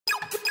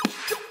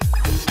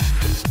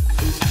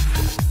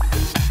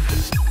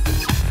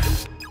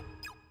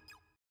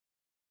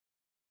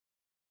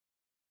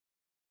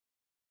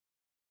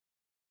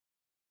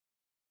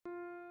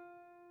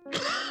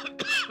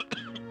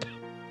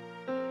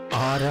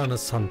ആരാണ്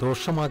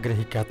സന്തോഷം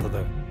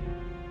ആഗ്രഹിക്കാത്തത്?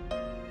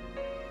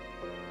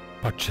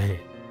 പക്ഷേ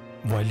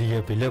വലിയ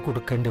വില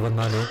കൊടുക്കേണ്ടി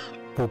വന്നാലോ?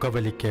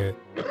 പുകവലിക്ക്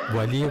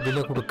വലിയ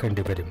വില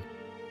കൊടുക്കേണ്ടി വരും.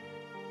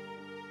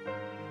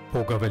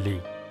 പുകവലി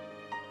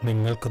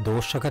നിങ്ങൾക്ക്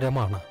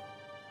ദോഷകരമാണ്.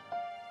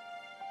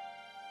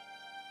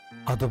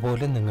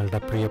 അതുപോലെ നിങ്ങളുടെ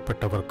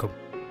പ്രിയപ്പെട്ടവർക്കും.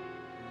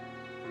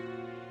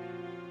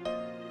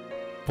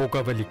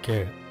 പുകവലിക്ക്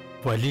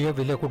വലിയ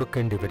വില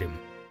കൊടുക്കേണ്ടി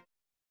വരും.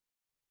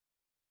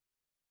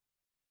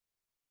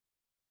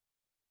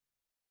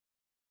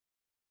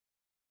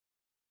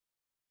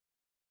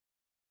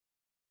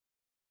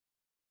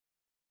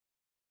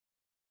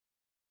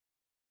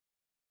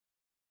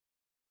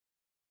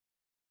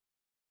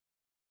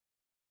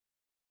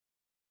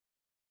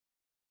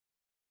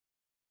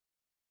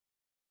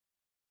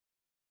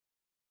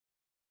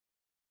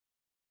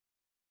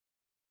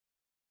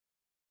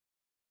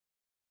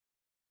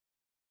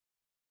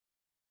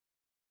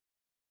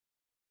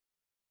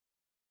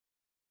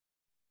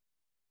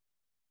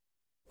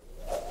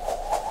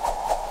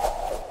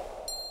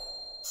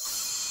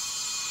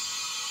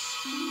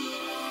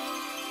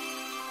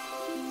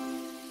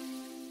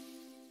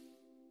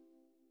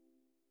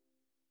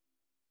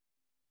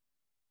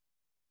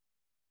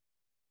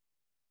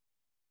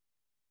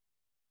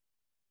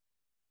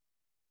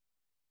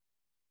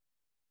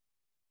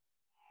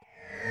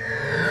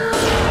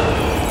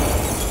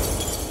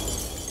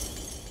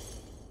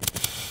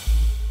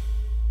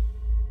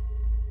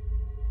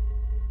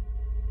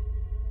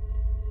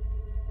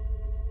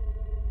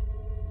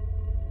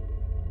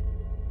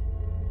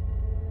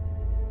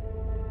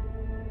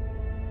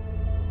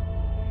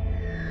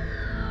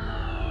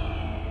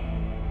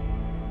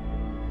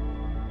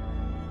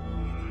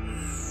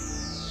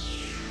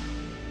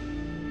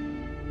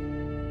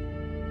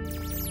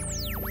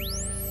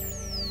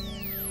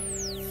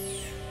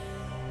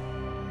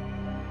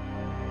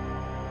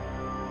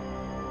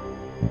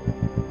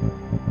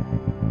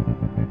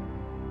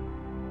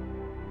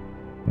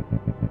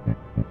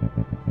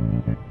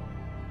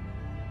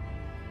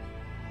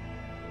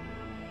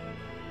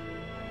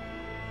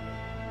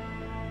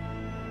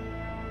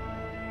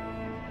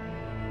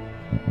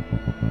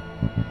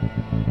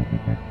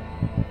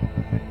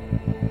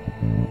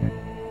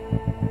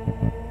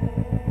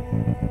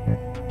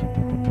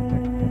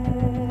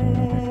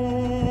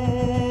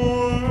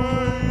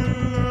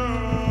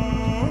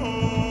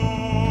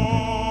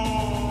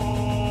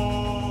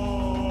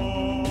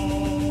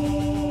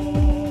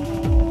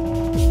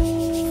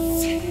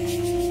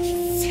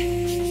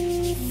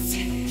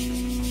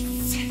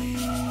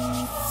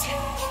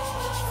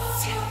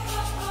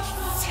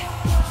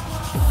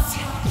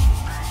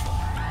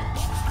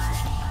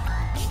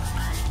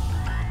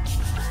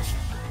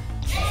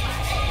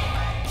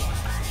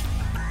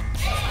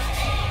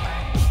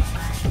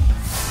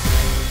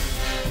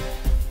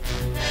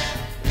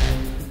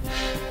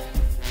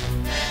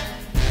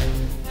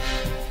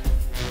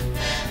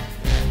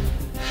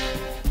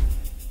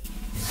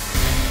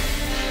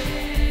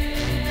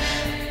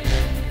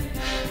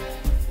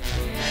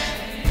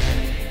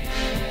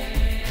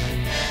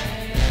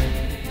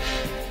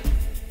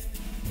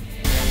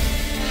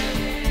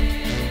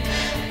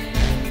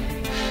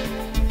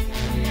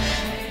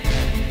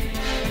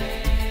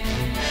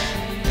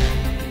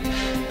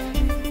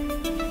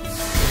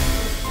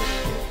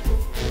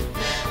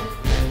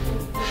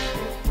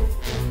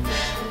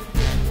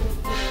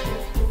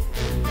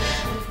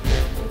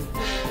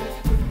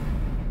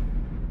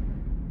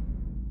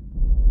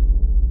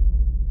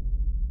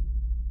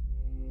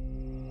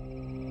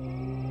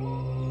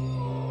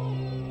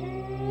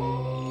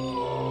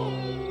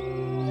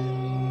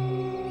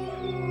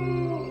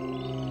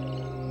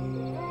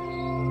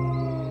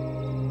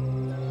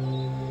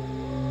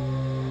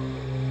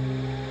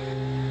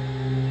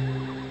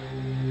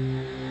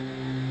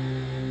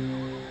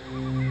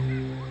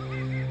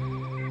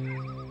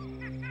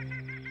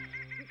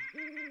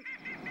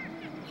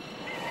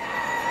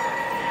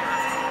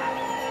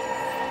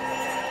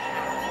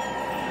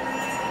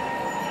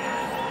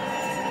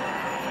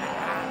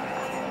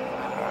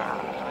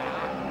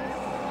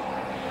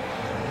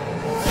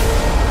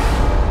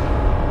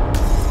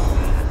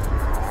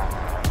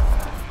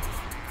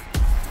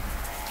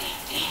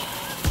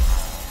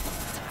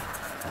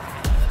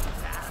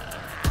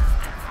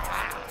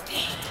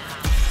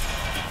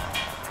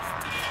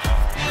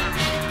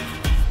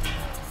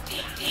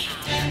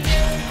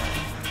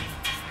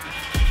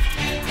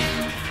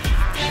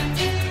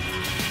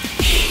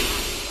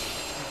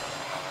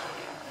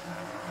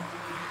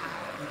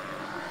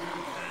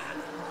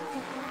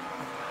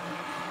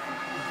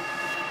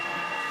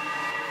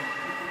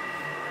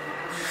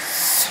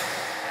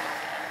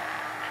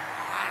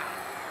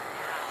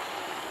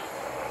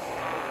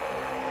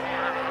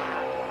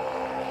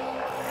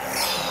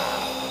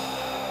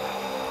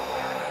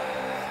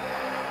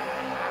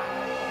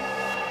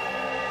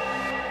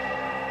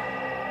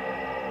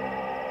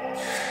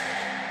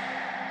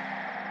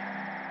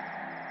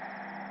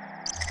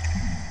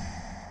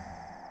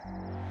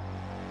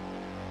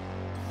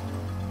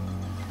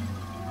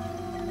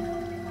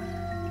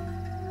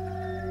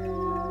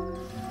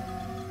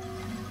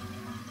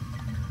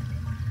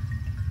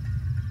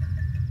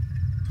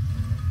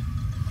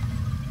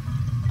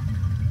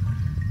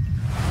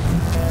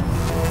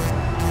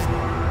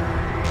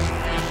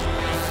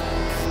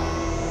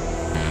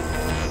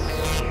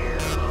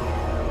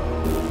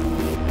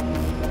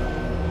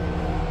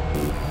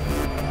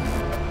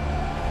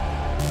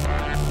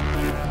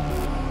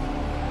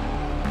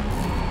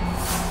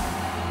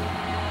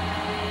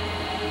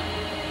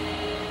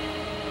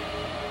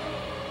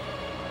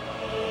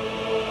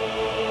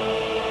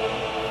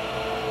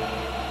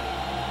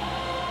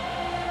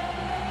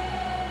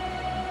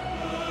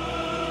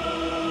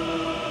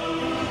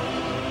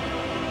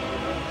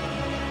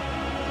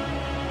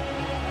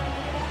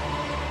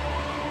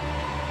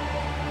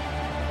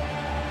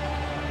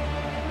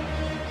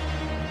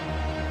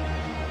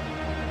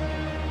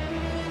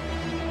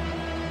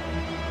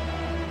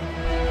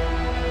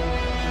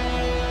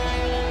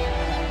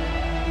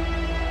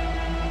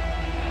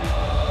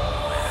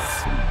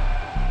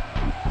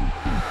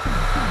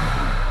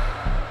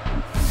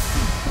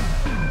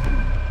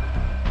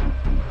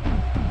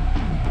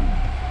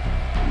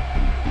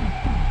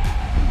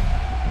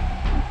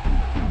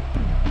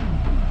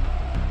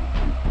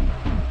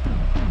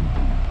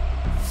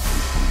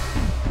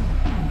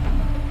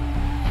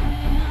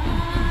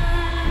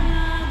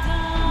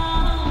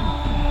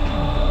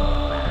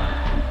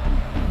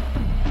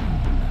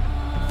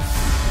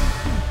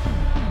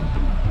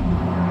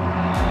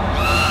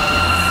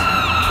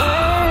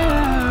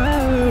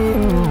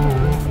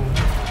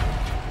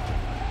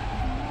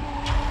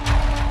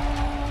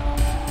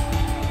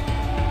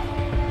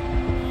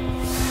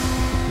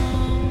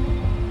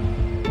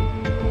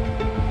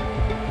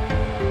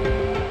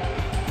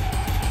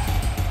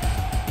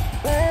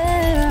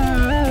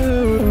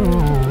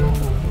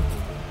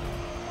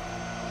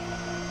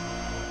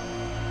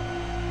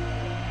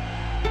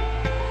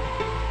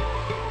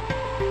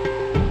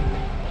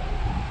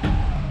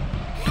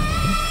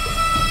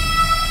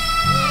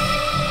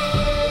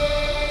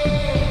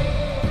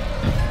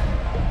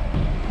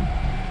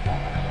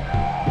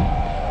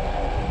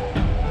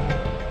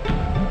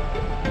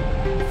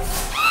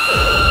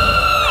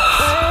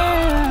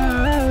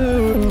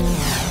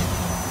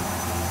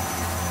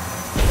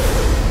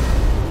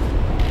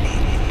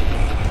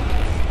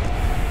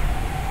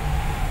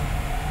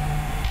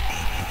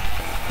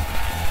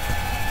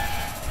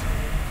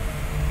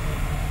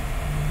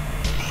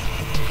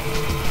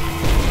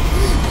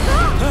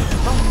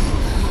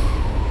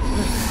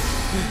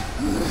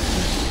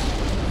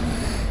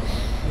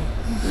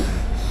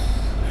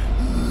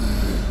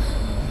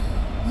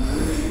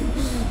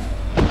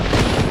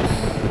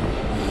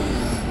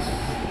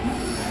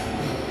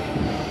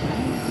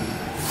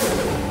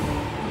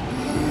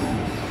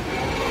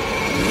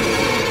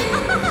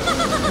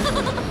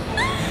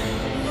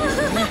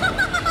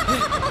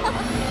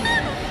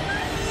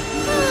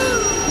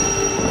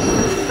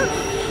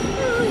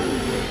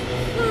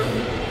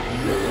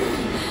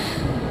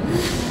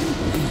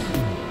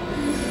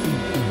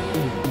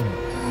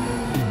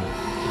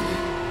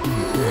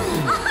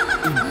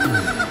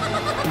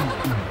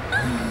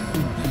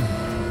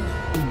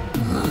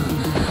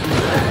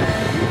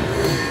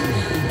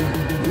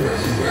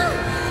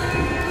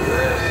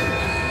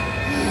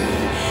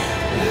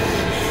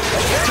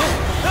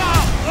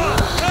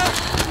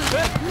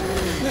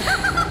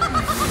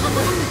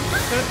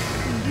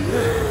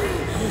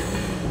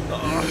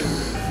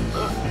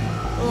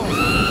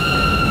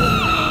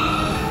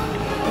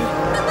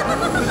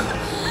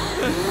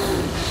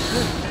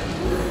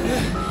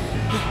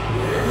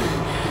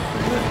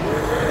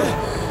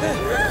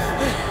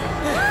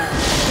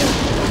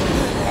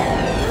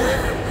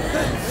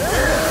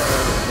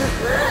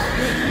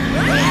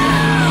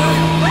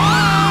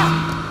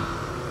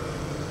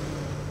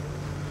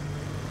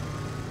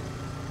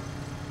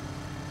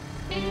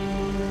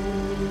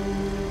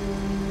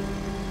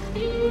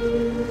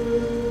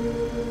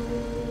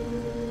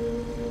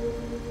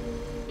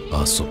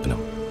 ആ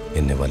സ്വപ്നം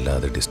എന്നെ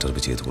വല്ലാതെ ഡിസ്റ്റർബ്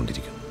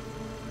ചെയ്തുകൊണ്ടിരിക്കുന്നു.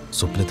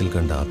 സ്വപ്നത്തിൽ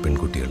കണ്ട ആ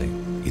പെൺകുട്ടികളെ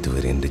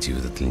ഇതുവരെ എൻ്റെ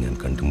ജീവിതത്തിൽ ഞാൻ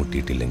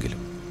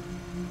കണ്ടുമുട്ടിയിട്ടില്ലെങ്കിലും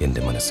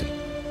എൻ്റെ മനസ്സിൽ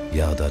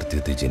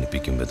യാഥാർത്ഥ്യത്തെ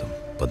ജനിപ്പിക്കും വിധം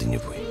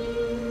പതിഞ്ഞുപോയി.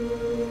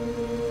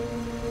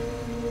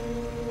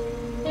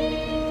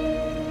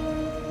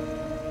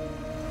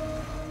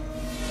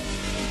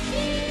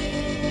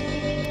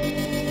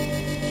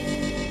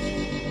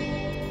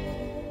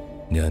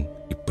 ഞാൻ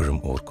ഇപ്പോഴും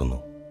ഓർക്കുന്നു.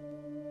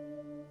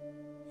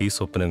 ഈ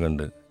സ്വപ്നം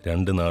കണ്ട്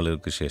 2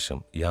 നാളുകൾക്ക് ശേഷം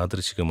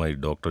യാദൃച്ഛികമായി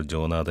ഡോക്ടർ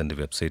ജോനാഥൻ്റെ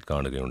വെബ്സൈറ്റ്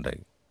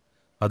കാണുകയുണ്ടായി.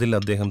 അതിൽ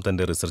അദ്ദേഹം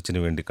തൻ്റെ റിസർച്ചിന്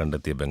വേണ്ടി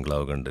കണ്ടെത്തിയ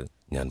ബംഗ്ലാവ് കണ്ട്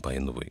ഞാൻ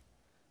ഭയന്നുപോയി.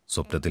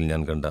 സ്വപ്നത്തിൽ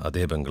ഞാൻ കണ്ട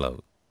അതേ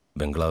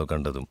ബംഗ്ലാവ്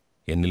കണ്ടതും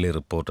എന്നിലെ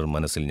റിപ്പോർട്ടർ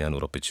മനസ്സിൽ ഞാൻ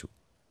ഉറപ്പിച്ചു,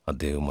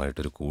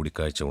 അദ്ദേഹവുമായിട്ടൊരു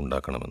കൂടിക്കാഴ്ച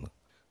ഉണ്ടാക്കണമെന്ന്.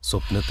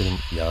 സ്വപ്നത്തിനും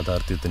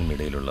യാഥാർത്ഥ്യത്തിനും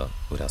ഇടയിലുള്ള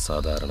ഒരു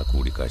അസാധാരണ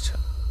കൂടിക്കാഴ്ച.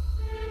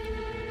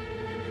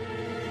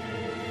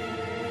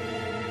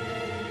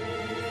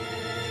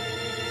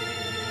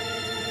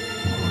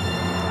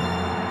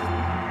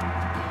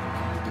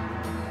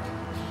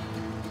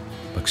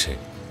 പക്ഷേ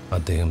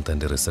അദ്ദേഹം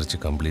തൻ്റെ റിസർച്ച്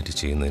കംപ്ലീറ്റ്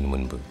ചെയ്യുന്നതിന്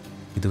മുൻപ്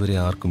ഇതുവരെ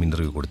ആർക്കും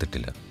ഇൻ്റർവ്യൂ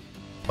കൊടുത്തിട്ടില്ല.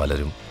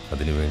 പലരും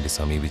അതിനുവേണ്ടി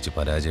സമീപിച്ച്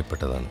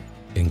പരാജയപ്പെട്ടതാണ്.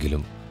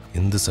 എങ്കിലും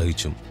എന്ത്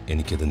സഹിച്ചും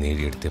എനിക്കത്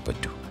നേടിയെടുത്തേ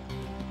പറ്റൂ.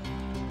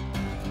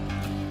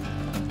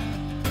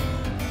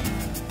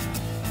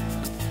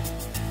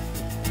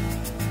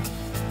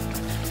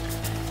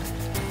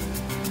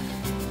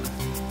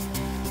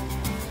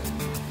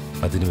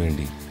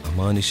 അതിനുവേണ്ടി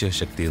അമാനുഷ്യ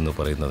ശക്തി എന്ന്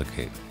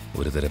പറയുന്നതൊക്കെ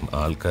ഒരുതരം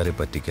ആൾക്കാരെ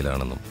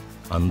പറ്റിക്കലാണെന്നും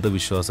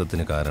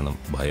അന്ധവിശ്വാസത്തിന് കാരണം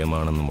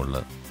ഭയമാണെന്നുമുള്ള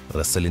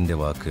റസലിൻ്റെ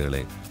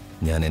വാക്കുകളെ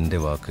ഞാൻ എൻ്റെ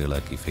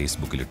വാക്കുകളാക്കി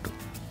ഫേസ്ബുക്കിലിട്ടു.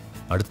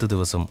 അടുത്ത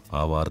ദിവസം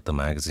ആ വാർത്ത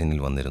മാഗസീനിൽ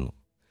വന്നിരുന്നു.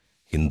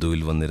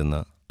 ഹിന്ദുവിൽ വന്നിരുന്ന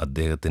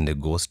അദ്ദേഹത്തിൻ്റെ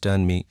ഗോസ്റ്റ്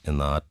ആൻഡ് മീ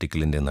എന്ന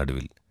ആർട്ടിക്കിളിൻ്റെ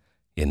നടുവിൽ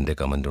എൻ്റെ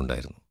കമൻ്റ്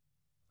ഉണ്ടായിരുന്നു.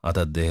 അത്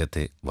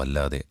അദ്ദേഹത്തെ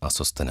വല്ലാതെ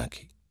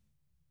അസ്വസ്ഥനാക്കി.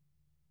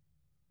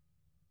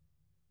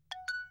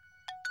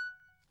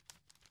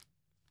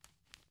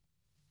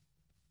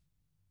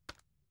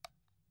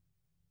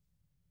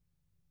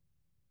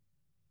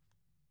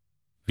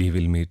 We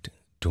will meet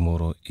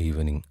tomorrow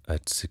evening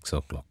at 6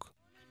 o'clock.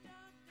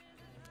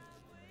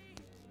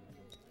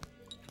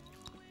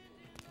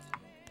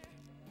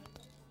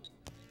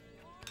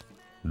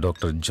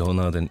 Doctor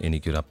Jonathan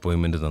എനിക്കൊരു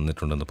അപ്പോയിൻമെൻറ്റ്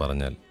തന്നിട്ടുണ്ടെന്ന്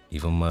പറഞ്ഞാൽ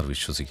ഇവന്മാർ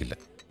വിശ്വസിക്കില്ല.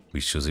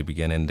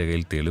 വിശ്വസിപ്പിക്കാൻ എൻ്റെ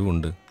കയ്യിൽ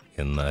തെളിവുണ്ട്.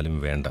 എന്നാലും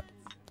വേണ്ട.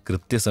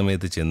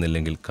 കൃത്യസമയത്ത്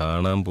ചെന്നില്ലെങ്കിൽ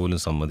കാണാൻ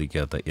പോലും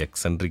സമ്മതിക്കാത്ത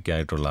എക്സെൻട്രിക്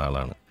ആയിട്ടുള്ള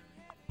ആളാണ്.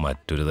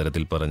 മറ്റൊരു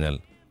തരത്തിൽ പറഞ്ഞാൽ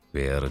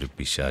വേറൊരു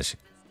പിശാച്.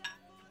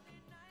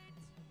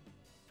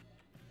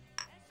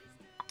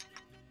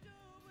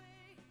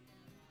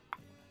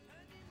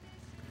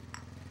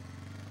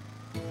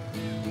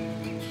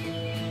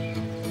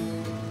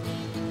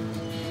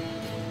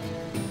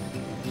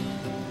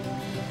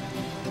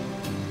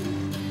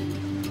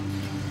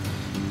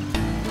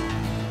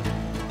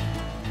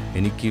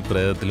 എനിക്ക് ഈ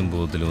പ്രേതത്തിലും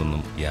ഭൂതത്തിലും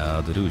ഒന്നും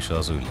യാതൊരു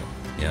വിശ്വാസവുമില്ല.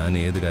 ഞാൻ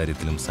ഏത്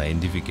കാര്യത്തിലും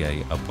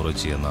സയൻറ്റിഫിക്കായി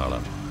അപ്രോച്ച് ചെയ്യുന്ന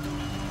ആളാണ്.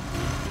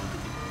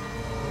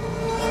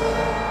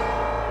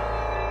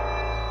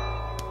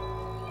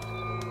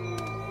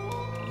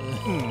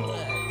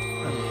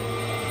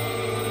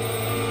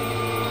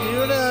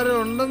 ഇവിടെ ആരും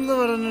ഉണ്ടെന്ന്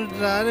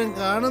പറഞ്ഞിട്ട് ആരും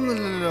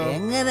കാണുന്നില്ലല്ലോ.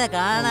 എങ്ങനെ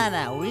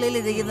കാണാനാ?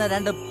 ഉള്ളിലിരിക്കുന്ന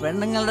 2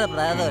 പെണ്ണുങ്ങളുടെ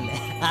പ്രേതമല്ലേ,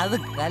 അത്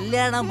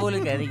കല്യാണം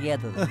പോലും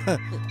കഴിക്കാത്തത്.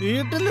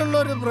 വീട്ടിലുള്ള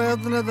ഒരു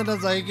പ്രയത്നെ തന്നെ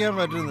സഹിക്കാൻ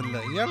പറ്റുന്നില്ല.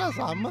 ഇയാളെ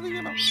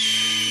സമ്മതിക്കണം.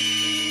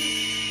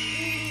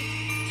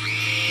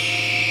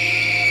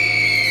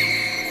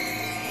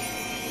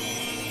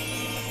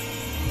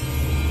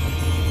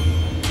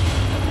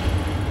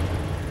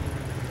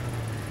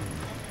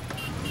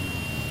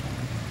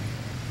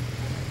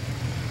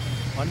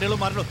 വണ്ടികളും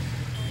മാറണോ?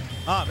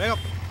 ആ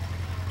വേഗം.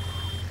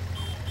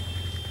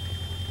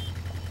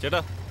 ചേട്ടാ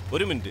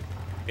ഒരു മിനിറ്റ്.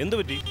 എന്ത്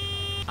പറ്റി?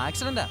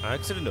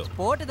 ആക്സിഡന്റോ?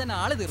 സ്പോട്ടിൽ തന്നെ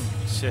ആള് തീർന്നു.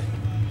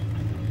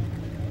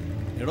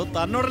 എടോ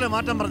തന്നോടല്ലേ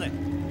മാറ്റം പറഞ്ഞേ.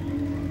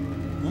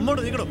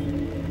 മുമ്പോട്ട് നീക്കണോ?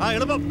 ആ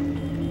എളുപ്പം.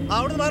 ആ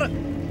അവിടെ മാറ്.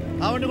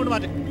 ആ വണ്ടി കൊണ്ട്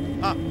മാറ്റി.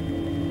 ആ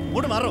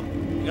ഇങ്ങോട്ട് മാറോ.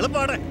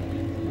 എളുപ്പമാടെ.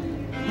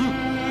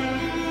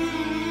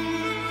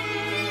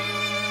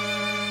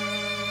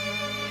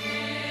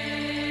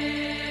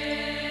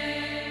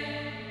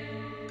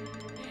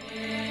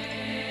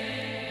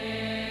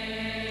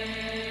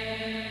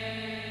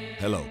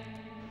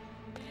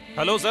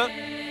 ഹലോ സാർ,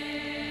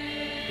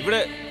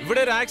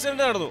 ഇവിടെ ഒരു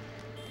ആക്സിഡന്റ് നടന്നു.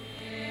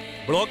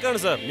 ബ്ലോക്കാണ്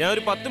സാർ. ഞാൻ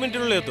ഒരു 10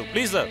 മിനിറ്റിനുള്ളിൽ എത്തും.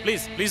 Please sir,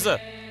 please sir.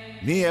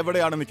 നീ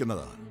എവിടെയാണ്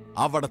നിൽക്കുന്നത്?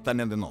 അവിടെ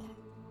തന്നെ നിന്നോ.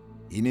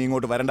 ഇനി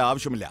ഇങ്ങോട്ട് വരേണ്ട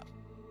ആവശ്യമില്ല.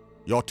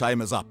 Your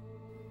time is up.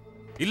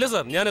 ഇല്ല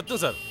സാർ, ഞാൻ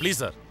എത്തും sir.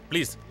 Please sir,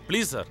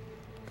 please sir.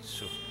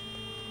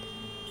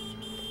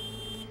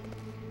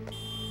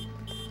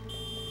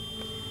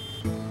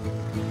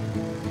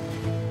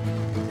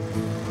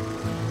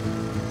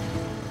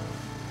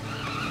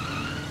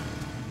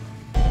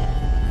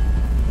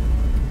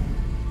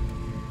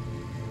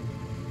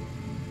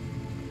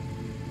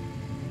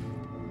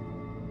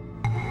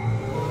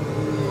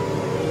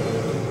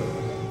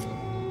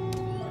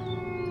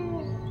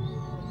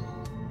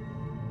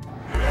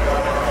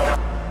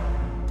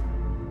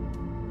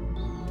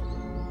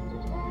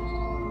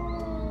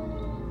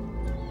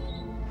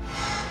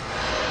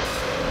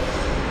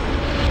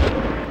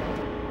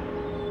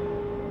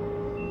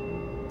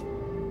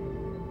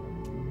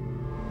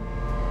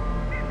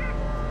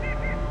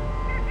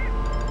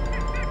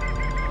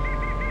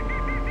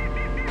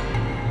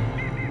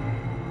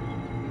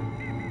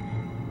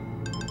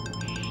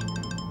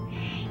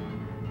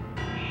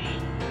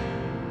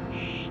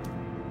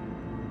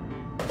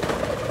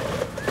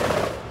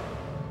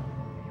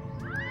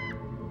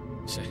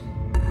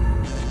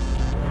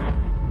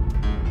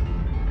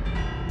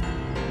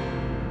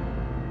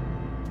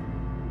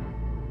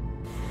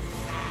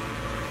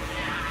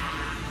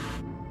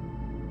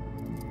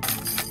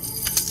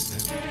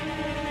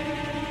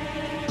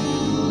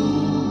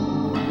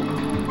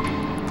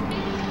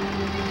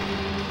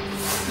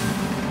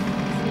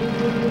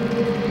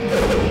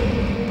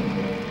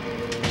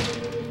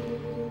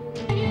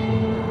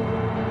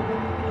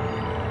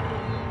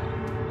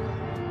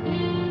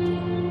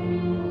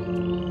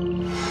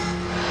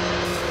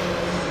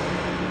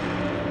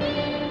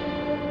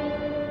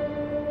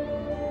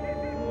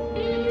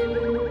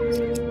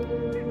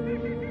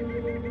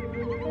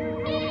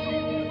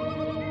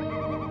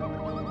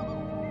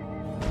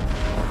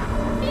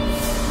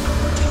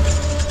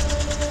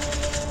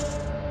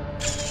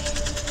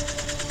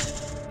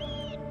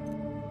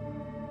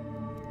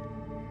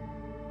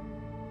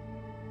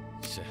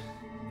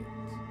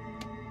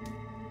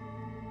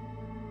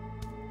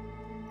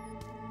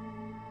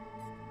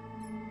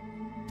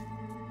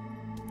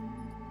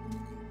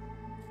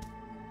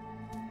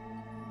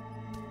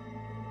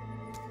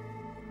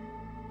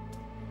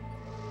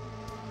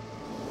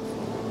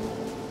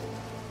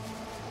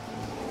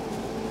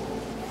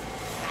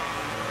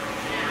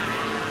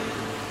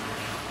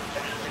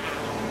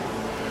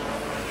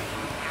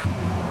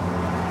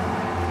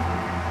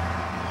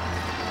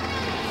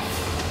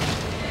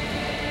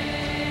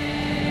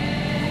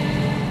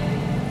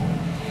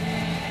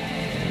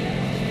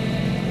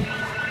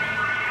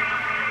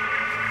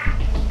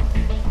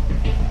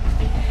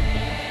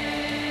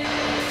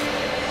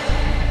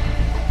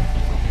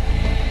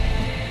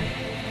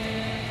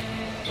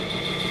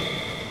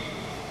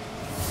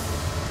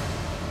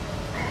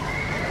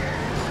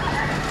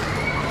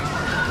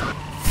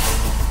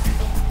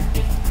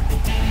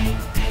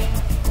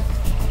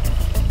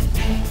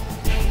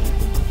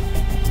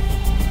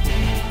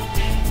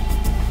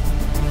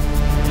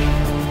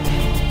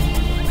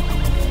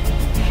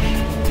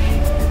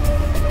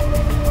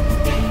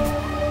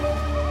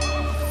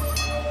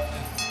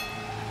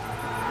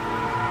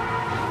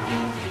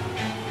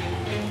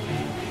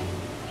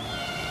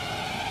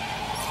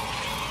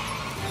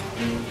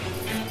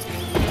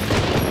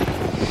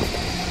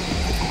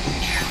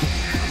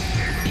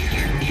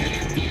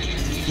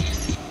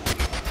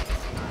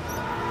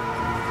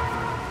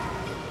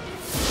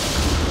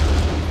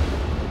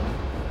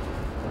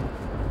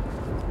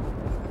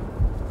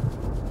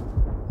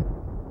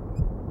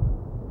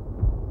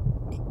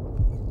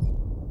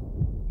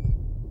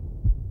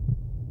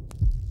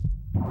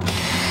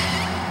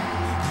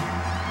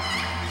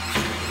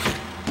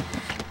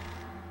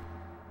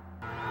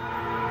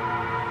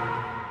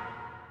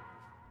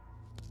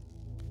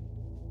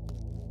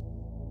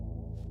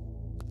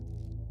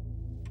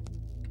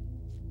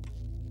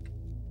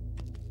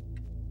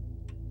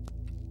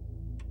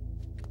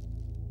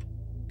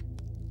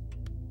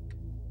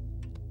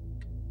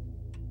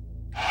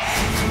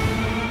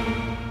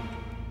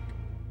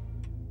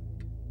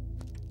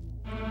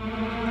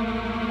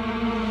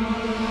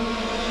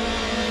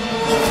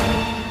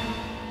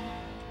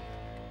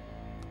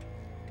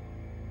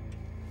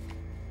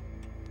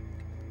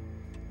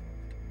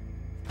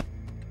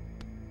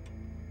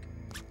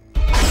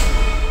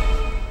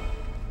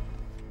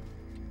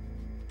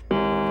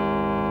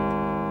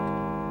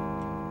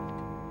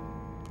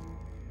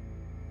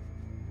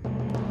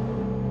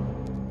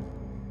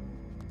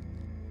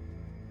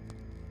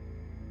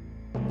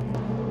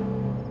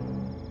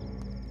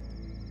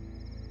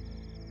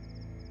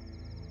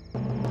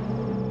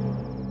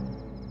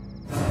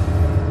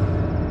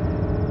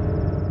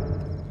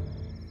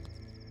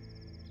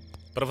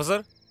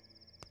 Professor?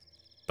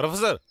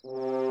 Professor?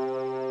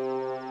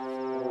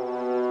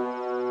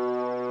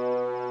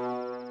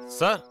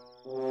 Sir?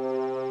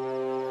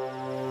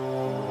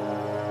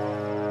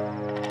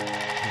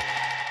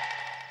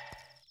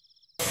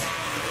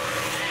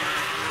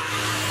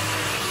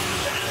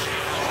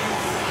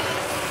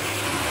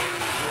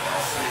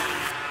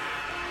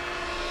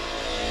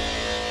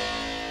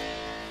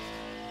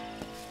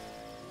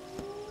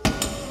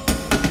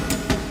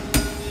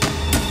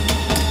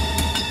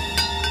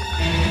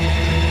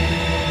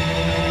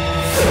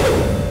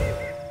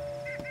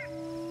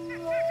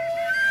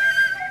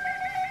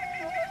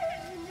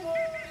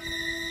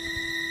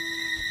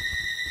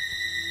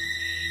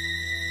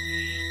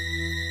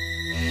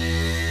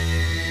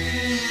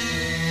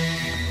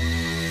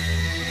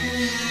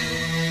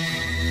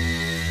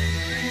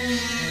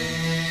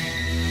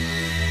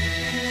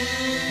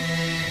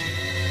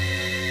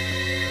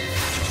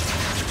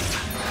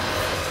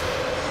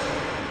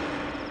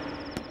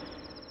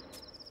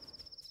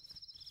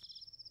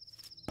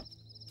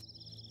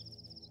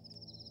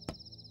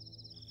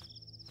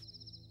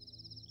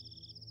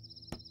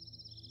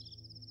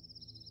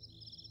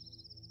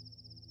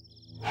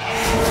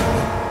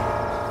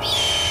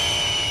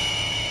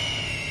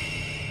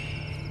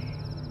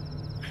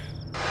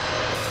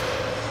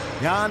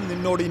 ഞാൻ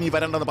നിന്നോട് ഇനി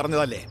വരണ്ടെന്ന്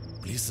പറഞ്ഞതല്ലേ?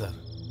 Please, sir.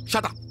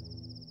 Shut up.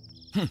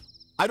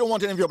 I don't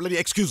want any of your bloody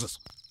excuses.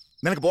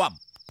 നിനക്ക് പോവാം.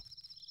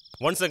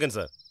 1 second,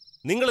 sir.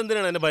 നിങ്ങൾ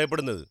എന്തിനാണ് എന്നെ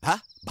ഭയപ്പെടുന്നത്?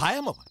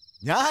 ഭയമോ?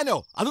 ഞാനോ?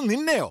 അത്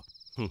നിന്നെയോ?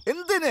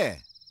 എന്തിന്?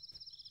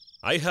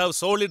 I have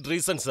solid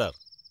reason sir.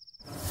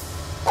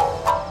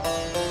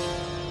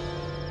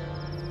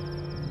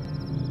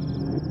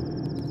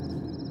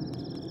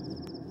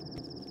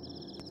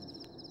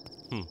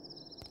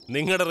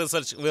 നിങ്ങളുടെ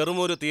റിസർച്ച് വെറും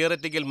ഒരു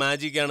തിയററ്റിക്കൽ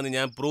മാജിക് ആണെന്ന്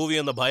ഞാൻ പ്രൂവ്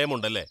ചെയ്യുന്ന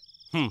ഭയമുണ്ടല്ലേ?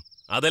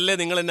 അതല്ലേ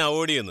നിങ്ങൾ എന്നെ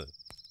അവോയ്ഡ് ചെയ്യുന്നത്?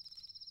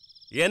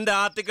 എന്റെ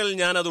ആർട്ടിക്കിളിൽ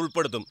ഞാൻ അത്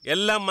ഉൾപ്പെടുത്തും.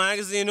 എല്ലാ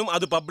മാഗസീനും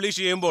അത് പബ്ലിഷ്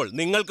ചെയ്യുമ്പോൾ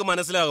നിങ്ങൾക്ക്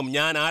മനസ്സിലാകും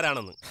ഞാൻ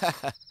ആരാണെന്ന്.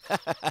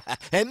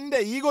 എന്റെ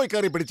ഈഗോ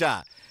കയറി പിടിച്ച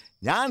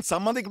ഞാൻ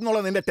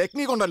സമ്മതിക്കുന്നുള്ള നിന്റെ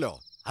ടെക്നിക്ക് ഉണ്ടല്ലോ,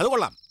 അത്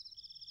കൊള്ളാം.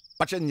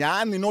 പക്ഷെ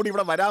ഞാൻ നിന്നോട്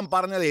ഇവിടെ വരാൻ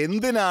പറഞ്ഞത്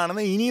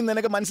എന്തിനാണെന്ന് ഇനിയും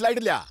നിനക്ക്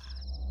മനസ്സിലായിട്ടില്ല.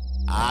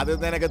 അത്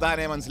നിനക്ക്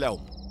താനേ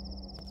മനസ്സിലാവും.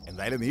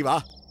 എന്തായാലും നീ വാ.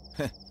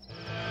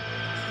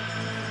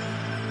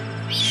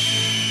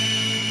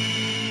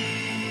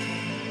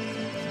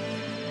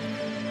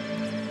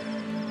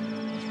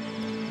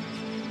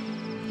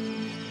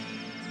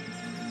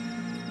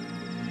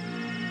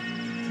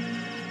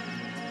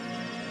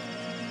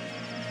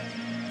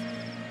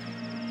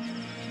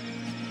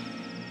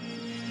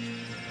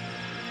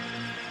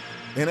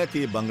 നിനക്ക്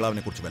ഈ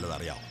ബംഗ്ലാവിനെ കുറിച്ച് വല്ലതും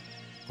അറിയാമോ?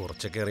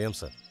 കുറച്ചൊക്കെ അറിയാം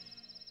സാർ.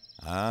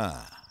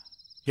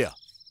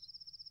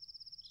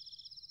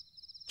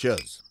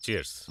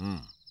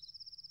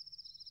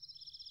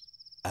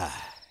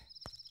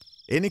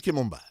 എനിക്ക്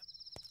മുമ്പ്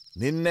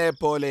നിന്നെ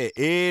പോലെ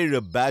 7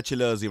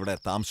 ബാച്ചിലേഴ്സ് ഇവിടെ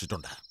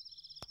താമസിച്ചിട്ടുണ്ട്.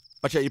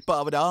 പക്ഷെ ഇപ്പൊ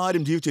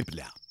അവരാരും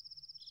ജീവിച്ചിരിപ്പില്ല.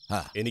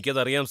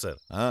 എനിക്കതറിയാം സാർ.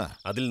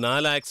 അതിൽ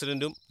 4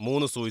 ആക്സിഡന്റും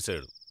 3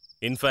 സൂയിസൈഡും.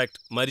 ഇൻഫാക്ട്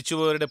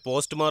മരിച്ചുപോയവരുടെ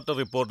പോസ്റ്റ്മോർട്ടം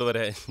റിപ്പോർട്ട്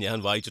വരെ ഞാൻ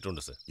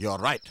വായിച്ചിട്ടുണ്ട് സർ. You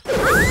are right.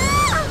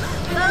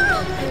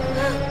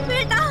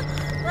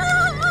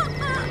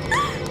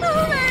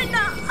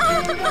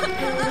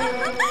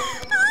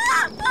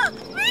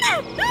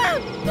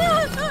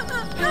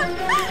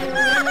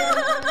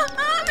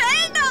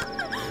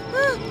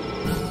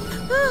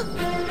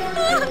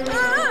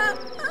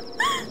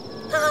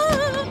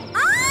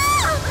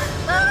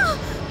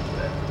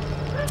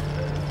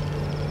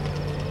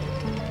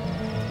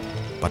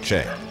 പക്ഷേ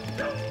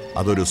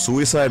അതൊരു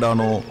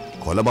സൂയിസൈഡാണോ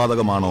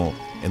കൊലപാതകമാണോ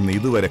എന്ന്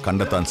ഇതുവരെ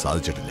കണ്ടെത്താൻ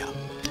സാധിച്ചിട്ടില്ല.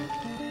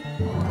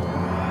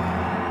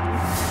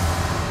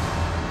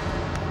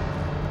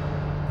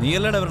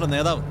 നീയല്ലേടെ അവരുടെ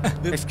നേതാവ്?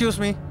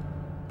 എക്സ്ക്യൂസ് മീ,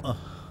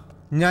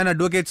 ഞാൻ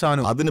അഡ്വക്കേറ്റ്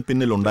സാനു. അതിന്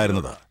പിന്നിൽ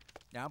ഉണ്ടായിരുന്നത്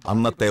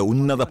അന്നത്തെ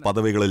ഉന്നത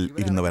പദവികളിൽ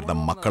ഇരുന്നവരുടെ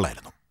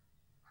മക്കളായിരുന്നു.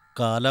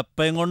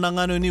 കലപ്പയും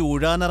കൊണ്ടങ്ങാനും ഇനി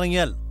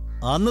ഊഴാനിറങ്ങിയാൽ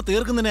അന്ന്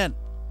തീർക്കുന്ന ഞാൻ.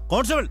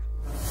 കോൺസ്റ്റബിൾ,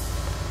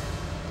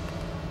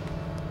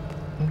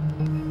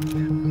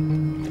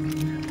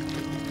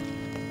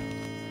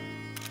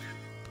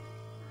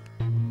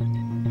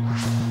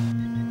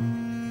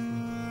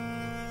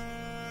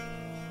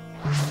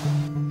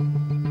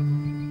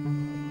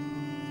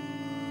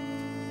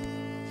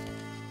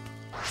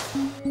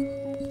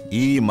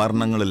 ഈ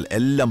മരണങ്ങളിൽ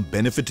എല്ലാം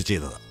ബെനിഫിറ്റ്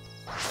ചെയ്തത്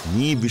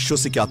നീ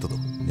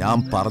വിശ്വസിക്കാത്തതും ഞാൻ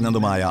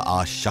പറഞ്ഞതുമായ ആ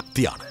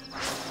ശക്തിയാണ്.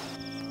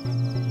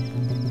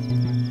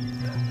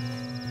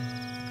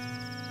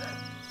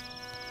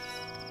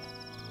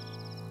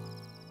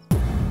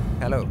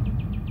 ഹലോ,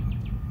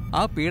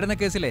 ആ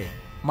പീഡനക്കേസിലെ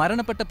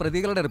മരണപ്പെട്ട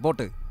പ്രതികളുടെ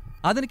റിപ്പോർട്ട്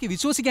അതെനിക്ക്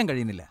വിശ്വസിക്കാൻ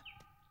കഴിയുന്നില്ല.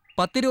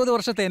 10-20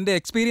 വർഷത്തെ എന്റെ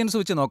എക്സ്പീരിയൻസ്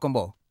വെച്ച്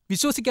നോക്കുമ്പോൾ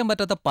വിശ്വസിക്കാൻ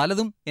പറ്റാത്ത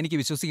പലതും എനിക്ക്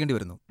വിശ്വസിക്കേണ്ടി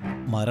വരുന്നു.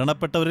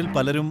 മരണപ്പെട്ടവരിൽ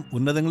പലരും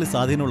ഉന്നതങ്ങളിൽ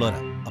സ്വാധീനമുള്ളവരാ.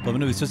 അപ്പൊ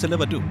പിന്നെ വിശ്വസിച്ചല്ലേ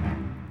പറ്റൂ.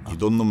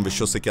 ഇതൊന്നും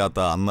വിശ്വസിക്കാത്ത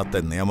അന്നത്തെ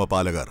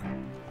നിയമപാലകർ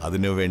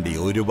അതിനുവേണ്ടി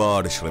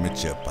ഒരുപാട്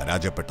ശ്രമിച്ച്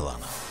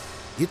പരാജയപ്പെട്ടതാണ്.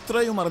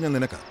 ഇത്രയും അറിഞ്ഞ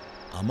നിനക്ക്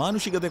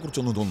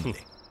അമാനുഷികതയെക്കുറിച്ചൊന്നും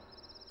തോന്നുന്നില്ലേ?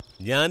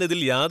 ഞാനിതിൽ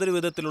യാതൊരു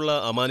വിധത്തിലുള്ള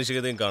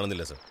അമാനുഷികതയും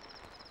കാണുന്നില്ല sir.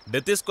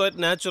 Death is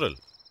quite natural.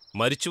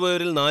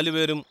 മരിച്ചുപോയവരിൽ 4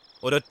 പേരും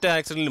ഒരൊറ്റ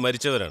ആക്സിഡന്റിൽ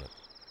മരിച്ചവരാണ്.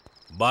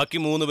 ബാക്കി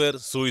 3 പേർ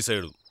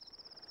സൂയിസൈഡും.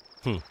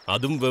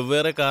 അതും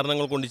വെവ്വേറെ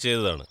കാരണങ്ങൾ കൊണ്ട്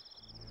ചെയ്തതാണ്.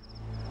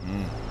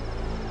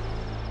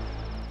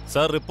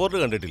 സാർ റിപ്പോർട്ട്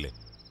കണ്ടിട്ടില്ലേ?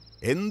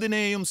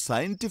 എന്തിനേയും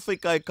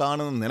സയന്റിഫിക് ആയി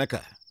കാണുന്ന നിനക്ക്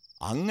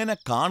അങ്ങനെ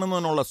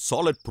കാണുന്നതിനുള്ള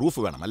സോളിഡ് പ്രൂഫ്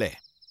വേണം അല്ലേ?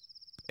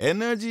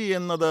 എനർജി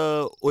എന്നത്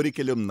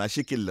ഒരിക്കലും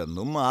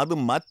നശിക്കില്ലെന്നും അത്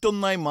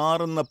മറ്റൊന്നായി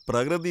മാറുന്ന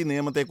പ്രകൃതി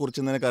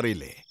നിയമത്തെക്കുറിച്ച്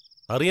നിനക്കറിയില്ലേ?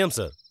 അറിയാം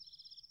സാർ.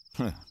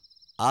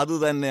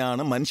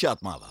 അതുതന്നെയാണ്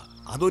മനുഷ്യാത്മാവ്.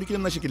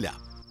 അതൊരിക്കലും നശിക്കില്ല.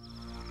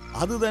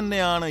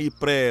 അതുതന്നെയാണ് ഈ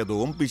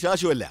പ്രേതവും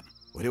പിശാചുമെല്ലാം.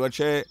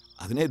 ഒരുപക്ഷെ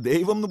അതിനെ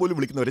ദൈവം എന്ന് പോലും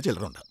വിളിക്കുന്നവരെ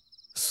ചിലരുണ്ട്.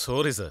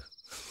 സോറി സാർ,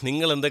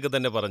 നിങ്ങൾ എന്തൊക്കെ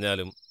തന്നെ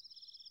പറഞ്ഞാലും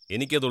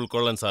എനിക്കത്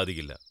ഉൾക്കൊള്ളാൻ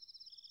സാധിക്കില്ല.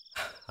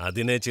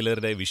 അതിനെ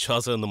ചിലരുടെ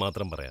വിശ്വാസം എന്ന്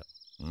മാത്രം പറയാം.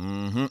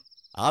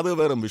 അത്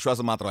വെറും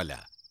വിശ്വാസം മാത്രമല്ല,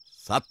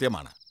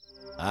 സത്യമാണ്.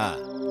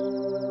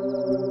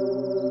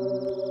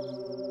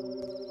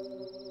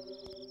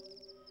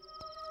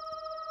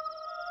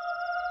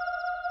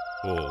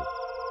 ഓ,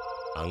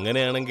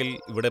 അങ്ങനെയാണെങ്കിൽ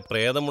ഇവിടെ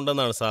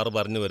പ്രേതമുണ്ടെന്നാണ് സാറ്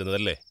പറഞ്ഞു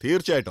വരുന്നതല്ലേ?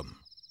 തീർച്ചയായിട്ടും.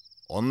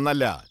 1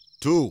 അല്ല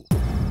 2.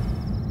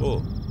 ഓ,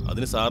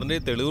 അതിന് സാറിന്റെ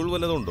തെളിവുകൾ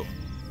വല്ലതുണ്ടോ?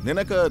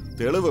 നിനക്ക്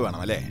തെളിവ്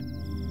വേണം അല്ലേ?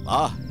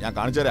 ഞാൻ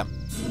കാണിച്ചു തരാം.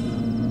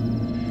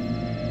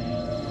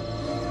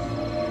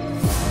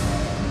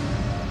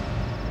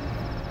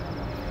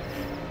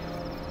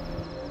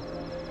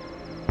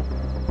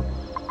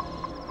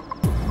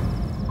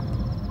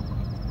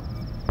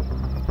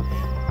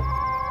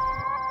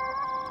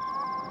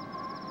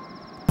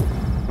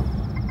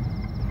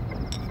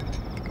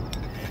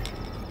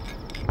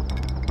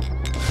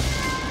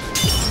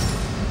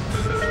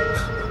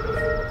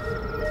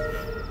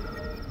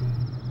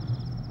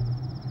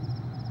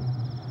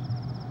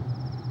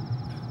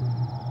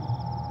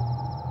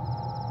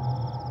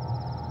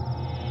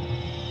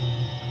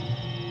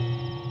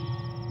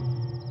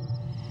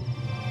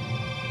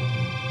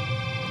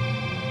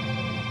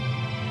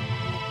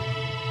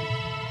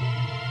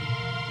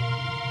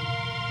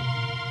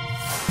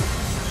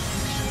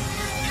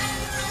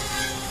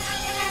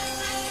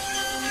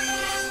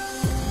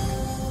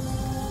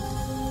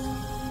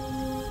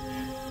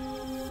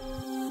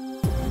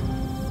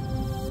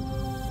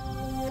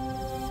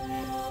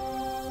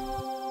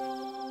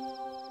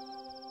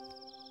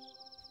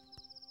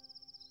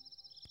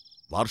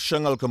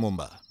 വർഷങ്ങൾക്ക്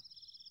മുമ്പ്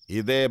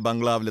ഇതേ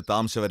ബംഗ്ലാവിൽ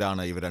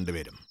താമസിച്ചവരാണ് ഇവർ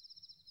രണ്ടുപേരും.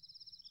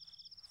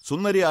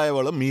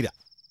 സുന്ദരിയായവളും മീര,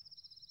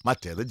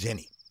 മറ്റേത്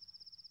ജെനി.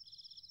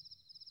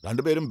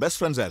 രണ്ടുപേരും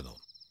ബെസ്റ്റ് ഫ്രണ്ട്സ് ആയിരുന്നു.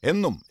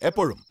 എന്നും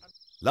എപ്പോഴും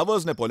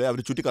ലവേഴ്സിനെ പോലെ അവർ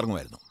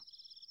ചുറ്റിക്കറങ്ങുമായിരുന്നു.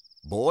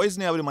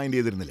 ബോയ്സിനെ അവർ മൈൻഡ്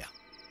ചെയ്തിരുന്നില്ല.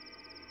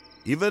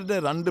 ഇവരുടെ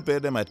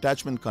രണ്ടുപേരുടെയും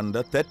അറ്റാച്ച്മെന്റ് കണ്ട്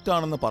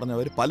തെറ്റാണെന്ന്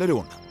പറഞ്ഞവർ പലരും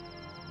ഉണ്ട്.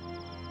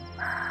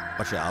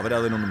 പക്ഷെ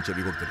അവരതിനൊന്നും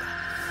ചെവി കൊടുത്തില്ല.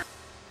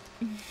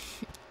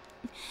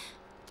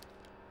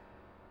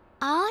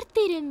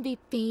 ആർത്തിരമ്പി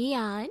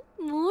പെയ്യാൻ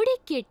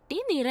മൂടിക്കെട്ടി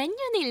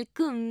നിറഞ്ഞു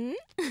നിൽക്കും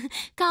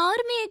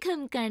കാർമേഘം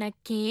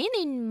കണക്കേ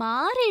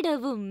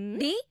നിന്മാറിടവും.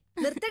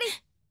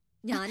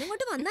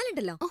 ഞാനിങ്ങോട്ട്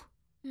വന്നാലുണ്ടല്ലോ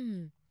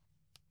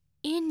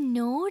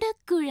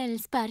എന്നോടക്കുഴൽ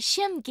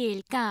സ്പർശം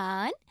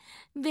കേൾക്കാൻ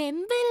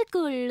വെമ്പൽ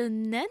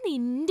കൊള്ളുന്ന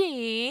നിന്റെ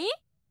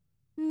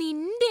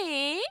നിന്നെ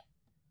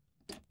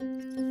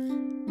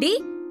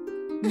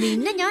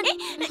ഞാൻ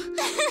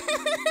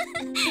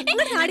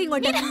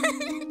ഇങ്ങോട്ട്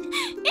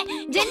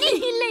ജെന്നി,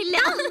 ഇല്ല ഇല്ല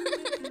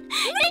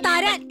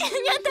തരാൻ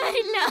ഞാൻ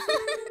തരില്ല.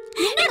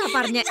 നിന്നോടാ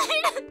പറഞ്ഞേ.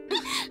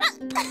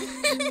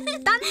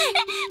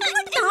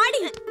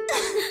 താടി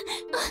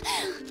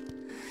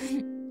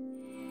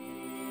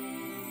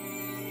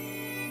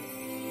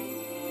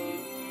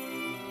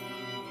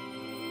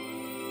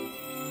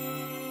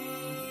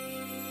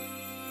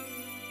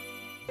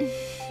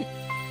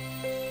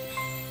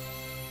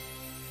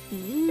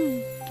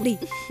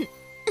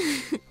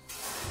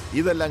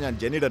ഇതെല്ലാം ഞാൻ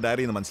ജെനിയുടെ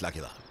ഡയറിയിൽ നിന്ന്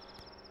മനസ്സിലാക്കിയതാ.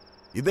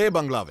 ഇതേ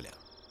ബംഗ്ലാവില്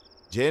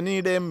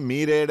ജെനിയുടെയും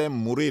മീരയുടെയും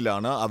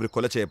മുറിയിലാണ് അവർ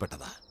കൊല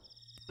ചെയ്യപ്പെട്ടത്.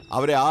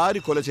 അവരെ ആര്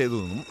കൊല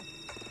ചെയ്തതെന്നും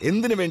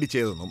എന്തിനു വേണ്ടി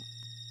ചെയ്തതെന്നും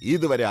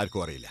ഇതുവരെ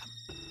ആർക്കും അറിയില്ല.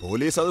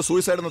 പോലീസ് അത്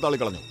സൂയിസൈഡ് എന്ന്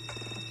തള്ളിക്കളഞ്ഞു.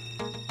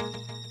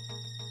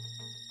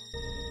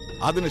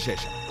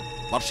 അതിനുശേഷം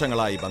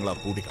വർഷങ്ങളായി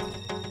ബംഗ്ലാവ്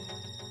പൂട്ടിക്കളഞ്ഞു.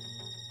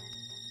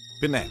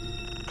 പിന്നെ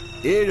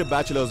 7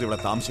 ബാച്ചിലേഴ്സ് ഇവിടെ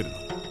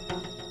താമസിച്ചിരുന്നു.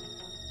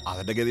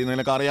 അവരുടെ ഗതി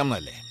നിനക്ക്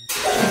അറിയാമെന്നല്ലേ?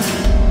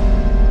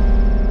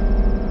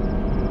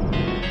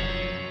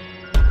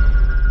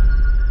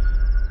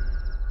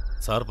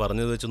 സാർ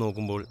പറഞ്ഞത് വെച്ച്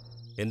നോക്കുമ്പോൾ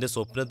എൻ്റെ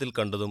സ്വപ്നത്തിൽ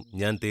കണ്ടതും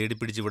ഞാൻ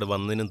തേടിപ്പിടിച്ച് ഇവിടെ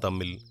വന്നതിനും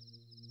തമ്മിൽ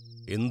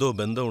എന്തോ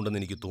ബന്ധമുണ്ടെന്ന്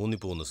എനിക്ക്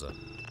തോന്നിപ്പോകുന്നു സാർ.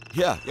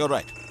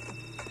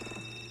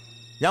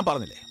 ഞാൻ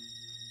പറഞ്ഞില്ലേ,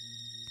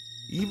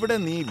 ഇവിടെ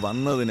നീ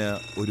വന്നതിന്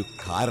ഒരു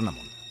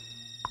കാരണമുണ്ട്.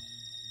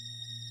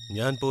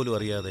 ഞാൻ പോലും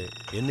അറിയാതെ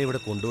എന്നെ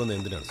ഇവിടെ കൊണ്ടുവന്ന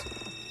എന്തിനാണ് സാർ?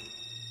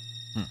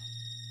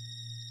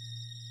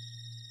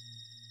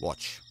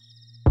 വാച്ച്.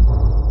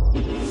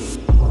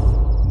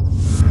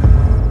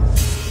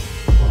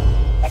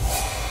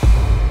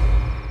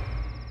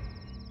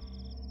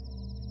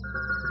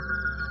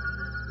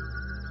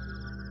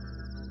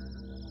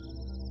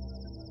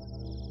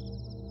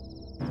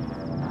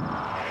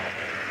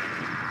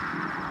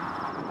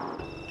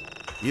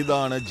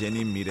 ഇതാണ്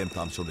ജെനിയും മീരയും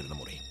താമസിച്ചുകൊണ്ടിരുന്ന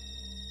മുറി.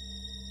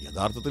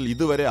 യഥാർത്ഥത്തിൽ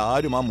ഇതുവരെ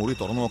ആരും ആ മുറി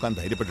തുറന്നു നോക്കാൻ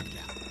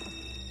ധൈര്യപ്പെട്ടിട്ടില്ല.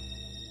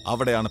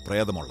 അവിടെയാണ്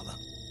പ്രേതമുള്ളത്.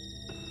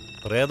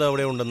 പ്രേതം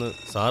അവിടെ ഉണ്ടെന്ന്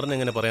സാറിന്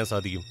എങ്ങനെ പറയാൻ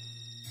സാധിക്കും?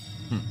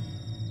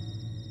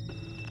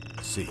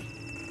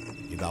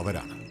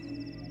 ഇതവരാണ്,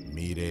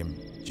 മീരയും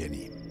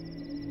ജെനിയും.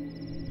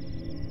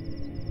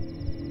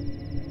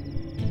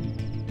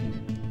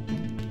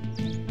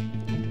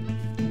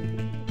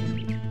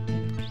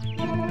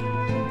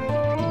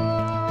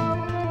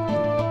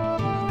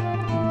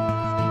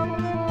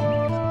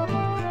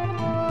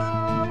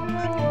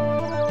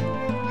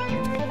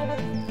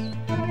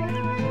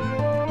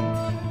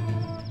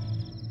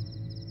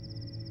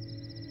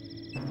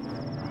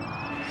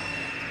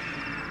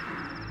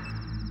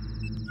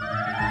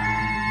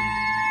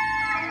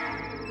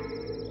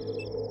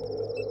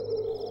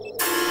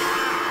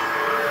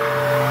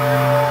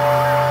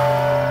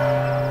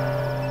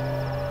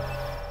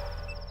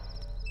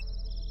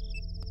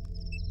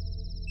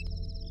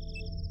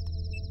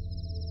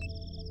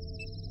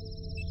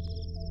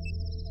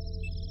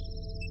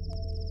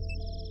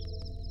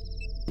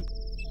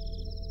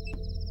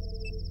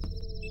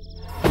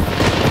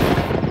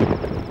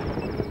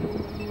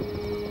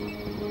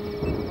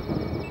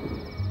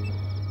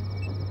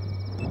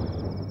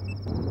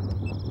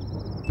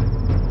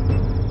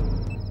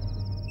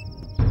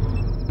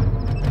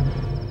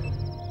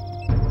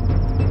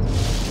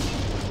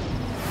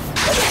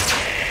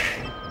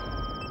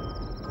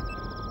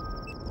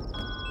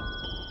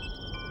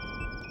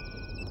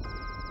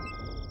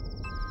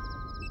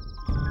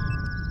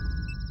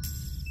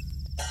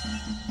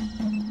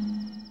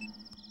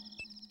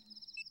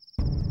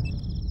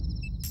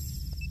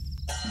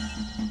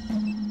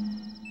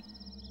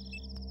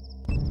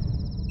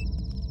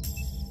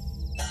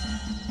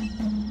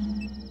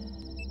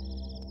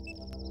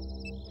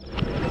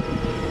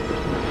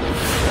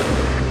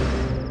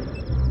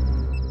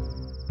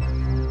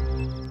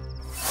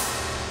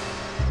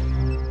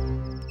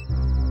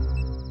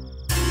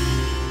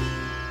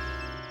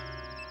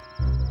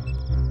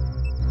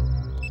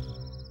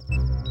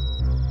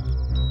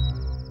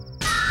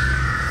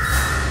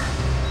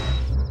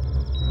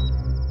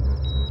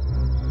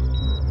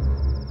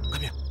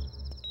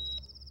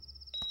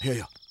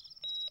 Here.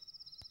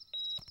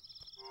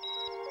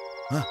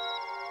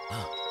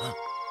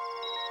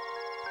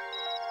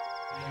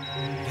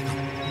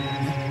 Come.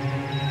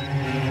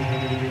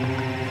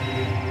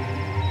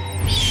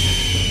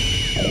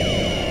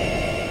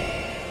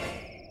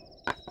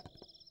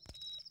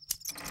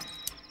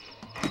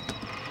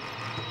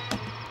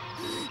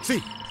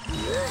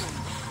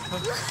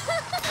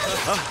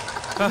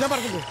 ഞാൻ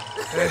പറഞ്ഞില്ലേ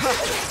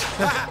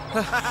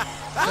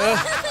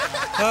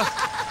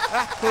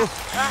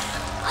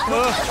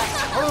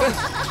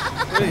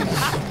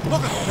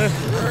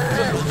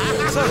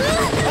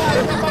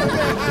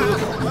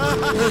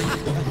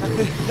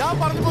ഞാൻ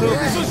പറഞ്ഞു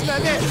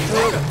വിശ്വസിച്ചല്ലേ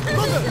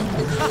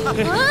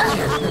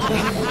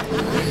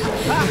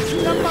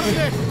ഞാൻ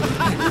പറഞ്ഞേ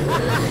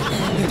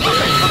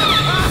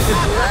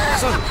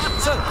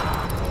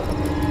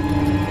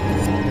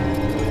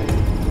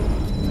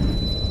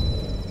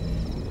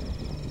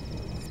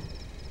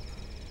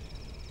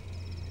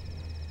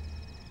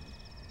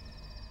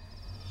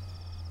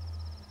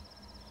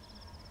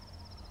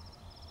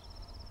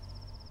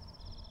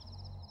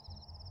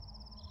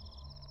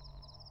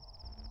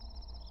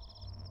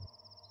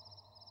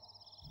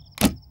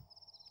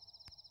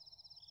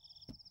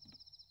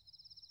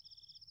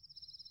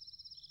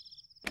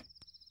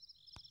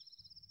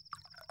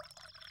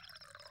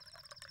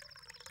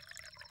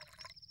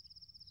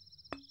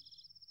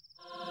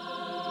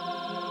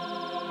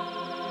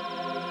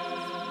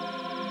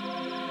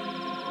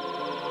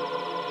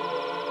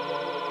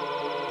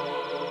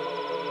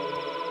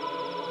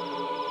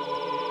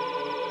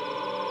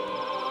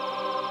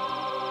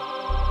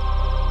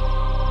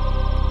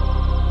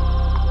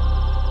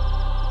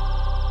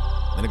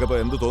നിനക്കപ്പോ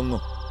എന്ത് തോന്നുന്നു?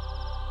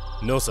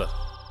 നോ സർ,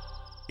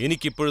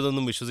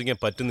 എനിക്കിപ്പോഴതൊന്നും വിശ്വസിക്കാൻ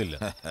പറ്റുന്നില്ല.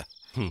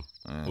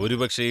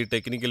 ഒരുപക്ഷെ ഈ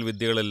ടെക്നിക്കൽ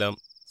വിദ്യകളെല്ലാം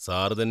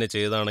സാറ് തന്നെ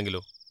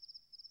ചെയ്താണെങ്കിലോ?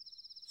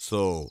 സോ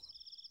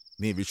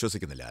നീ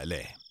വിശ്വസിക്കുന്നില്ല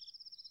അല്ലേ?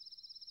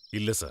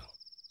 ഇല്ല സർ,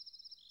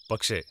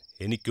 പക്ഷേ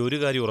എനിക്കൊരു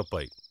കാര്യം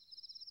ഉറപ്പായി,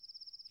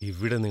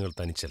 ഇവിടെ നിങ്ങൾ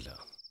തനിച്ചല്ല,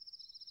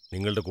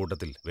 നിങ്ങളുടെ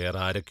കൂട്ടത്തിൽ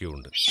വേറെ ആരൊക്കെയോ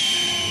ഉണ്ട്.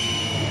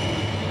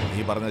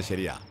 നീ പറഞ്ഞത്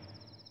ശരിയാ,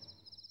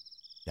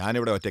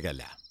 ഞാനിവിടെ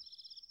ഒറ്റയ്ക്കല്ല.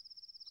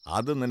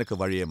 അത് നിനക്ക്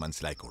വഴിയെ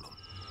മനസ്സിലായിക്കോളും.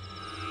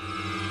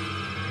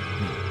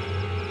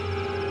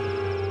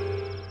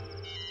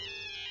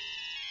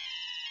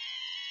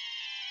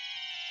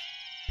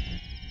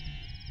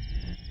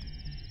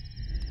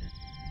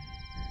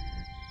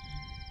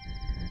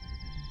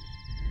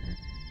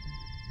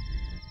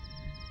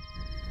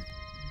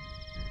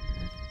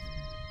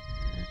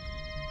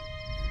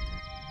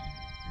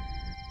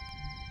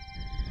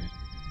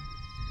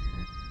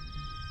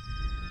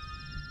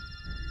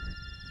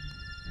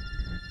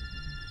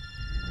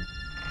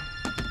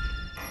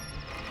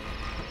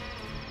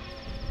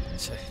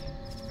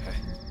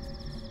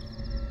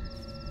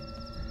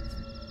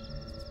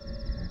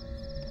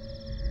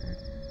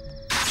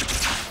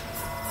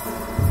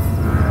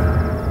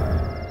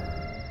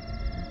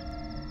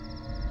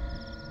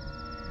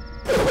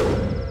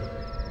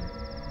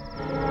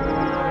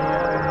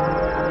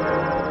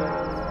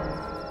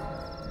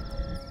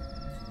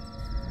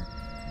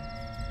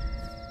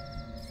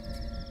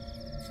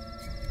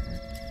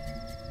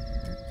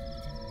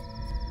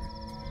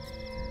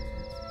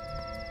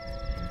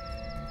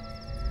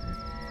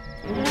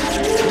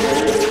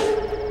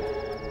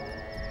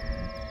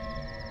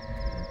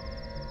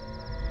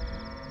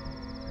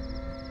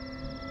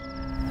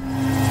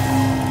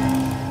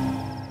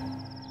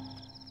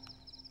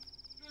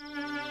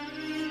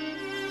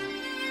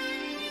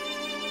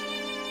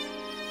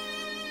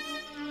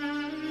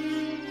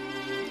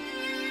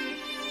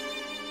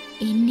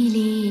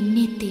 എന്നിലെ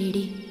എന്നെ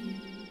തേടി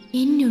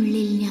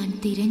എന്നുള്ളിൽ ഞാൻ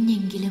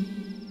തിരഞ്ഞെങ്കിലും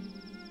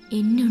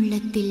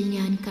എന്നുള്ളത്തിൽ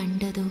ഞാൻ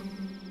കണ്ടതോ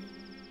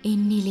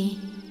എന്നിലെ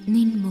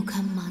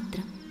നിൻമുഖം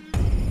മാത്രം.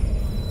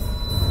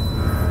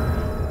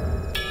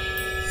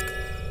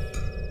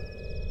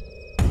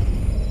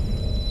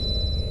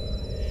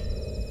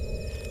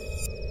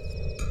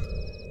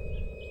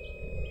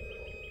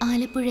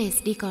 ആലപ്പുഴ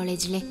SD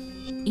കോളേജിലെ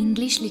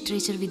ഇംഗ്ലീഷ്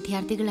ലിറ്ററേച്ചർ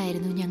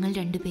വിദ്യാർത്ഥികളായിരുന്നു ഞങ്ങൾ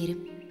രണ്ടുപേരും.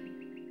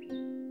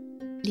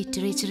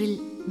 ലിറ്ററേച്ചറിൽ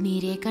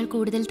മീരയേക്കാൾ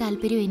കൂടുതൽ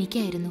താല്പര്യം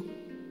എനിക്കായിരുന്നു.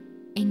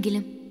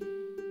 എങ്കിലും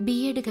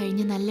B.Ed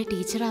കഴിഞ്ഞ് നല്ല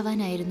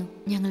ടീച്ചറാവാനായിരുന്നു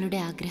ഞങ്ങളുടെ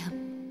ആഗ്രഹം.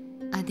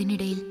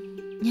 അതിനിടയിൽ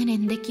ഞാൻ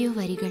എന്തൊക്കെയോ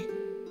വരികൾ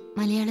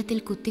മലയാളത്തിൽ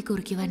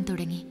കുത്തിക്കുറിക്കുവാൻ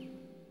തുടങ്ങി.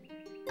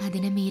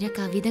 അതിനെ മീര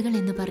കവിതകൾ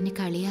എന്ന് പറഞ്ഞ്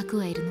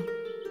കളിയാക്കുമായിരുന്നു.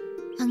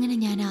 അങ്ങനെ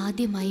ഞാൻ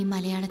ആദ്യമായി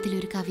മലയാളത്തിൽ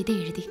ഒരു കവിത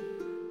എഴുതി.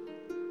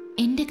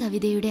 എൻ്റെ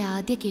കവിതയുടെ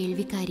ആദ്യ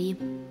കേൾവിക്കാരിയും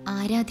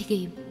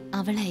ആരാധികയും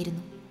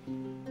അവളായിരുന്നു,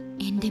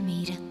 എൻ്റെ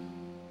മീര.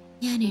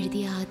 ഞാൻ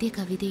എഴുതിയ ആദ്യ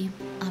കവിതയും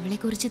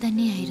അവളെക്കുറിച്ച്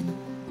തന്നെയായിരുന്നു.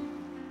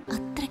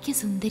 അത്രയ്ക്ക്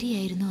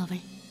സുന്ദരിയായിരുന്നു അവൾ.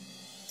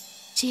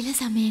 ചില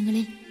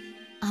സമയങ്ങളിൽ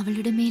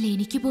അവളുടെ മേൽ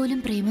എനിക്ക് പോലും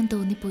പ്രേമം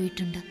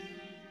തോന്നിപ്പോയിട്ടുണ്ട്.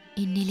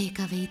 എന്നിലെ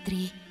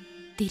കവയിത്രിയെ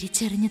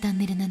തിരിച്ചറിഞ്ഞു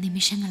തന്നിരുന്ന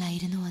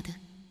നിമിഷങ്ങളായിരുന്നു അത്.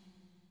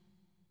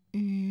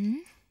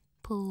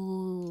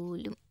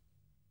 പോലും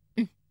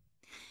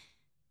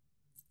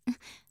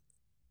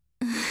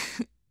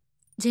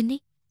ജെന്നി,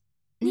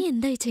 നീ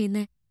എന്തായി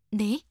ചെയ്യുന്നേ?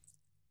 ദേ,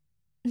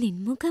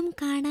 നിൻമുഖം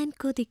കാണാൻ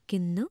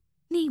കൊതിക്കുന്നു,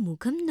 നീ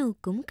മുഖം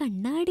നോക്കും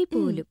കണ്ണാടി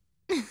പോലും.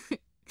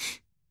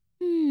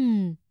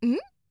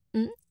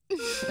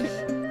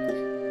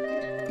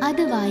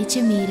 അത് വായിച്ച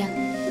മീര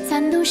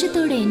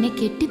സന്തോഷത്തോടെ എന്നെ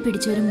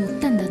കെട്ടിപ്പിടിച്ചൊരു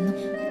മുത്തം തന്നു.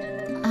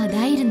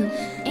 അതായിരുന്നു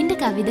എൻ്റെ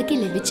കവിതയ്ക്ക്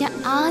ലഭിച്ച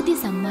ആദ്യ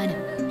സമ്മാനം.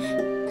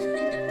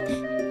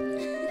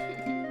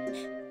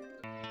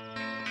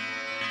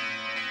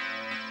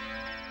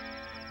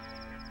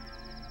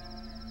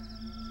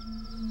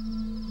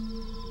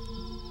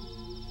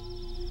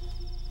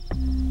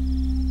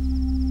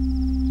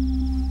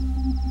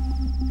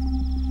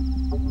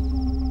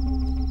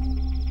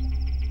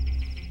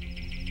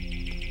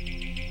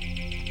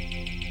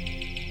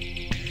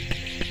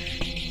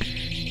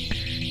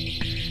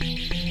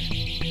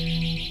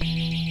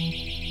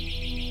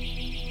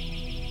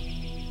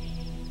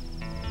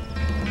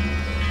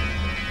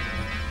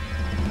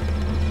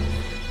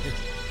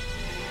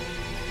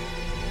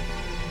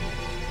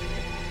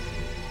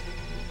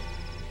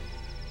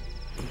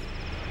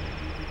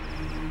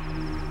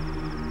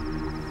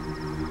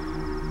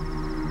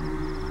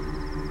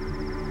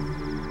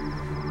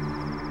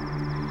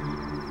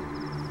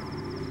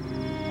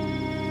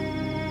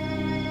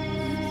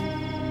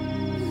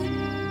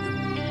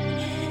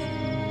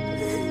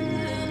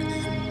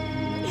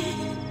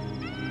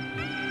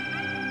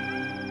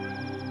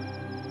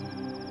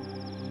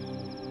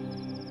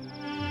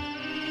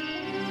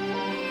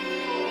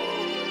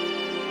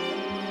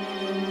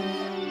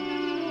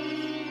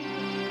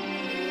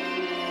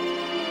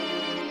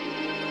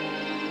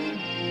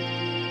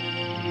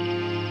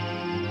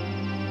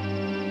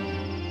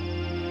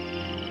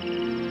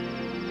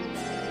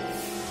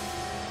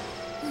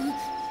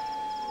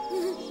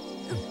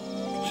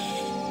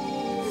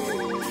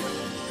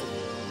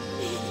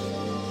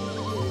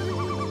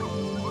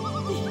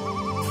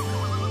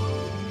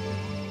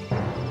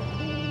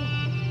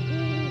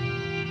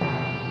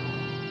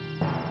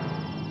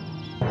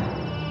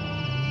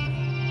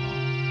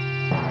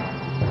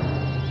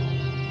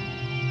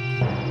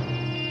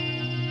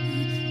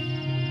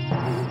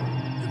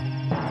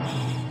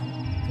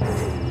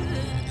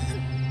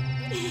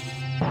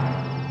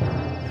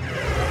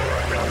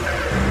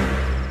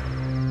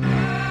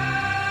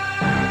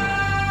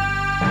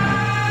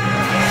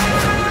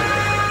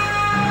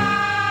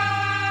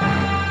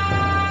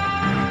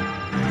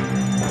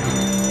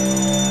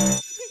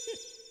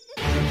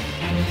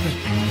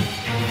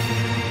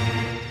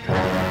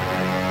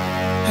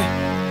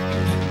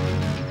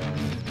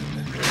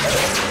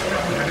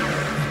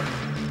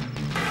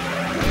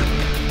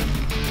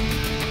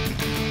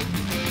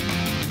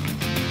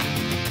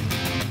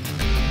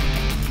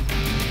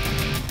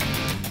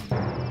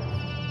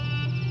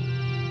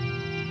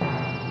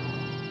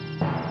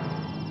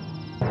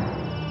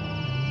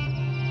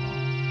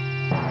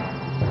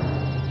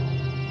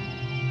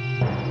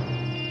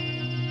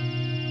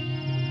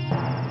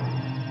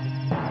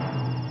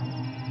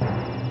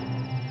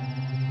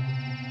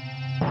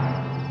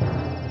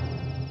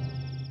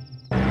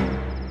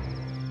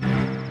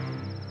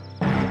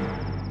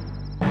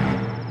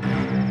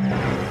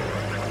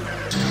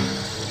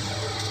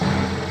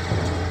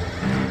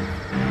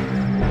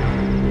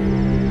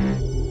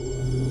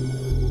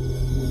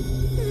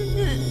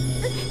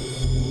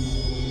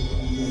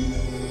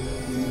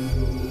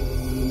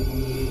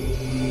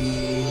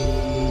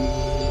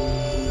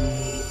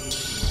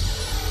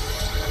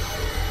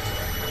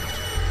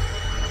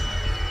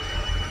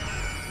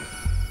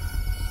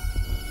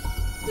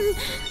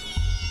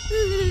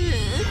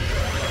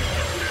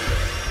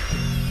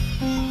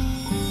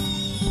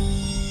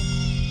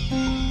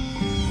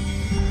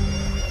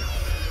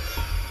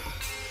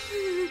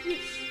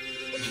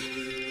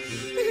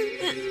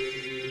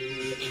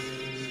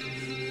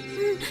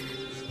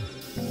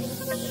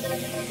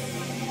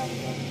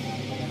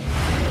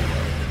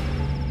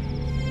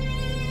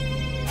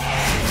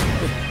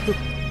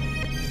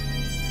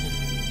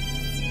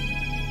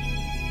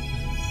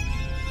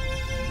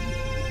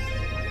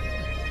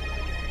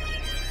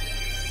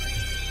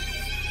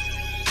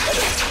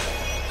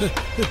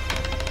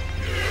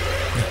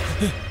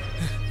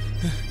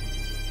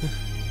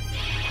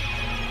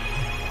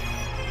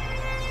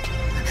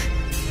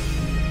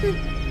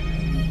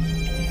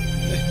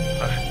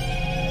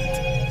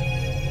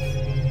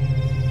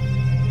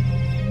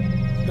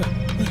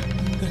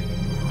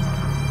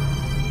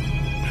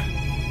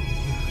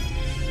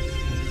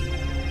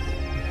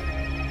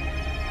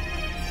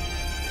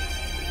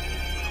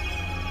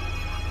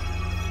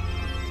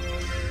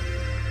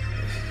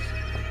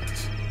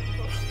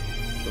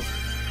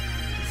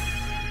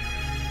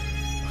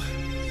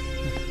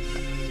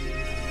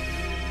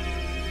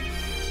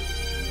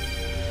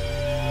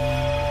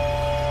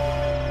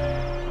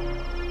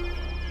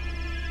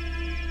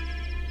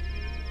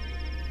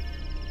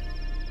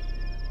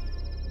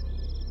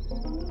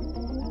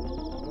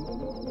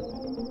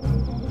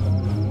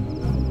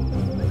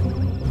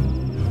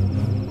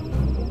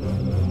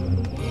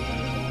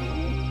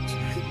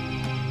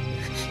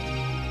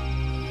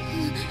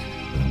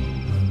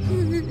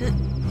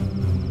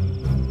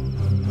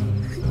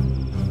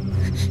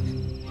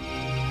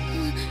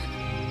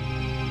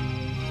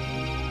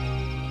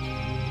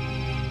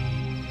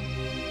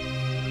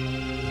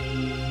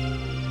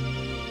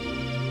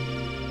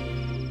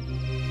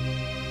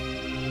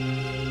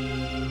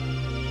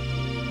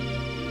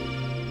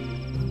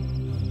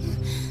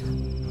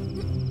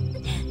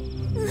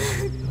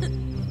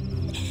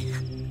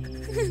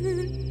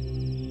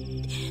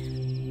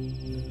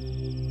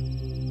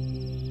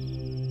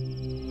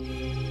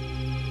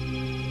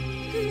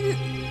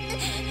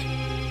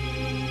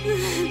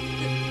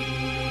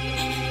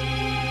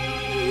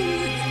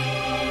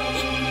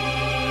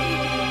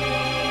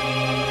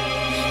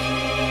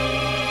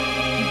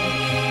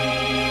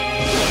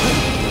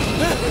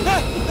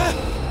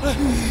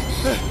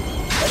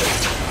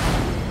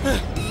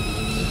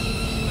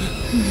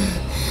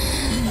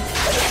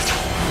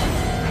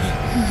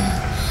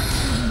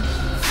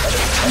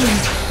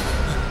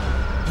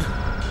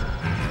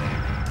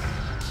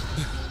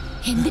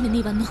 എന്തിനു നീ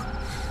വന്നു?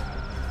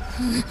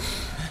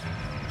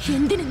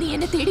 എന്തിനു നീ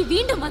എന്നെ തേടി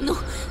വീണ്ടും വന്നു?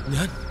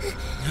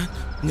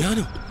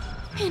 ഞാനോ?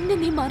 എന്നെ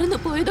നീ മറന്നു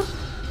പോയതോ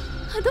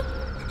അതോ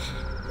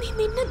നീ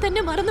നിന്നെ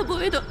തന്നെ മറന്നു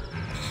പോയതോ?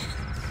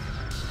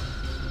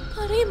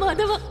 പറയ്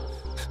മാധവ.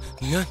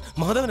 ഞാൻ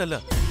മാധവനല്ല,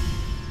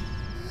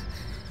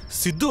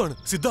 സിദ്ധുവാണ്,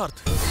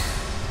 സിദ്ധാർത്ഥ്.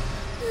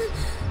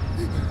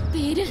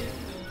 പേര്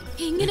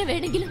എങ്ങനെ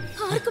വേണമെങ്കിലും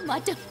ആർക്കും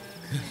മാറ്റാം,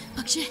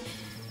 പക്ഷെ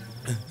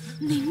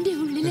നിന്റെ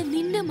ഉള്ളിലെ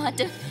നിന്നെ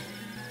മാറ്റാൻ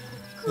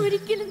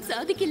ഒരിക്കലും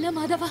സാധിക്കില്ല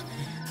മാധവ.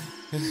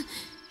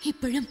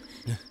 ഇപ്പോഴും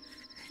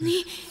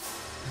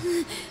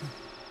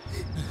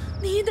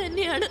നീ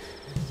തന്നെയാണ്.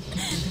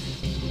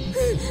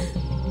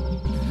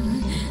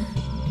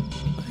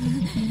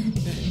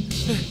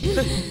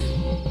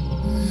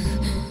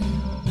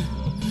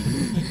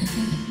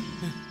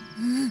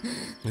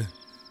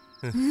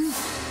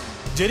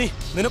 ജെനി,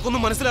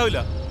 നിനക്കൊന്നും മനസ്സിലാവില്ല,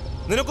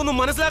 നിനക്കൊന്നും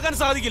മനസ്സിലാക്കാൻ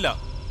സാധിക്കില്ല.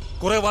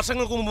 കുറെ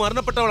വർഷങ്ങൾക്ക് മുമ്പ്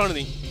മരണപ്പെട്ടവളാണ്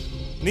നീ.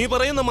 നീ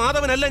പറയുന്ന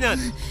മാധവനല്ല ഞാൻ.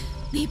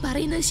 നീ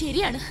പറയുന്നത്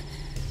ശരിയാണ്.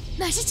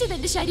 നശിച്ചത്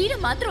എന്റെ ശരീരം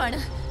മാത്രമാണ്,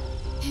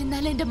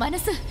 എന്നാൽ എന്റെ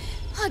മനസ്സ്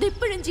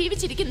അതെപ്പോഴും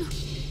ജീവിച്ചിരിക്കുന്നു.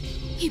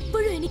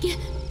 ഇപ്പോഴും എനിക്ക്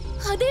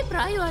അതേ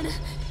പ്രായമാണ്.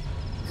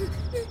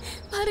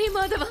 പറയ്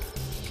മാധവ,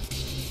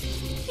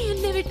 നീ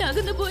എന്നെ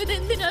വിട്ടകന്നു പോയത്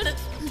എന്തിനാണ്?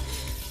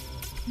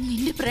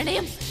 നിന്റെ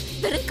പ്രണയം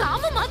വെറും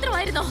കാമം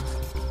മാത്രമായിരുന്നോ?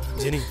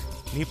 ജെനി,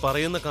 നീ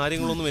പറയുന്ന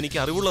കാര്യങ്ങളൊന്നും എനിക്ക്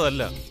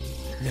അറിവുള്ളതല്ല.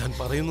 ഞാൻ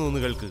പറയുന്നു ഒന്ന്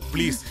കേൾക്ക്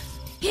പ്ലീസ്.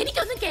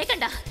 എനിക്കൊന്നും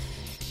കേക്കണ്ട.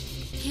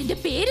 എന്റെ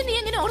പേര് നീ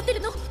എങ്ങനെ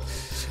ഓർത്തിരുന്നു?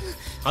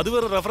 അത്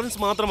വേറെ റെഫറൻസ്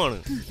മാത്രമാണ്,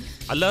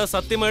 അല്ലാതെ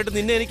സത്യമായിട്ട്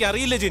നിന്നെ എനിക്ക്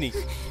അറിയില്ല ജെനി.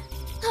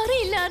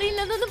 അറിയില്ല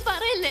എന്നൊന്നും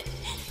പറയല്ലേ.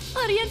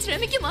 അറിയാൻ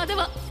ശ്രമിക്കും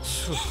മാധവ.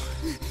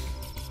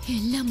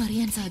 എല്ലാം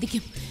അറിയാൻ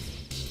സാധിക്കും.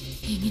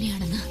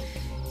 എങ്ങനെയാണെന്ന്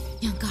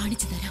ഞാൻ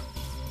കാണിച്ചു തരാം.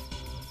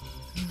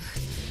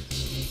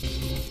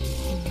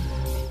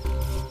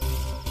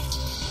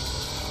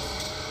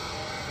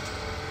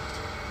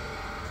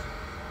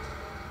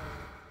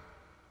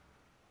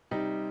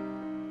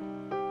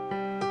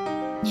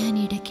 ഞാൻ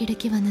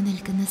ഇടയ്ക്കിടയ്ക്ക് വന്ന്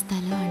നിൽക്കുന്ന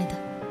സ്ഥലമാണിത്.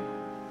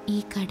 ഈ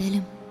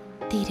കടലും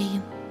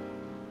തിരയും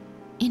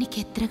എനിക്ക്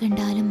എത്ര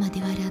കണ്ടാലും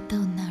മതിവരാത്ത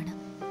ഒന്നാണ്.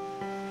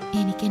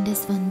 എനിക്കെൻ്റെ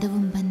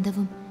സ്വന്തവും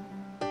ബന്ധവും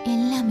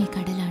എല്ലാം ഈ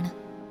കടലാണ്.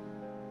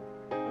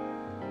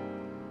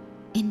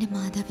 എൻ്റെ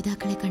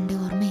മാതാപിതാക്കളെ കണ്ട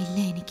ഓർമ്മയില്ല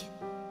എനിക്ക്.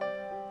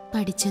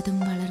 പഠിച്ചതും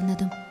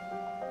വളർന്നതും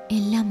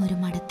എല്ലാം ഒരു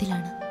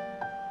മഠത്തിലാണ്.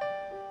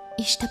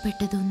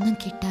 ഇഷ്ടപ്പെട്ടതൊന്നും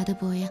കിട്ടാതെ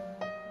പോയ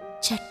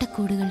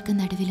ചട്ടക്കൂടുകൾക്ക്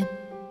നടുവിലും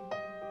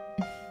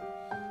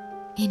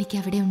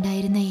എനിക്കവിടെ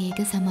ഉണ്ടായിരുന്ന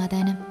ഏക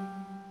സമാധാനം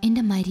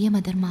എൻ്റെ മരിയ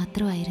മദർ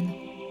മാത്രമായിരുന്നു.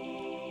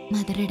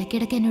 മദർ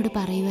ഇടയ്ക്കിടയ്ക്ക് എന്നോട്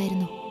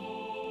പറയുമായിരുന്നു,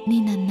 നീ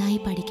നന്നായി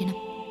പഠിക്കണം,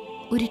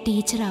 ഒരു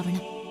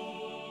ടീച്ചറാവണം,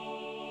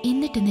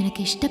 എന്നിട്ട്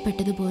നിനക്ക്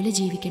ഇഷ്ടപ്പെട്ടതുപോലെ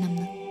ജീവിക്കണം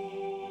എന്ന്.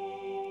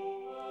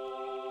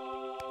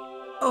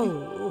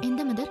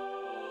 എന്താ മദർ?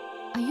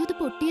 അയ്യോ, ഇത്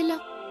പൊട്ടിയല്ലോ.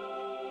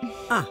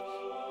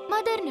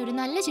 മദറിന് ഒരു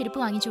നല്ല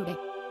ചെരുപ്പ് വാങ്ങിച്ചൂടെ?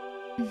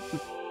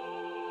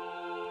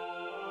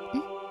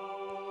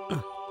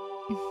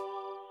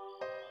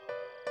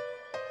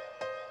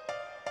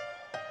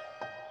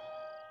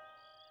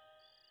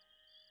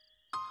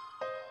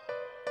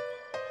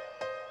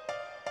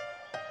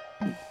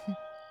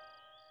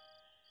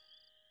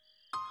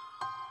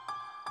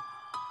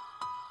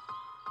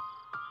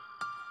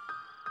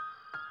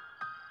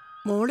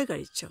 മോള്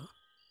കഴിച്ചോ?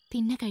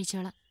 പിന്നെ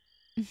കഴിച്ചോളാം.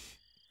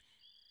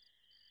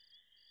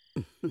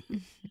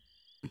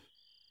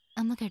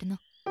 അമ്മ കിടന്നോ?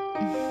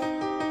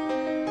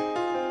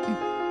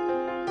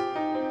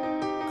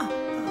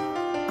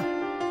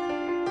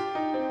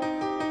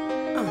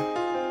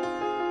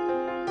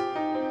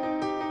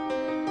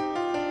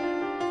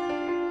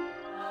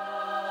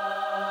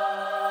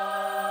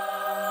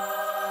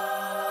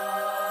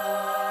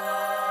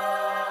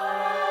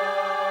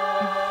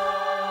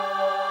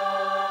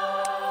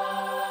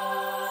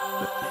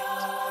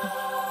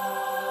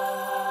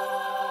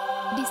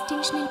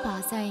 ഡിസ്റ്റിങ്ഷനിൽ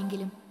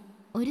പാസ്സായെങ്കിലും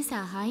ഒരു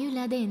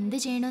സഹായമില്ലാതെ എന്ത്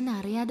ചെയ്യണമെന്ന്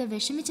അറിയാതെ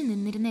വിഷമിച്ച്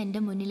നിന്നിരുന്ന എൻ്റെ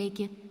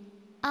മുന്നിലേക്ക്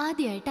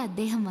ആദ്യമായിട്ട്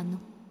അദ്ദേഹം വന്നു.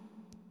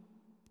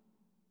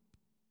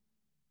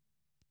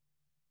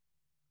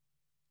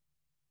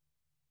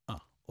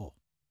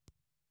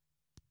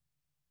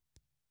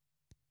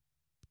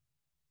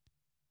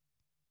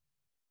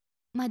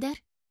 മദർ,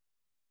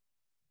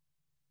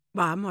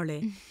 വാ മോളെ.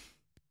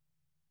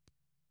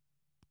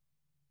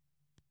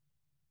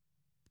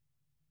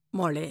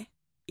 മോളെ,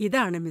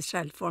 ഇതാണ് മിസ്റ്റർ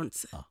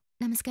അൽഫോൺസ്.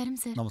 നമസ്കാരം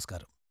സർ.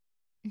 നമസ്കാരം.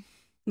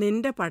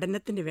 നിന്റെ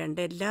പഠനത്തിന് വേണ്ട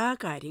എല്ലാ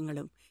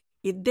കാര്യങ്ങളും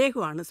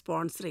ഇദ്ദേഹമാണ്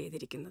സ്പോൺസർ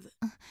ചെയ്തിരിക്കുന്നത്.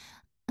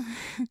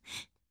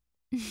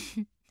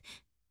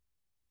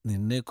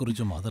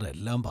 നിന്നെക്കുറിച്ച് മദർ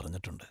എല്ലാം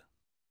പറഞ്ഞിട്ടുണ്ട്.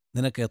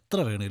 നിനക്ക് എത്ര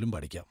വേണേലും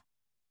പഠിക്കാം.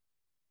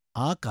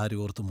 ആ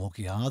കാര്യം ഓർത്ത്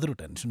മോക്ക് യാതൊരു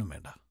ടെൻഷനും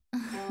വേണ്ട.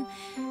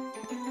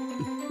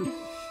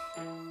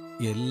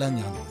 എല്ലാം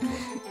ഞാൻ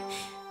നോക്കിക്കോളാം.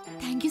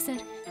 Thank you sir.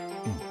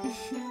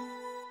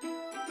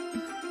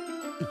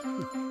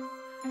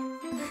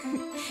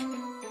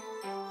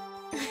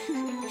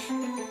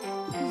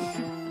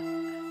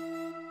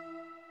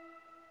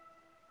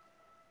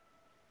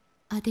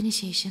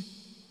 അതിനുശേഷം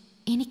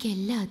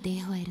എനിക്കെല്ലാം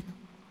അദ്ദേഹമായിരുന്നു.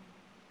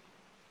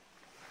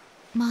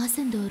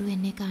 മാസം തോറും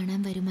എന്നെ കാണാൻ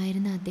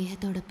വരുമായിരുന്ന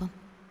അദ്ദേഹത്തോടൊപ്പം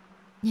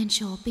ഞാൻ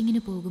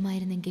ഷോപ്പിങ്ങിന്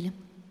പോകുമായിരുന്നെങ്കിലും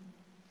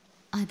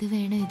അത്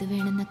വേണം ഇത്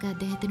വേണമെന്നൊക്കെ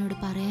അദ്ദേഹത്തിനോട്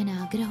പറയാൻ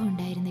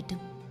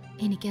ആഗ്രഹമുണ്ടായിരുന്നിട്ടും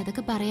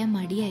എനിക്കതൊക്കെ പറയാൻ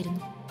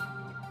മടിയായിരുന്നു.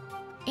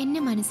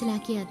 എന്നെ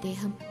മനസ്സിലാക്കിയ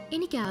അദ്ദേഹം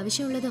എനിക്ക്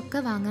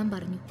ആവശ്യമുള്ളതൊക്കെ വാങ്ങാൻ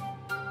പറഞ്ഞു.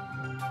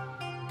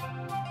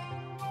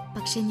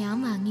 പക്ഷെ ഞാൻ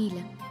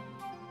വാങ്ങിയില്ല.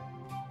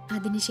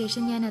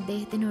 അതിനുശേഷം ഞാൻ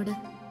അദ്ദേഹത്തിനോട്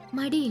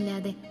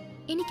മടിയില്ലാതെ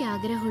എനിക്ക്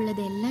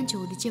ആഗ്രഹമുള്ളതെല്ലാം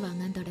ചോദിച്ച്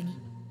വാങ്ങാൻ തുടങ്ങി.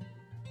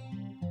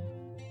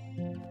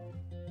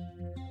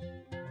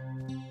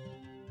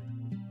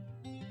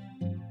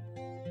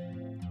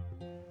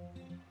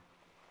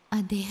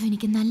 അദ്ദേഹം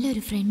എനിക്ക്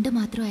നല്ലൊരു ഫ്രണ്ട്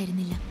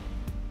മാത്രമായിരുന്നില്ല.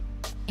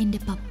 എൻ്റെ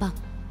പപ്പ,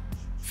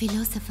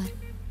 ഫിലോസഫർ,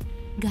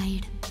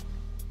 ഗൈഡ്,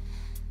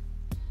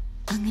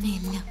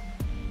 അങ്ങനെയെല്ലാം.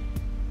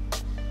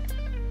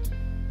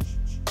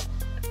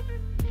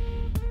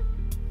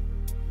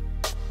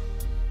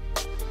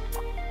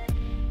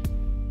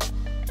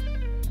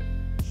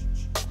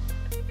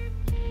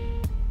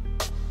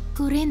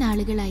 കുറേ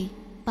നാളുകളായി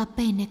പപ്പ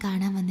എന്നെ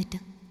കാണാൻ വന്നിട്ട്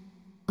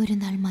ഒരു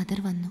നാൾ മദർ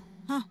വന്നു.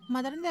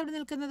 മദറിന്റെ എവിടെ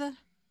നിൽക്കുന്നത്?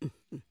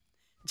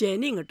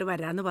 ജെനി ഇങ്ങോട്ട്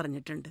വരാന്ന്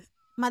പറഞ്ഞിട്ടുണ്ട്.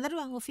 മദർ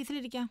വാ,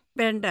 ഓഫീസിലിരിക്കാം.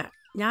 വേണ്ട,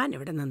 ഞാൻ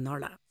ഇവിടെ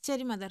നിന്നോളാം.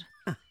 ശരി മദർ.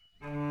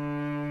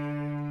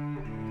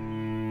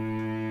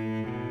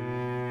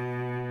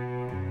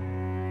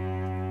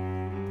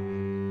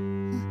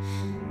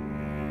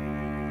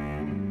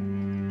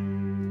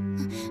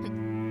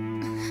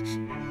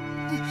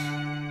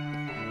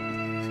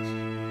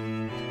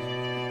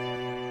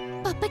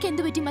 പപ്പയ്ക്ക്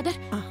എന്ത് പറ്റി മദർ?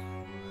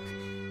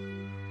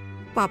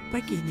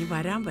 പപ്പയ്ക്ക് ഇനി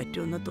വരാൻ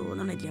പറ്റുമെന്ന്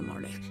തോന്നണില്ല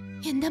മോളെ.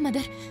 എന്താ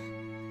മദർ?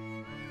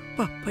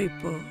 പപ്പ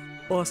ഇപ്പോ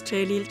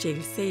ഓസ്ട്രേലിയയിൽ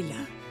ചികിത്സയില്ല.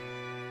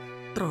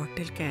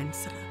 Throttle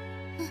cancer.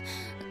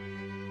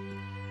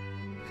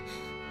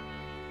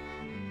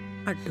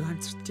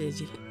 അഡ്വാൻസ്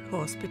സ്റ്റേജിൽ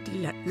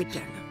ഹോസ്പിറ്റലിൽ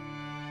അഡ്മിറ്റാണ്.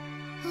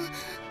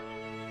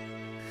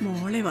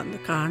 മോളെ വന്ന്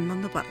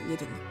കാണണമെന്ന്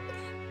പറഞ്ഞിരുന്നു.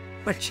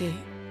 പക്ഷേ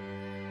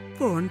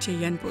ഫോൺ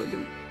ചെയ്യാൻ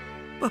പോലും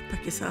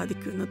പപ്പയ്ക്ക്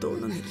സാധിക്കുമെന്ന്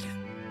തോന്നുന്നില്ല.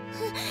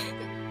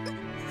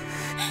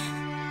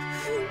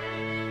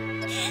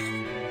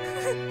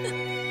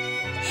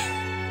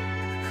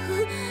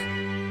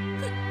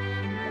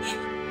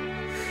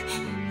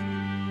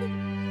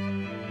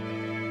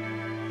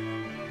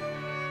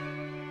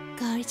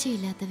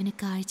 കാഴ്ചയില്ലാത്തവന്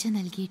കാഴ്ച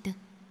നൽകിയിട്ട്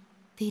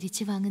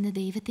തിരിച്ചു വാങ്ങുന്ന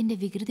ദൈവത്തിൻ്റെ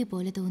വികൃതി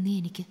പോലെ തോന്നി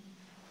എനിക്ക്.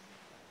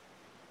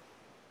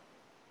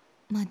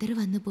 മദർ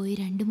വന്നുപോയി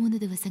 2-3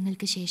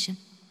 ദിവസങ്ങൾക്ക് ശേഷം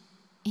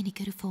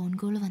എനിക്കൊരു ഫോൺ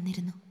കോൾ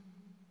വന്നിരുന്നു.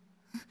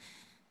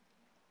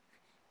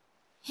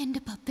 എൻ്റെ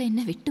പപ്പ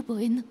എന്നെ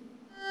വിട്ടുപോയെന്നു.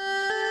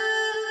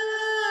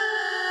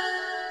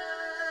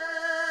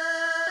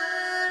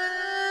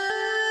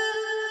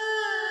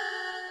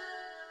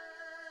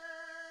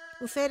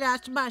 उसे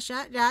राष्ट्रभाषा,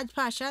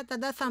 राजभाषा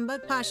तथा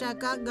संबद्ध भाषा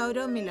का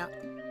गौरव मिला.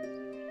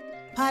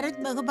 भारत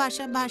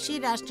बहुभाषा भाषी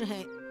राष्ट्र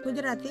है.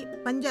 गुजराती,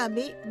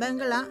 पंजाबी,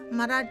 बंगला,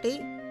 मराठी,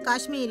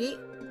 काश्मीरी,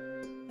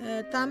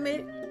 तमिल,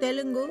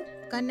 तेलुगु,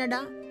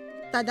 कन्नड़ा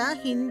तथा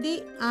हिंदी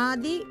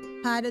आदि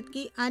भारत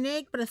की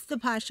अनेक प्रसिद्ध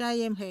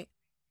भाषाएं हैं.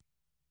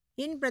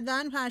 इन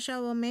प्रधान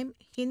भाषाओं में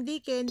हिंदी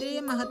केंद्रीय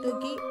महत्व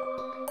की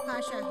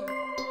भाषा है.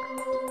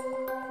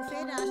 उसे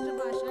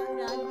राष्ट्रभाषा,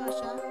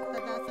 राजभाषा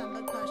तथा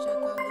संबद्ध भाषा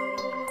का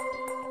गौरव मिला.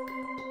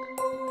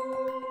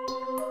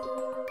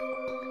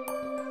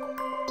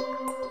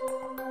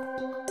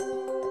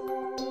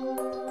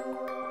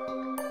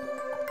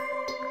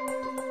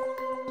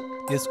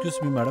 Excuse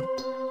me madam.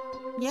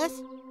 Yes.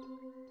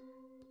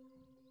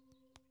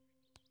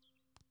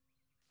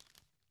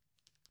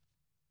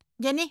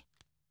 Jenny,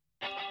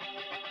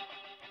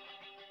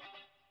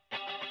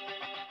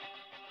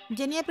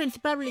 ജെന്നിയെ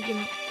principal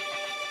വിളിക്കുന്നു.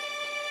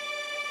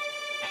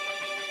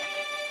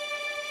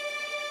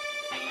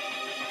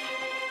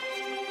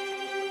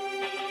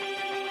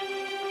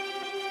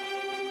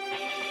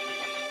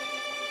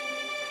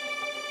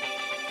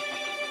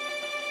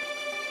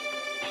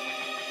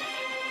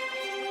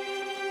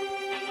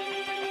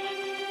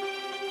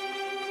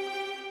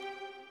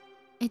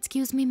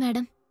 Excuse me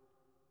madam.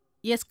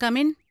 Yes, come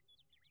in.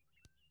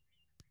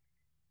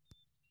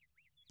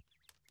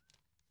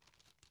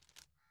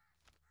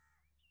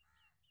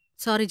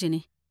 Sorry Jeni,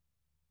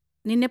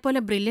 നിന്നെപ്പോലെ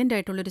ബ്രില്യൻ്റ്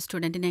ആയിട്ടുള്ളൊരു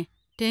സ്റ്റുഡൻറ്റിനെ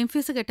ടേം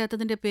ഫീസ്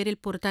കെട്ടാത്തതിൻ്റെ പേരിൽ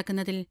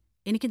പുറത്താക്കുന്നതിൽ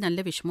എനിക്ക്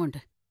നല്ല വിഷമമുണ്ട്.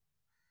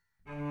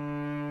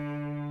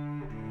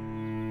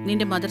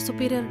 നിന്റെ മദർ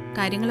സുപ്പീരിയർ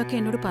കാര്യങ്ങളൊക്കെ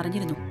എന്നോട്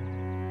പറഞ്ഞിരുന്നു.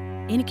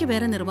 എനിക്ക്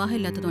വേറെ നിർവാഹം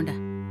ഇല്ലാത്തതുകൊണ്ടാ.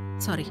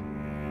 സോറി.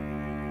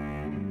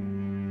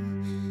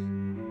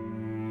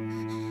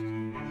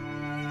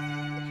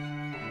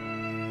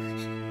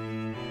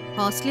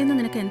 ഹോസ്റ്റലിൽ നിന്ന്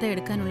നിനക്ക് എന്താ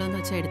എടുക്കാനുള്ളതെന്ന്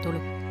വെച്ചാൽ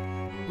എടുത്തോളൂ.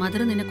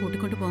 മദർ നിന്നെ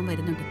കൂട്ടിക്കൊണ്ടു പോകാൻ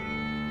വരുന്നുണ്ട്.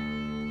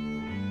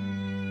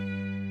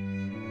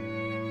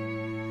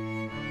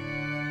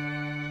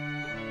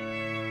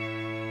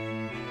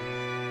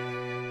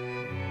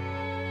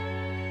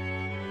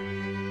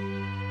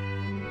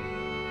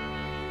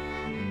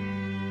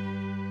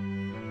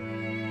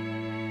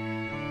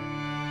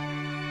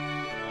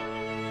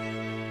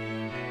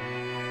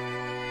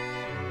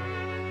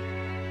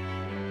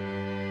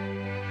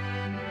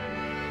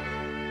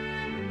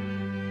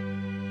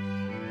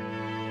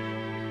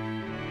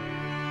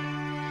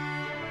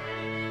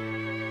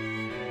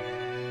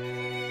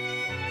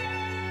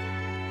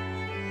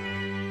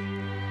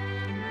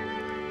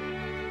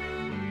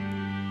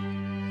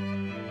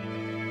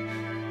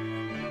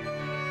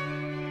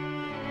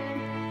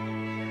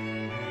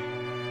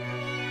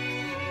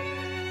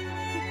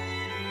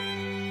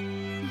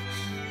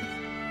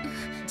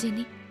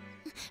 ജെന്നി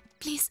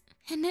പ്ലീസ്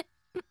എന്നെ.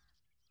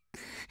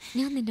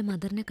 ഞാൻ നിന്റെ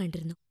മദറിനെ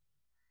കണ്ടിരുന്നു.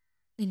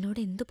 നിന്നോട്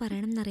എന്തു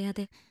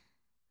പറയണമെന്നറിയാതെ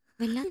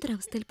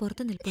വല്ലാത്തൊരവസ്ഥയിൽ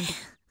പുറത്തു നിൽപ്പുണ്ട്.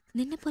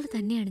 നിന്നെപ്പോലെ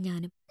തന്നെയാണ്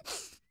ഞാനും.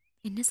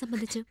 എന്നെ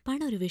സംബന്ധിച്ച്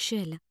പണം ഒരു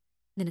വിഷയമല്ല.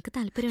 നിനക്ക്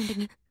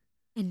താല്പര്യമുണ്ടെങ്കിൽ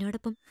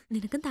എന്നോടൊപ്പം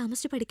നിനക്കും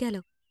താമസിച്ച്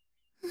പഠിക്കാലോ.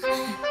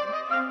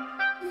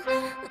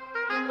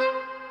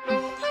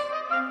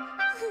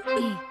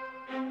 ഏ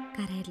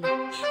കരയല്ലേ.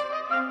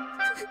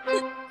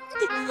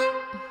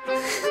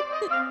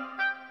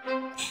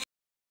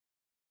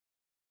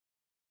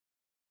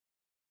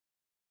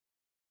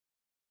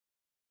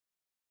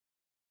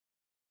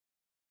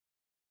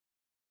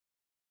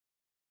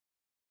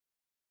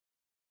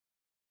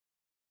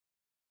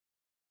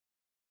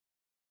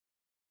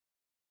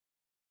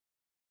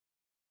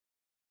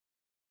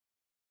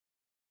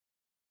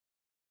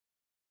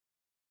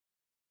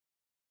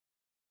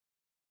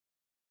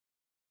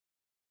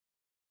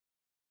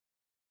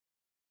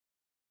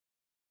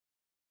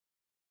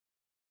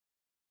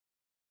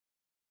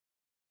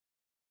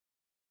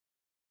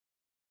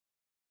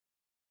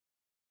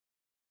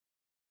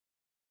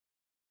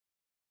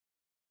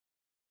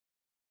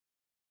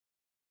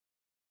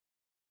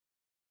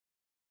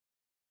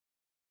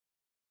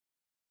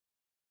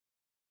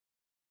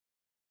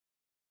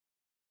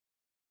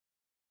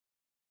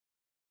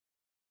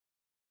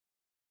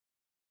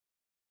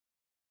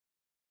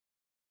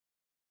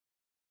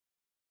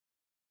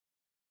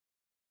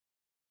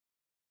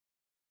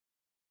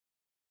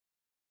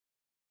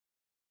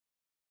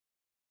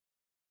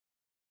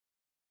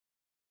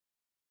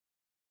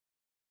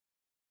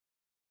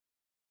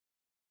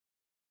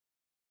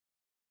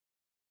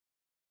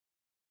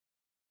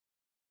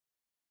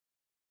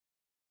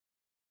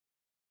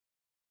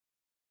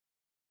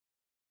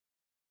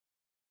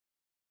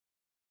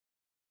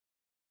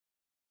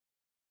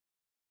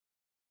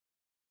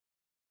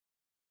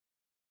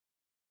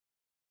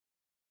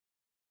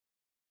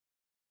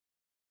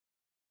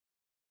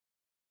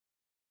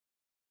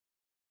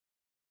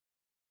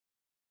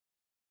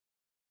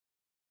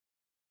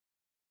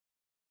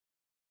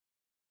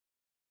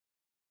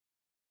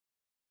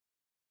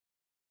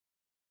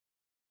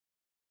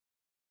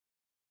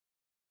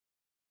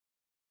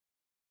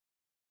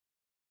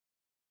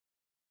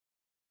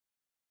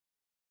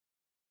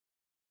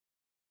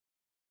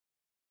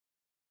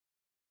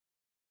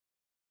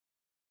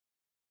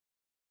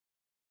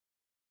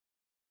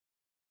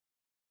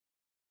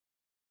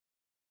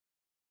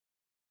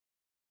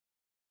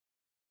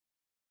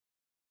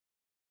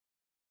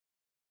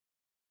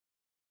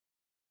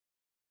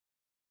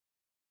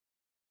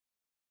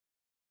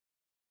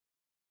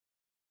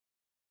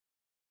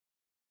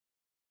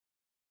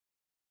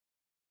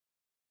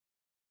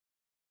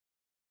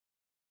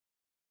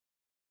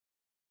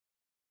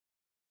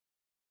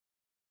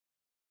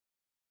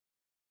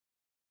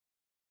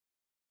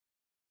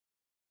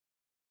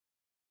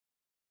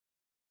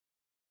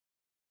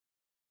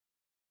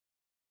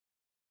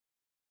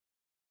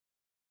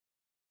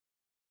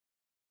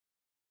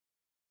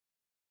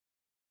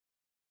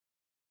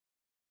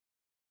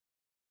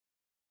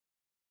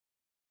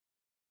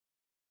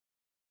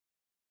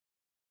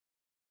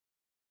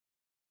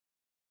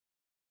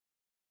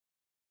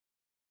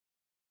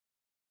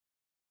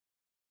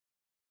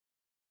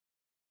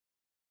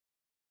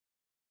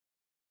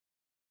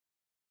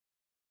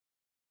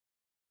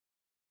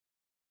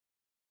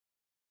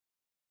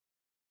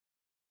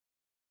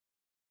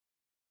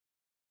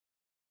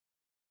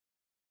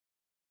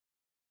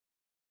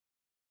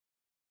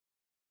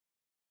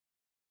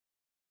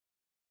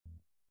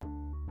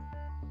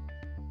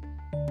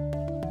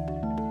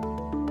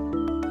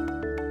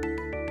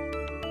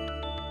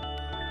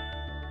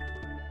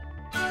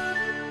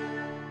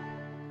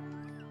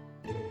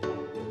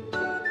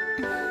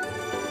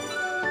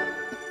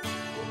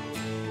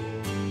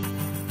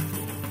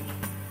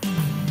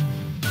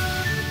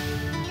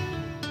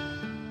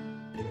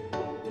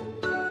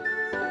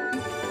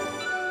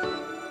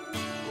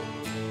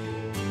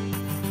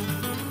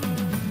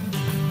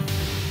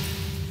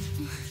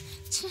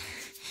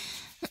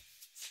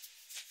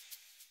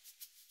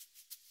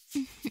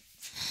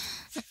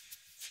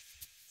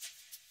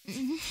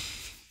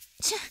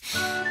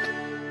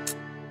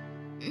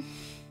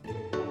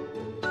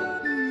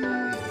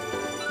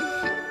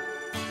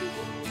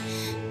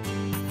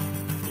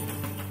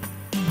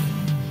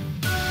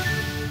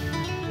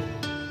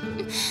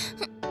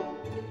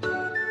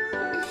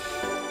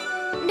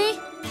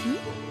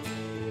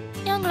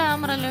 ഞാൻ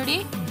ഗ്ലാമർ അല്ലേടി?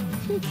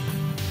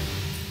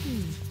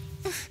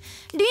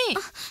 ഡീ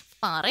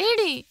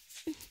പറയടി,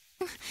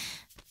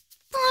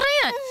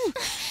 പറയാൻ.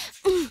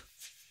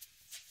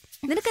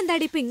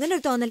 നിനക്കെന്താടി ഇപ്പൊ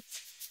ഇങ്ങനൊരു തോന്നൽ?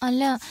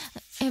 അല്ല,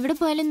 എവിടെ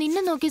പോയാലും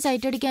നിന്നെ നോക്കി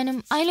സൈറ്റ് അടിക്കാനും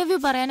ഐ ലവ് യു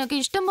പറയാനൊക്കെ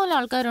ഇഷ്ടം പോലെ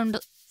ആൾക്കാരുണ്ട്.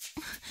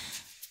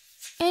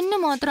 എന്നെ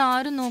മാത്രം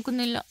ആരും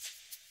നോക്കുന്നില്ല,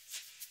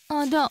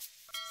 അതാ.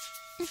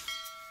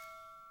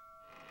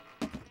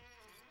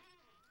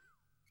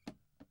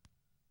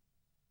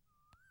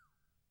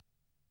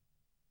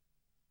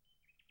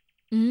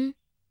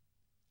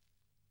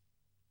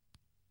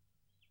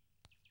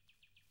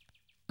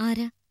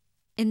 ആരാ?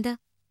 എന്താ?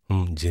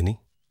 ജെനി.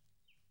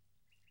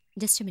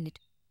 Just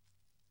minute.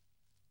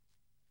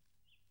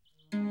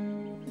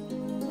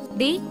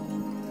 ഡേ,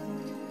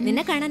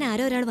 നിന്നെ കാണാൻ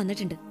ആരോ ഒരാൾ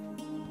വന്നിട്ടുണ്ട്.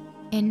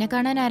 എന്നെ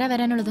കാണാൻ ആരാ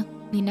വരാനുള്ളത്?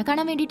 നിന്നെ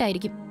കാണാൻ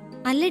വേണ്ടിട്ടായിരിക്കും.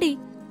 അല്ലടി,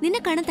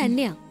 നിന്നെ കാണാൻ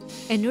തന്നെയാ.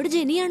 എന്നോട്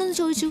ജെനിയാണെന്ന്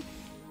ചോദിച്ചു.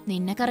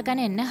 നിന്നെ കറക്കാൻ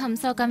എന്നെ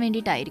ഹംസാക്കാൻ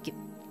വേണ്ടിട്ടായിരിക്കും.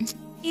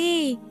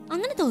 ഏയ്,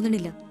 അങ്ങനെ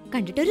തോന്നണില്ല.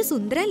 കണ്ടിട്ടൊരു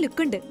സുന്ദര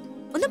ലുക്കുണ്ട്.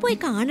 ഒന്ന് പോയി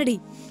കാണടി.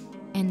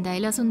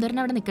 എന്തായാലും ആ സുന്ദരൻ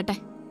അവിടെ നിക്കട്ടെ.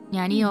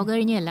 ഞാൻ ഈ യോഗ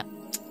കഴിഞ്ഞല്ല.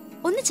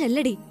 ഒന്ന്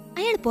ചെല്ലടി,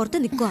 അയാൾ പുറത്ത്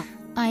നിക്കുവാ.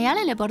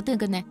 അയാളല്ലേ പുറത്ത്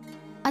നിൽക്കുന്നേ?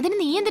 അതിന്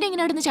നീ എന്തിനാ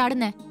ഇങ്ങനെ അവിടെ നിന്ന്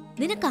ചാടുന്നേ?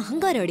 നിനക്ക്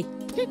അഹങ്കാരോടി.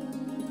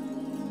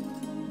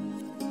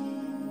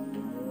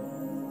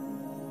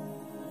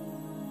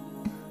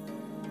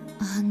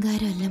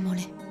 അഹങ്കാരമല്ല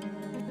മോളെ,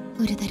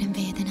 ഒരു തരം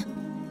വേദന.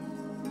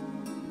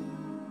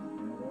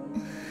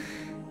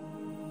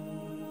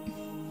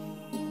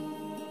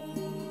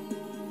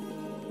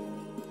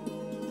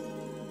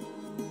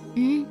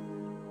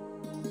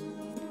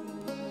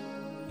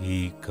 ഈ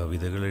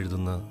കവിതകൾ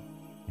എഴുതുന്ന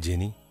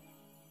ജെനി?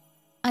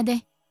 അതെ.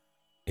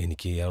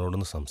 എനിക്ക്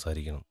ഇയാളോടൊന്ന്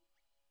സംസാരിക്കണം.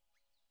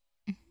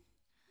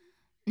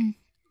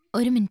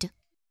 ഒരു മിനിറ്റ്.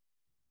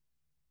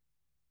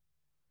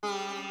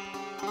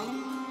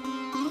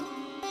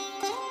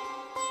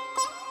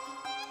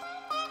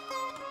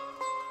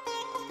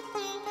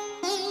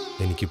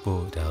 എനിക്കിപ്പോ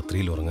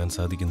രാത്രിയിൽ ഉറങ്ങാൻ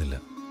സാധിക്കുന്നില്ല.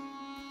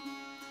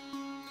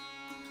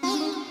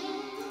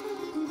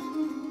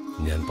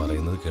 ഞാൻ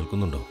പറയുന്നത്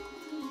കേൾക്കുന്നുണ്ടോ?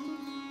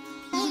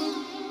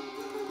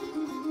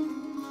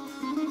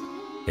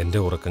 എന്റെ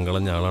ഉറക്കം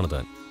കളഞ്ഞ ആളാണ്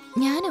താൻ.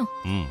 ഞാനോ?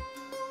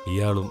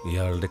 ഇയാളും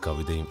ഇയാളുടെ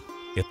കവിതയും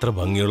എത്ര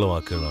ഭംഗിയുള്ള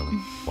വാക്കുകളാണ്.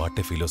 What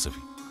A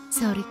philosophy.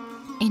 സോറി,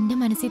 എന്റെ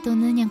മനസ്സിൽ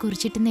തോന്നുന്നത് ഞാൻ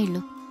കുറിച്ചിട്ടുന്നേ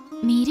ഉള്ളൂ.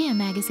 മീരയാ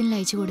മാഗസിനിൽ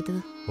അയച്ചു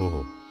കൊടുത്തത്.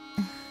 ഓഹോ.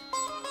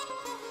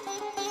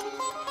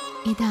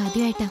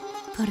 ഇതാദ്യമായിട്ടാ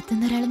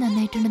പുറത്തുനിന്ന് ഒരാൾ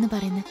നന്നായിട്ടുണ്ടെന്ന്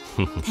പറയുന്നത്.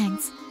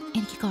 താങ്ക്സ്.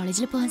 എനിക്ക്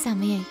കോളേജിൽ പോകാൻ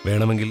സമയമായി.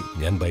 വേണമെങ്കിൽ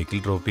ഞാൻ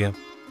ബൈക്കിൽ ഡ്രോപ്പ് ചെയ്യാം.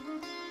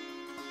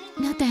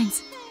 നോ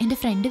താങ്ക്സ്, എന്റെ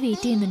ഫ്രണ്ട്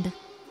വെയിറ്റ് ചെയ്യുന്നുണ്ട്.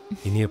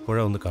 ഇനി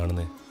എപ്പോഴാ ഒന്ന്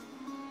കാണുന്നേ?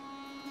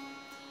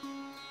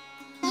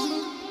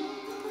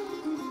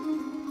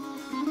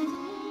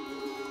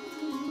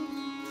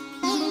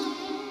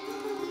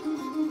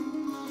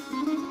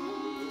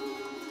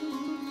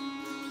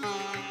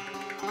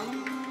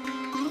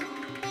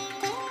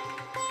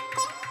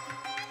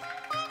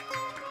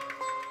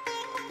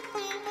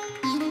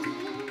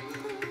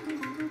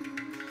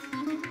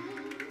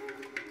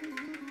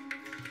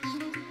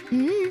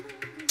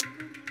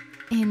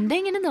 എന്താ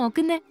ഇങ്ങനെ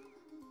നോക്കുന്നേ?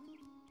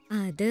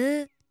 അത്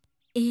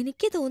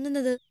എനിക്ക്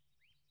തോന്നുന്നത്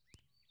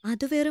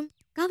അത് വെറും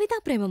കവിതാ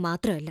പ്രേമം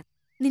മാത്രമല്ല,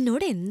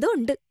 നിന്നോട് എന്തോ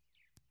ഉണ്ട്.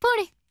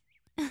 പോടെ.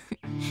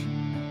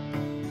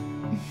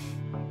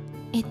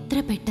 എത്ര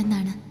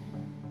പെട്ടെന്നാണ്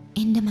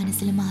എന്റെ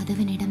മനസ്സിൽ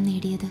മാധവൻ ഇടം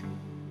നേടിയത്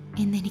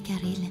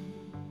എന്നെനിക്കറിയില്ല.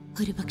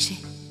 ഒരുപക്ഷെ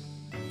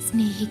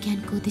സ്നേഹിക്കാൻ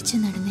കൊതിച്ചു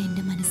നടന്ന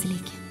എന്റെ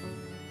മനസ്സിലേക്ക്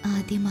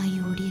ആദ്യമായി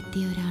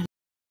ഓടിയെത്തിയ ഒരാൾ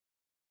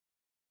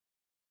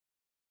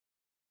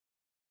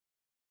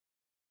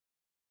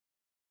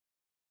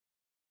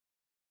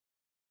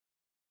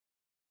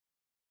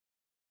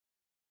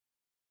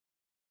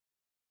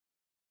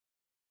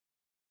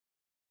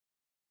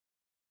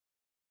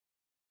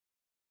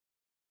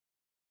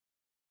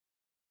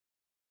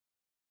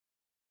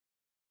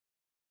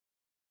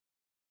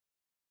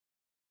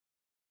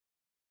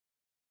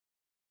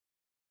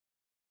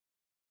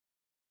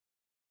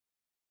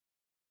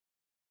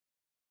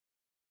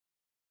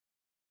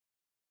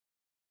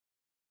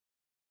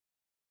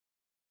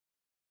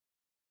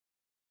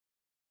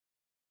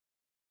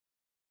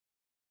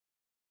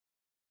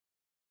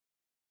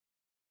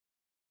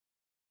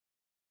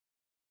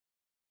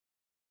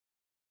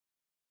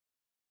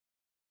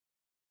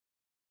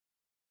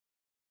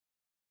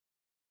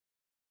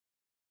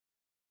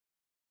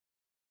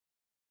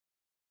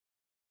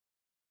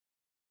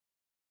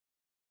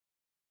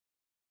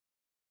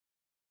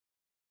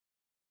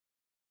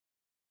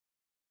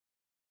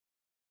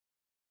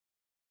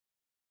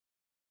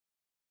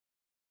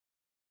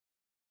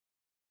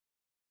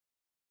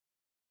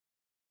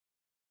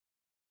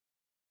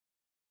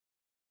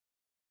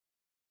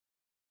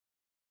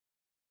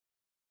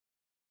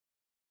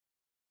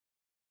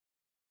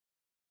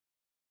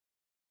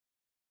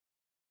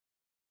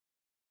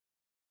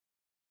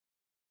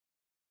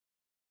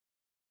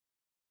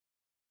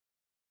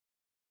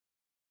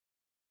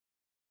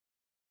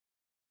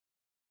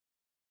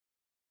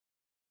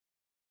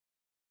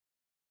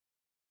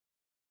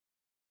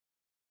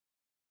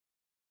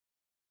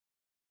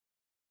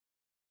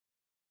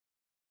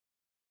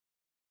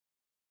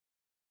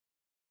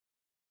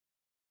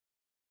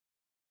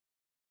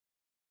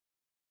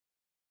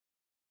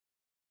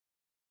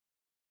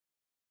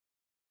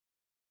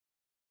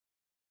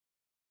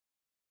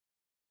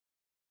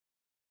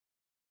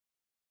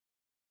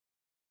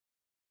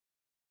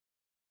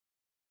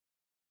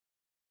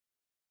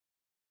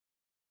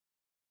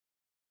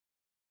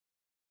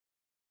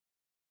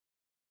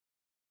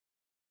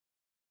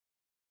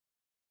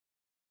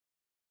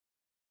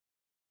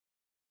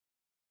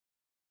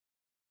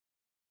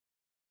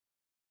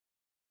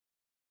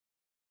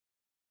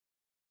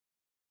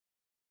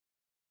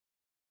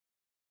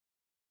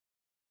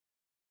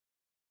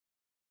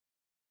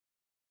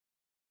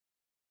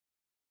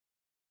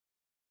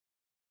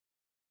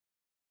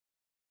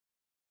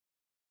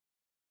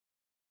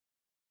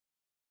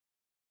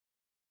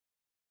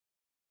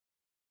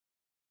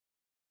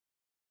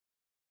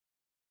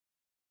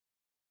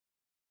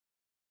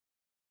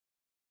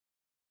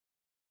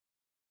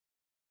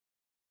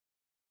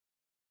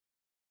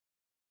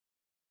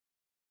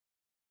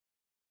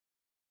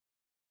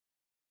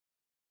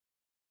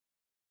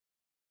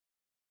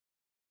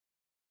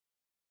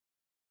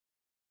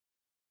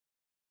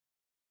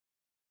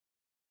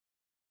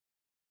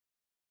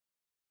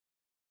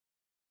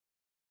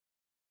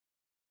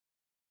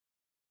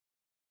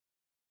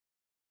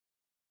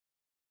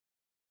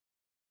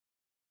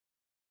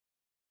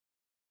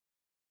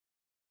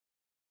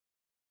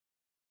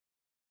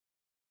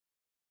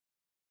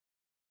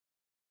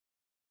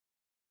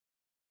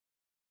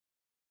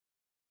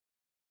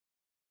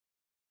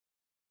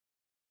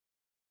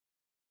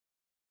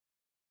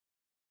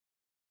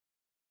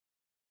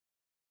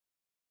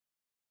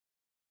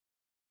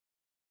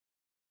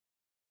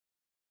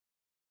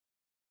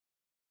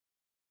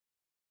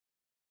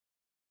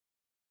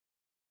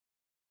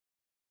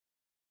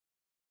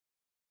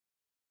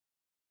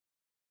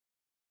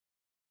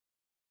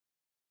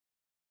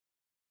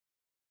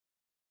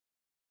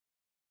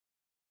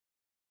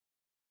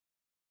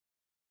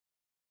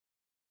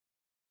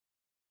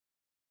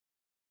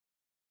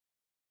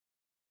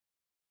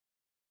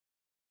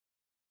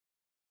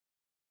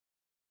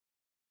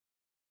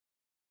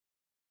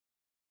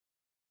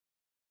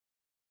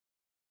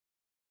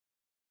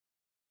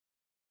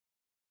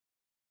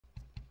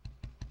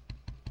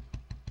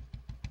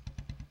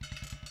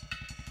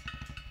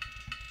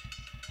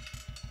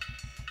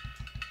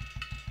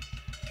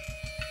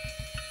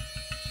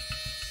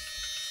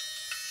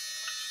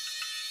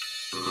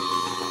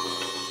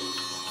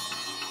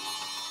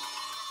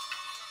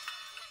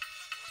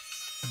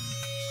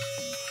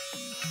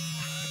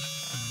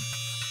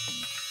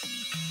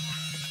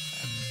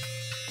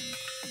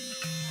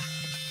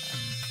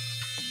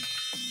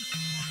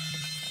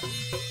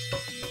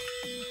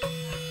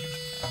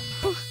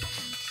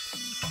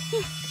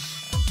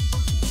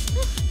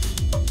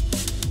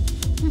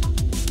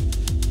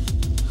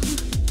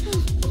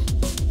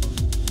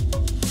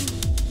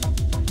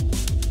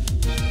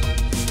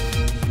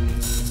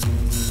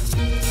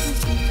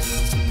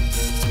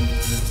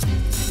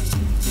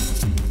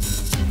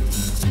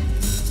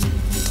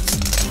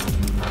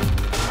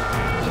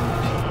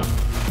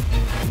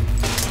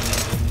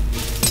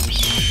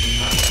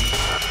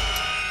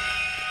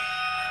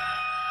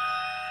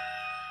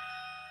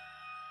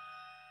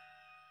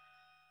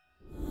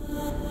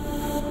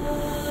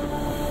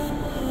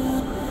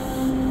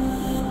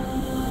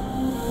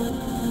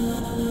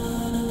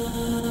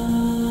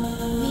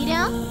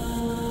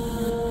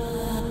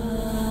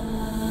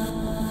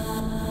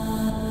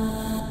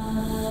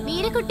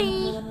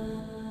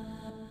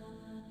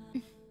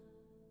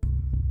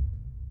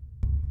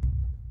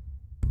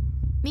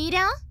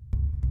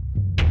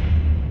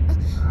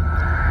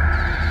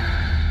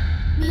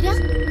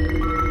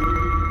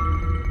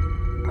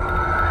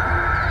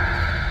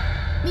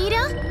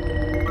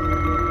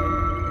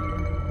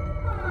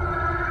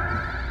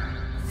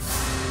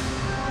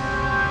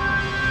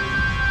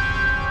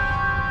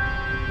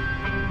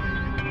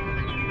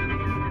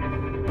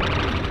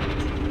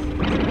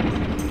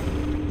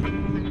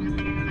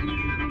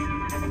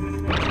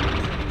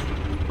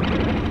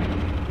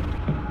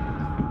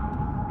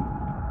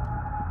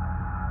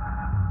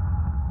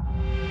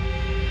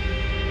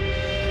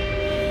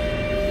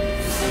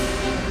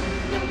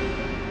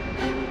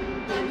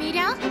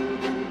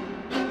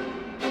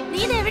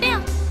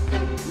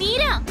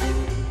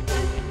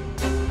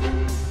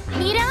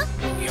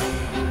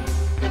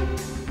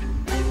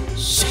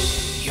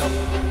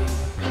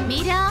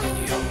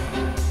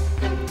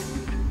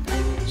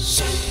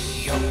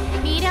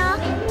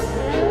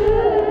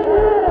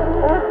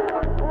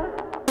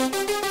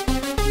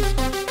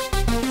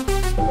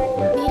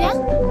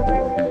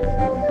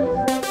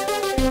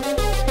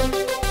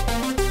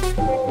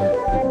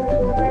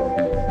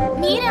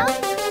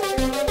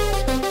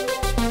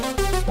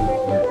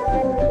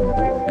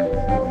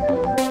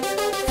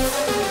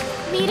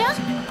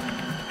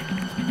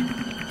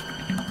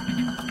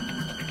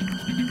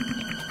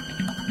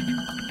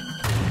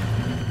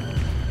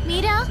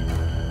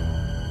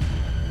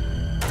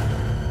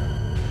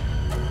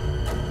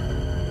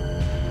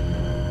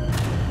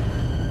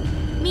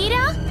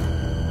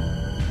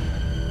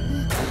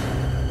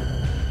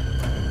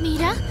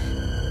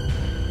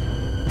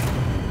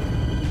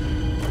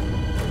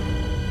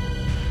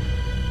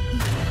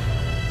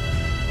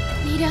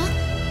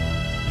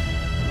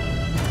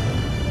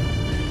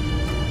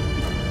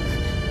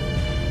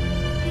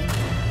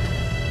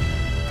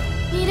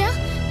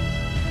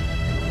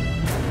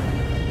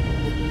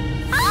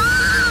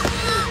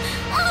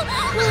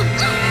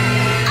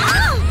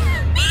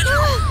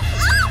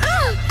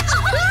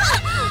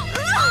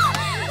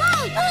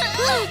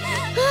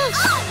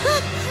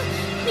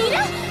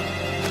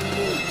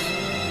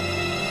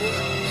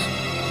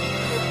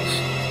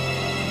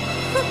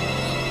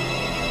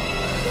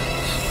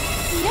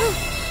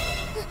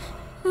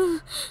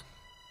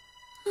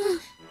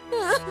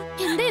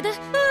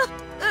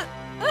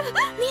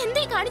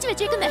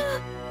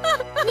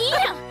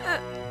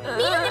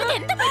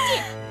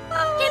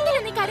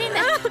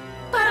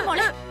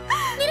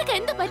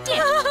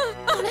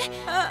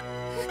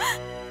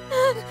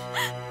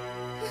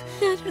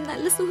ഞാനൊരു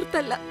നല്ല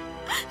സുഹൃത്തല്ല.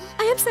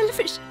 I am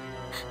selfish.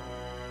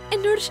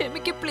 എന്നോട്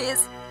ക്ഷമിക്കൂ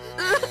പ്ലീസ്.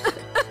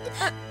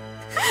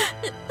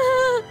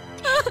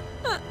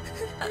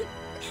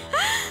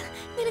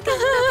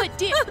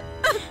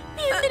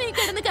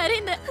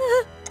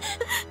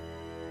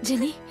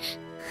 ജനി,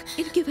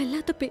 എനിക്ക്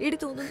വല്ലാത്ത പേടി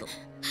തോന്നുന്നു.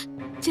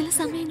 ചില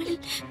സമയങ്ങളിൽ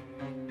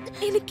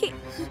എനിക്ക്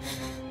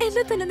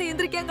എന്നെ തന്നെ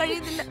നിയന്ത്രിക്കാൻ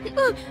കഴിയുന്നില്ല.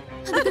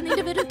 അതൊക്കെ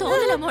നിന്റെ പേര്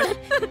തോന്നല മോളെ.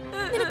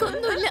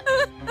 നിനക്കൊന്നുമില്ല.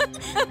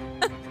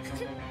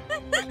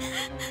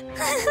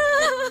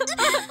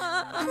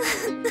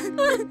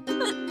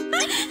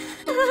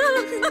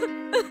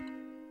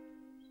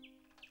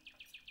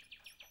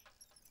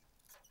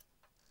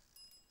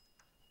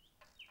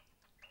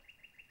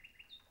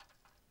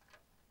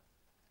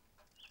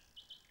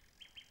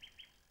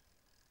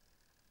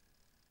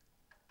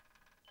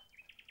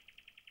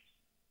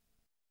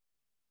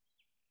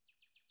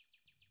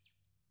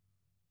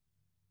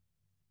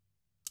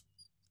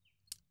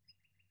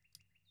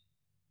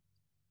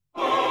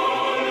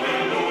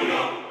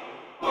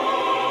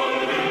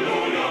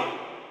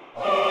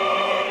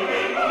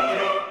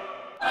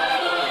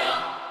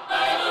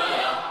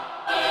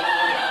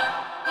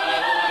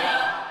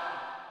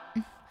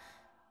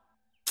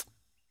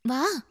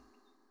 വാ,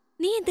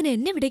 നീ എന്തിനാ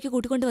എന്നെ ഇവിടേക്ക്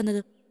കൂട്ടിക്കൊണ്ട്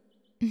വന്നത്?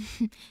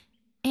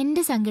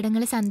 എന്റെ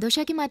സങ്കടങ്ങളെ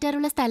സന്തോഷാക്കി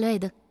മാറ്റാറുള്ള സ്ഥലം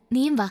ഇത്.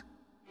 നീയും വാ.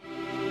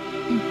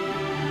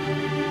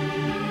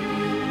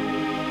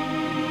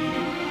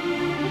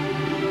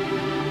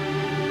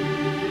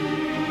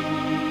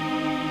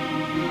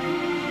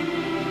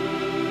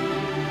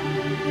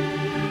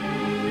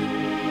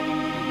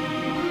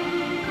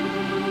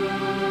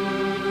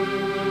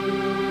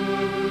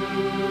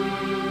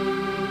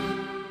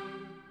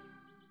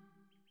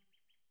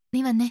 നീ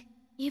വന്നേ.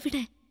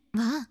 എവിടെ?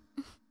 വാ.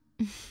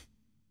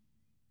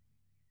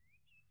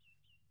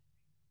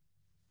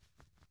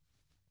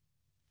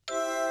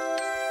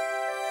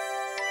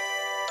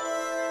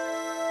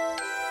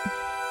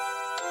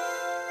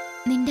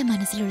 നിന്റെ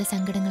മനസ്സിലുള്ള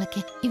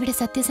സങ്കടങ്ങളൊക്കെ ഇവിടെ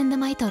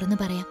സത്യസന്ധമായി തുറന്നു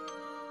പറയാം.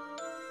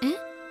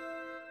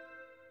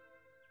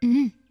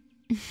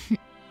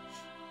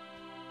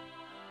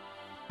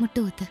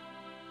 മുട്ടുകുത്ത്.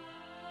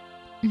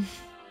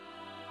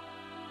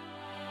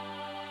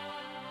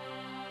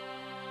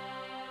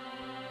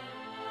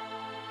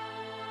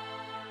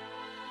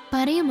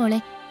 പറയൂ മോളെ,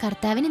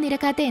 കർത്താവിന്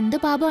നിരക്കാത്ത എന്ത്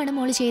പാപമാണ്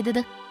മോള് ചെയ്തത്?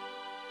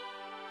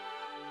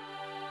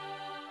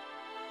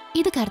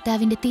 ഇത്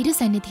കർത്താവിന്റെ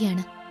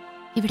തിരുസന്നിധിയാണ്.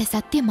 ഇവിടെ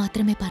സത്യം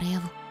മാത്രമേ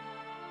പറയാവൂ.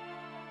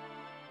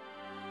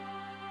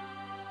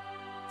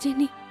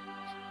 ജെന്നി,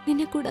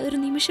 നിന്നെ കൂടാതെ ഒരു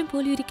നിമിഷം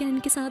പോലും ഇരിക്കാൻ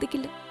എനിക്ക്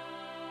സാധിക്കില്ല.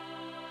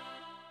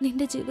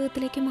 നിന്റെ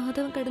ജീവിതത്തിലേക്ക്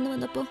മാധവൻ കടന്നു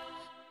വന്നപ്പോ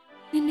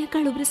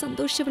നിന്നേക്കാൾ ഉപരി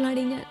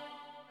സന്തോഷിച്ചവളാണ് ഞാൻ.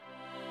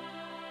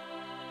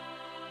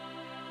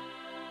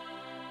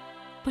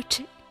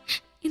 പക്ഷെ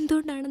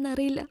എന്തുകൊണ്ടാണെന്ന്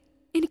അറിയില്ല,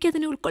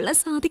 എനിക്കതിനെ ഉൾക്കൊള്ളാൻ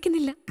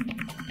സാധിക്കുന്നില്ല.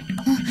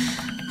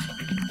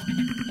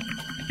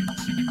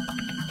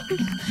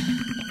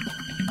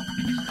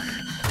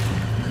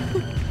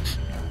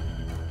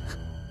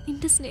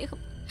 നിന്റെ സ്നേഹം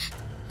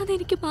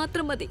അതെനിക്ക്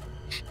മാത്രം മതി.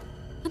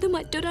 അത്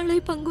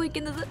മറ്റൊരാളായി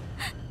പങ്കുവയ്ക്കുന്നത്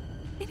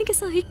എനിക്ക്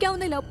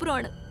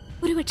സഹിക്കാവുന്നതിലപ്പുറമാണ്.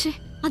 ഒരുപക്ഷെ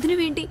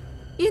അതിനുവേണ്ടി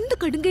എന്ത്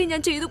കടുങ്കൈ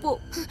ഞാൻ ചെയ്തു പോ.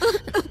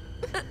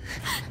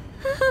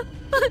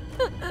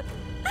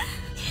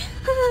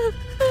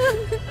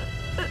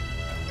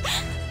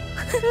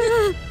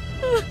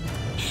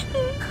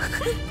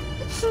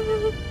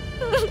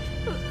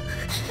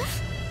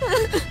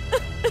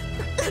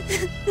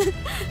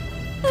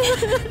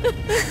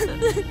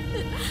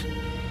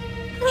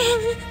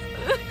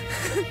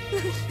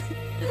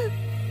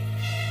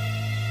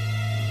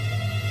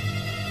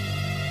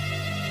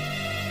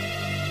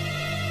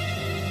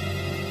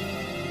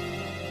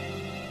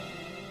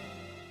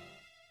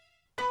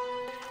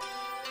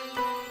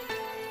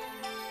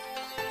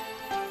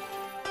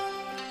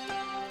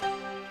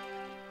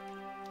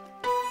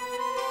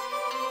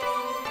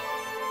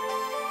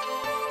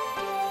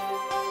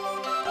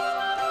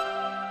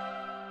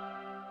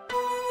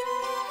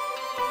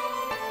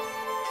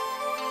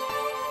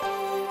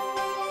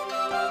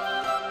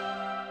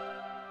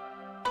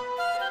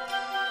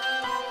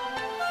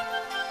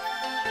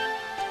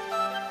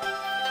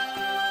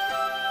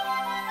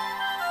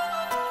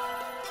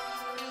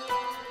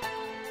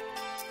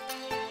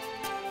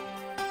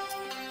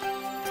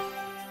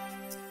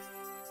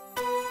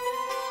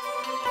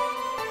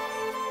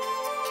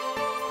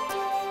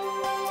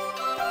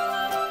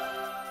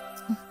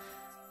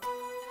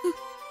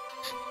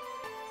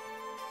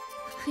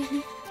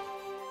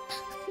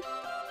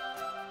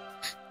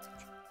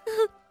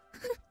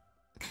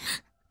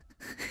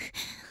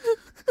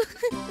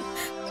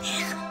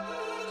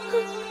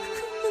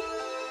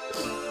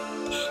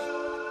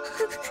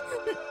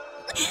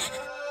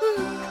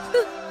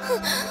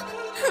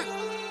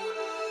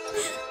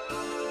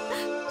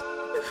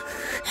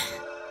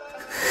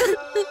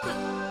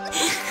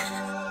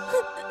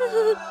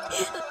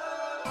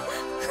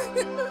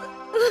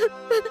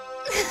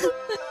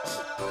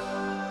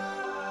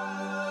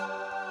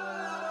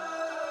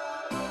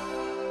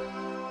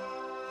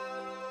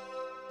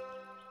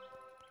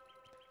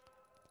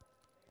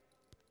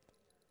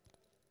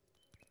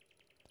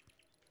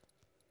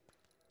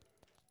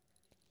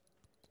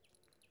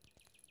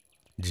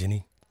 ജിനി,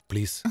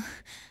 പ്ലീസ്.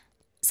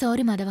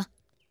 സോറി മാധവ,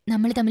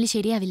 നമ്മൾ തമ്മിൽ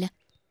ശരിയാവില്ല.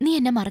 നീ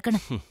എന്നെ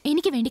മറക്കണം.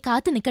 എനിക്ക് വേണ്ടി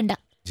കാത്തു നിൽക്കണ്ട.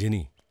 ജിനി,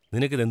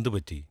 നിനക്കിതെന്ത്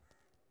പറ്റി?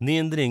 നീ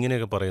എന്തിനാ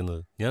ഇങ്ങനെയൊക്കെ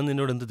പറയുന്നത്? ഞാൻ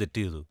നിന്നോട് എന്ത് തെറ്റ്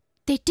ചെയ്തു?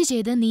 തെറ്റ്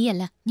ചെയ്തത്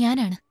നീയല്ല,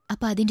 ഞാനാണ്.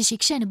 അപ്പൊ അതിന്റെ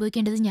ശിക്ഷ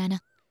അനുഭവിക്കേണ്ടത് ഞാനാ.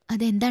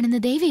 അതെന്താണെന്ന്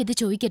ദയവ് ചെയ്ത്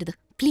ചോദിക്കരുത്,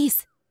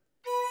 പ്ലീസ്.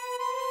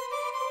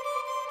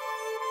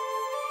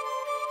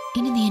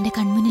 ഇനി നീ എന്റെ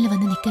കൺമുന്നിൽ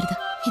വന്ന് നിൽക്കരുത്.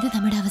 ഇത്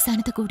നമ്മുടെ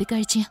അവസാനത്തെ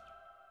കൂടിക്കാഴ്ചയാ.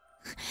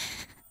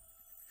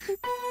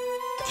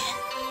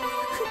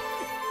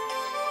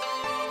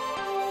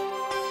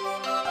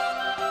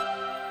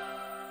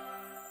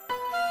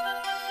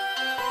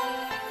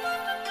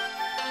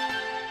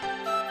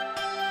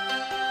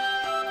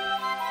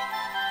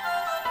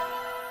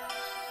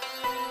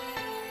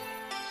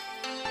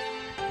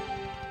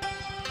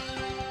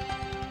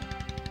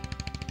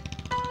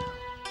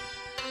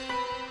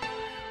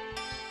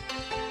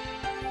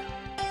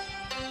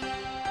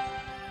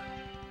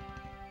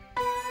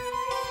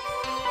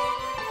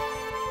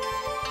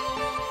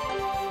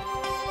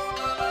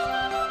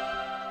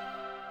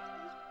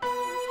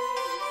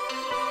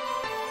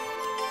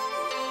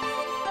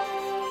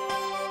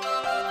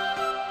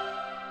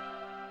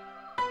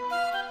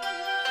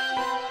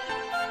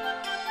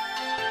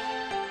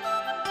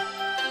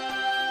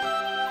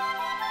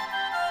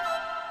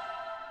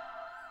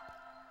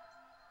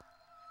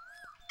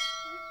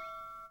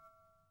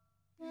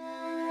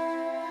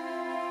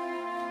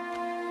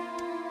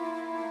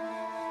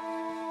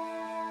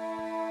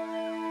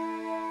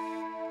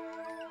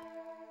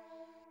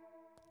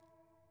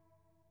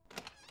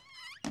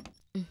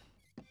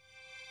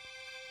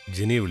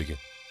 ജെനിയെ വിളിക്കാം.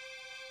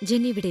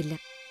 ജെന്നി ഇവിടെ ഇല്ല.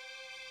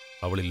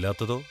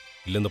 അവളില്ലാത്തതോ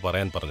ഇല്ലെന്ന്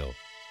പറയാൻ പറഞ്ഞോ?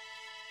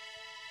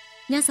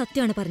 ഞാൻ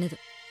സത്യമാണ് പറഞ്ഞത്.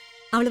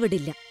 അവൾ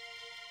വിടില്ല.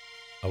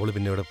 അവൾ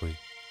പിന്നെ എവിടെ പോയി?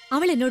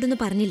 അവൾ എന്നോടൊന്നും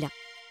പറഞ്ഞില്ല.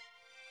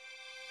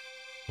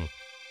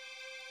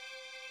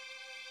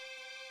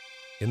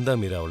 എന്താ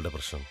മീര അവളുടെ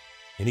പ്രശ്നം?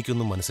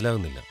 എനിക്കൊന്നും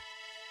മനസ്സിലാകുന്നില്ല.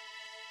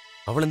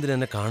 അവളെന്തിനാ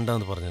എന്നെ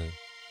കാണണ്ടെന്ന് പറഞ്ഞത്?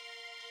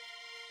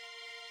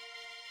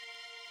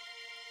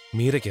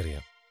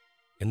 മീരയ്ക്കറിയാം.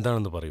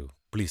 എന്താണെന്ന് പറയൂ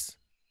പ്ലീസ്.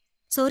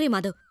 സോറി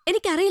മാധവ്,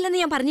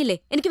 എനിക്കറിയില്ലെന്ന് ഞാൻ പറഞ്ഞില്ലേ.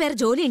 എനിക്ക് വേറെ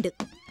ജോലിയുണ്ട്.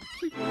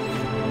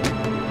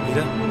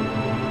 മീര,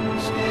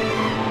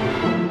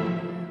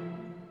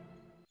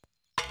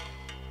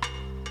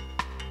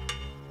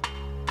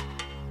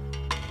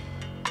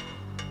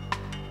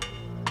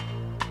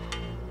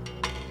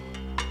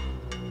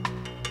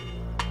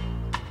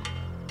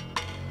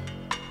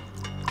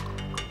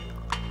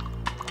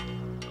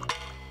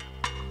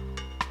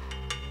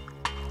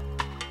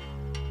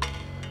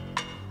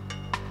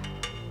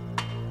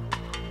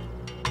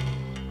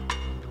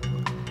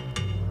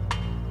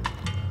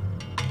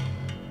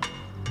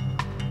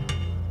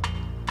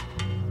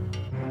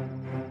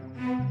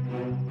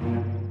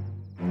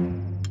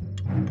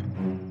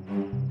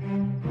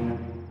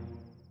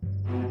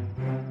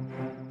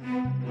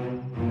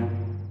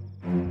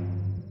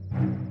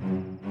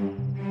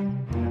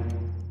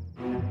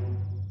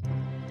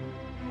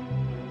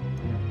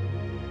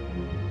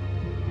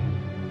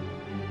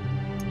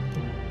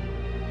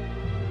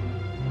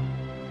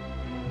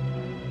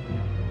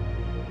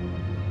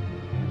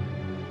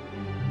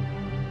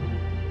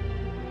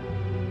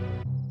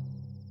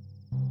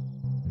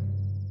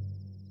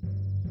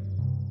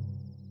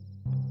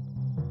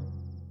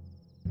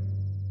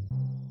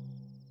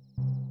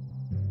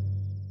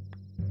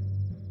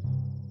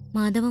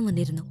 മാധവൻ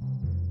വന്നിരുന്നു.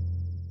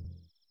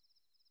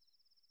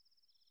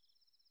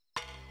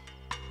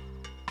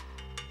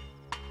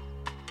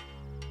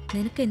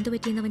 നിനക്ക് എന്തു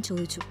പറ്റിയെന്ന് അവൻ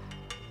ചോദിച്ചു.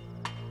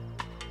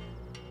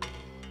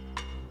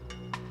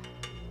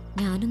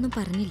 ഞാനൊന്നും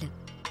പറഞ്ഞില്ല.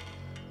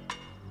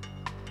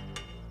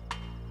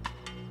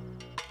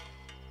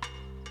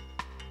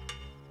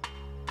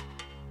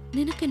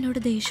 നിനക്ക് എന്നോട്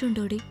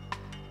ദേഷ്യമുണ്ടോടി?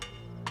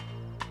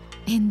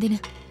 എന്തിന്?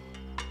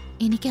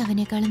 എനിക്ക്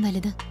അവനേക്കാളും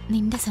വലുത്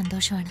നിന്റെ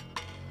സന്തോഷമാണ്.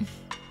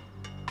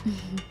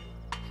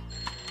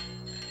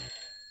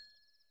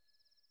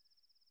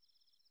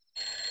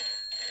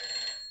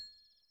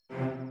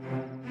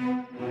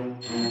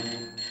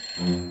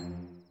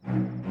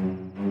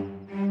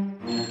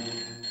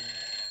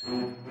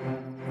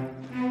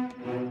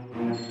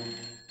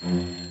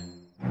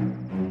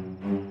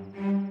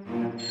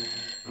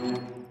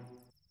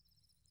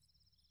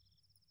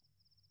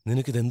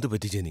 നിനക്കിതെന്ത്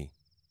പറ്റി ജെനി?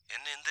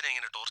 എന്നെ എന്തിനാ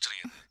ഇങ്ങനെ ടോർച്ചർ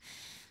ചെയ്യുന്നത്?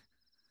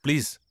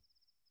 Please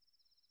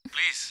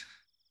please.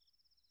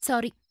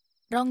 Sorry,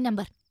 wrong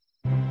number.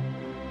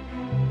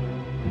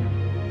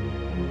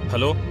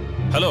 Hello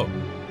hello.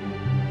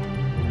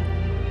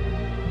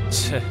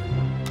 ഛേ,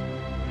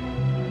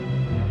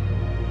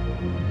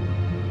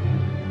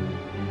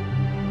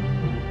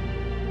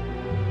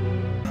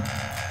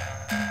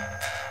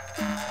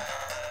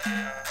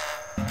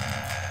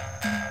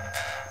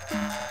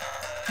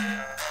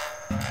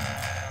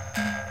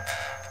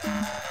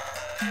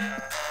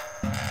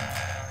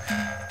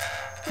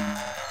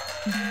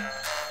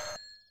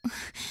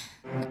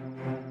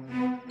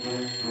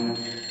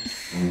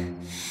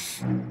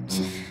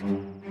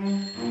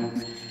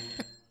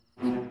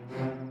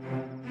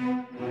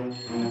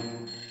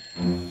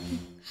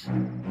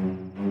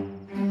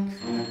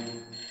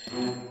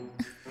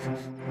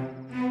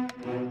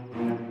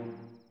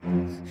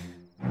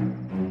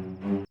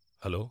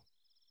 ഹലോ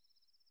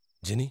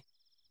ജെനി,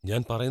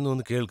 ഞാൻ പറയുന്നു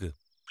ഒന്ന് കേൾക്ക്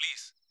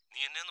പ്ലീസ്. നീ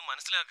എന്നെ ഒന്ന്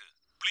മനസ്സിലാക്ക്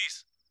പ്ലീസ്.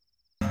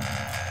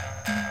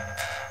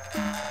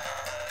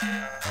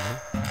 ഹലോ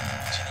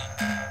ജെനി,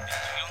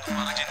 എന്തെങ്കിലും ഒന്ന്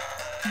പറ ജെനി.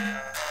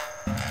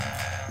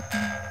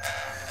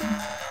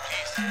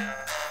 Please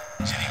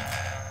Jeni,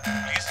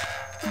 please.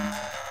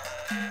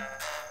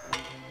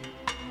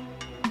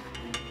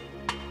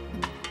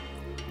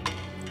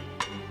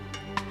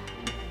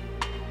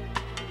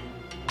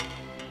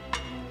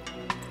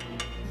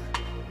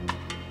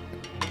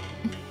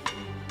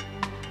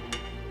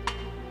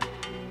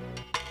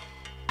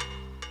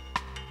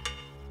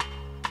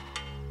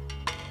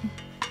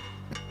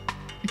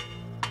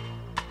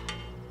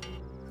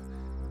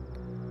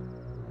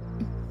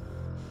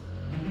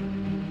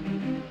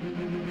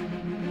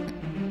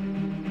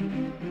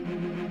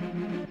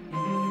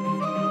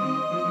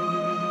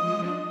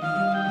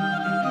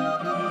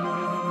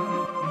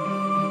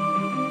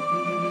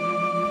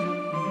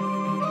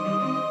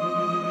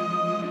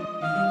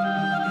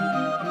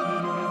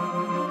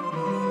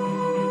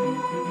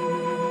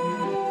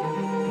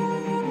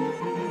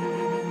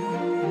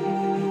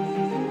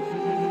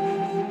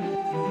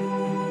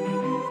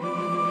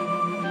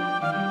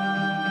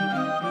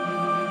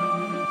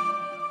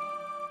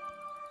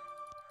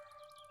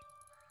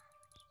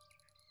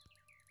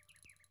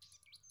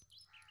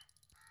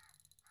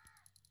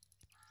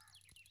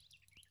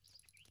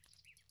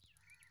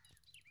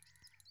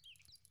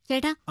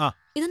 ചേട്ടാ,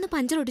 ഇതൊന്ന്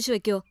പഞ്ചർ ഒടിച്ചു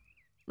വെക്കോ?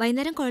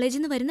 വൈകുന്നേരം കോളേജിൽ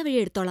നിന്ന് വരുന്ന വഴി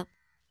എടുത്തോളാം.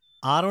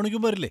 6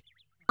 മണിക്കും വരില്ലേ?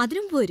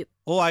 അതിനും വരും.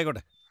 ഓ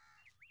ആയിക്കോട്ടെ.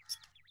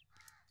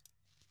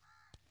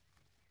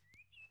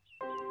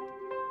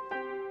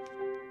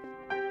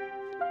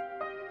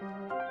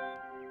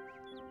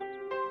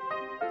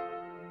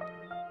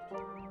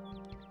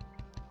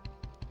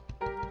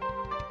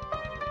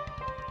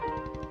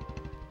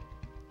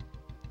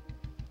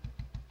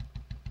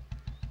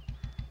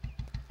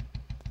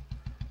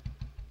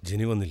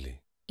 ജിനി വന്നില്ലേ?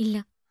 ഇല്ല,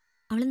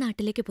 അവള്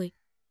നാട്ടിലേക്ക് പോയി.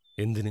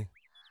 എന്തിന്?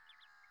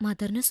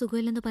 മദറിന്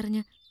സുഖമില്ലെന്ന്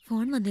പറഞ്ഞ്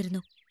ഫോൺ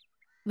വന്നിരുന്നു.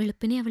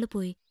 വെളുപ്പിനെ അവള്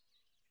പോയി.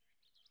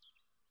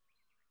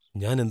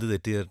 ഞാൻ എന്ത്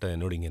തെറ്റ് ചെയ്തിട്ടാ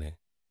എന്നോടിങ്ങനെ?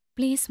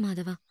 പ്ലീസ്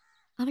മാധവ,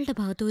 അവളുടെ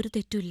ഭാഗത്ത് ഒരു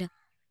തെറ്റുമില്ല.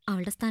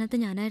 അവളുടെ സ്ഥാനത്ത്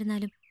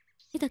ഞാനായിരുന്നാലും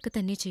ഇതൊക്കെ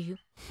തന്നെ ചെയ്യൂ.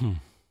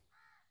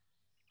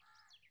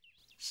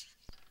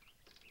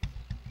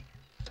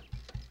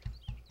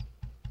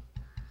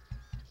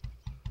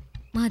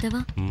 മാധവ,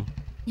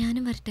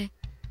 ഞാനും വരട്ടെ.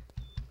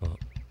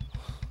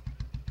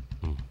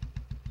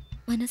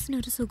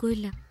 മനസ്സിനൊരു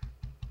സുഖമില്ല,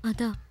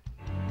 അതാ.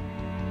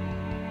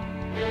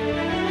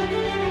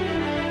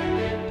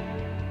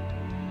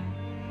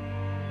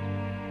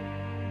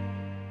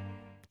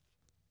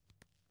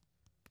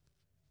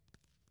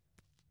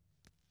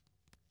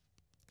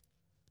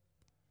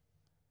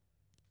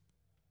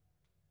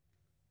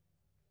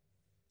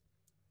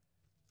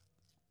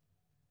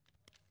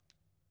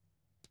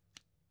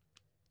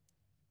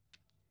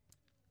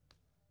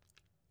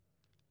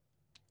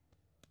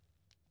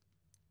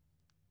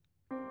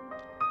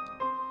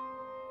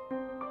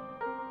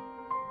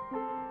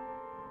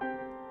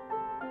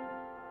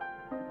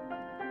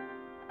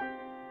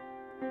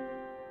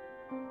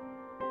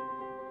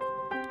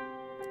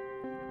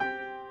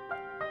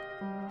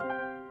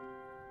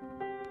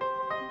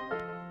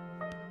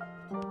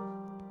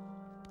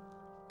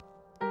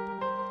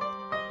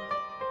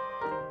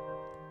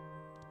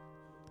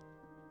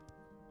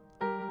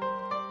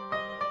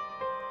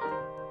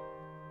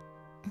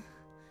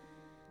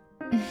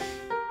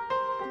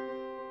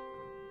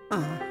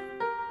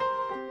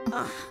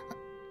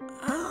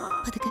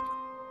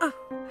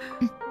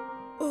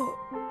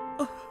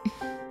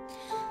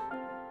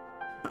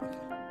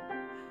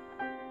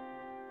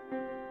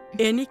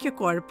 എനിക്ക്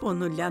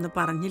കുഴപ്പമൊന്നുമില്ല എന്ന്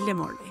പറഞ്ഞില്ലേ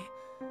മോളെ?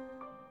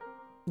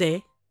 ദേ,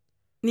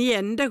 നീ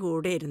എൻ്റെ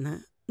കൂടെ ഇരുന്ന്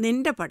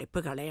നിന്റെ പഠിപ്പ്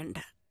കളയണ്ട.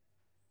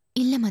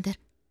 ഇല്ല മദർ,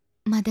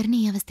 മദറിനെ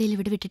ഈ അവസ്ഥയിൽ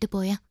ഇവിടെ വിട്ടിട്ട്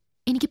പോയാ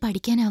എനിക്ക്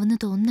പഠിക്കാനാവുന്ന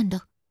തോന്നുന്നുണ്ടോ?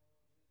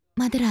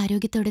 മദർ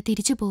ആരോഗ്യത്തോടെ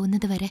തിരിച്ചു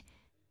പോകുന്നത് വരെ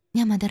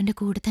ഞാൻ മദറിന്റെ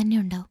കൂടെ തന്നെ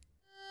ഉണ്ടാവും.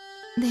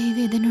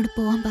 ദയവ് ഇതിനോട്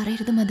പോവാൻ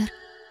പറയരുത് മദർ.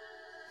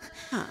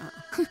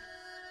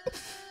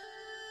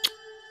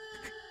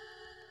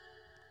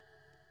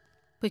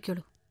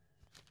 പൊയ്ക്കോളൂ.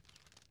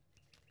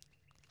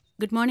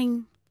 Good morning.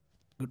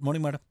 Good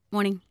morning madam.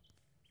 Morning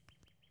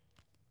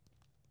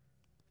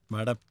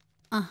madam.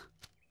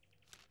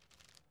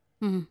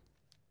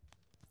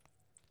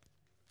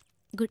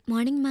 Good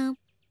morning ma'am.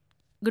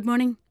 Good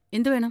morning.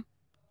 എന്ത് വേണം?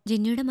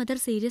 ജിന്നിയുടെ മദർ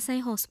സീരിയസ് ആയ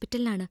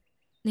ഹോസ്പിറ്റലിലാണ്.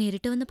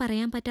 നേരിട്ട് വന്ന്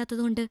പറയാൻ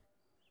പറ്റാത്തതുകൊണ്ട്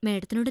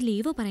മാഡത്തിനോട്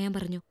ലീവ് പറയാൻ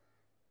പറഞ്ഞു.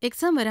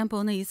 എക്സാം വരാൻ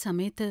പോകുന്ന ഈ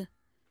സമയത്ത്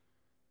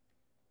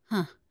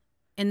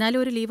എന്നാലും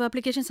ഒരു ലീവ്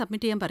ആപ്ലിക്കേഷൻ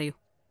സബ്മിറ്റ് ചെയ്യാൻ പറയൂ.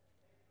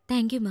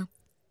 Thank you ma'am.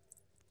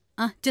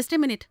 Just A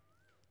minute.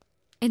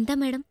 എന്താ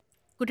മാഡം?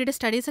 കുട്ടിയുടെ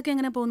സ്റ്റഡീസൊക്കെ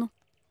എങ്ങനെ പോകുന്നു?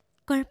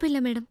 കുഴപ്പമില്ല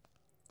മാഡം.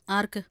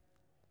 ആർക്ക്?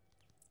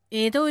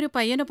 ഏതോ ഒരു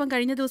പയ്യനൊപ്പം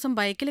കഴിഞ്ഞ ദിവസം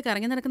ബൈക്കിൽ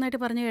കറങ്ങി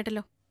നടക്കുന്നതായിട്ട് പറഞ്ഞു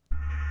കേട്ടല്ലോ.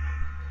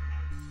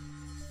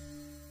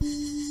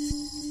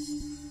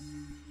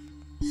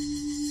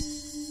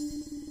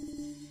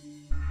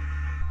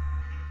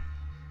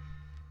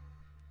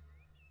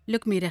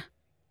 ലുക്ക് മീര,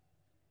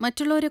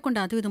 മറ്റുള്ളവരെ കൊണ്ട്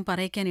അതും ഇതും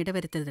പറയിക്കാൻ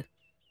ഇടവരുത്തരുത്.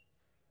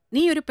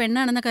 നീ ഒരു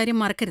പെണ്ണാണെന്ന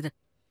കാര്യം മറക്കരുത്.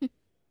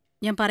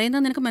 ഞാൻ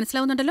പറയുന്നത് നിനക്ക്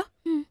മനസ്സിലാവുന്നുണ്ടല്ലോ?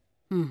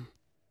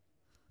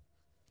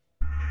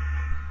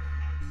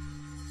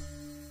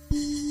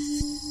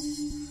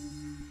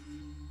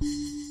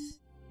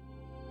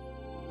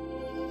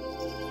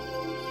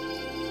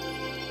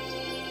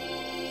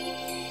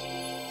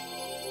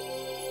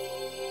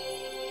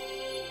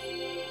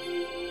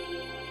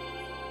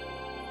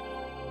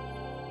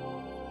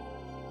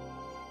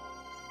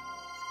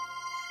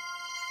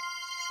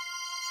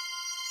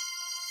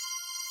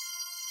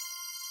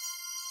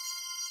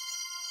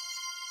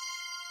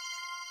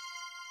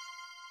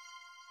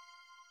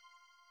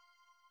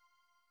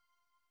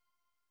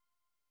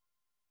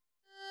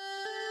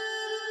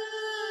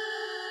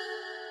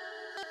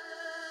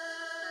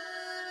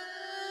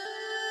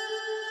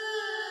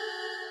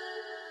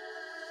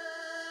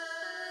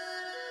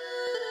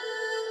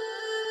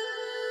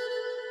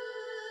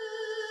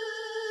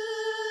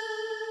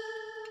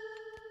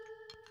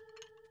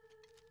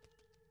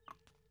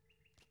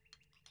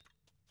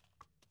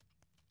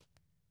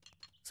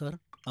 Sir,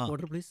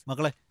 order please.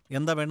 മക്കളെ,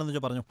 എന്താ വേണ്ടെന്ന്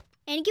വെച്ചാൽ പറഞ്ഞു.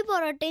 എനിക്ക്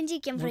പൊറോട്ടയും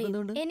ചിക്കൻ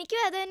ഫ്രൈയും. എനിക്കും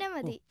അത് തന്നെ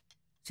മതി.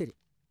 ശരി.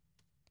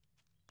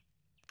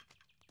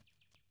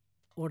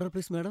 Order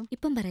please madam.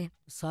 ഇപ്പം പറയാം.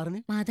 സാറിന്?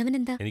 മാധവൻ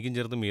എന്താ? എനിക്കും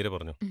ചേർത്ത് മീര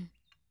പറഞ്ഞു.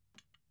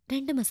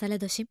 2 മസാല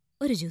ദോശയും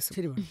 1 ജ്യൂസും.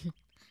 ശരി മാഡം.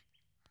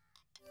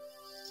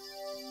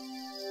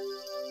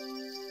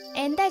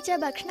 എന്താച്ചാ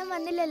ഭക്ഷണം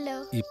വന്നില്ലല്ലോ?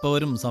 ഇപ്പൊ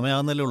വരും,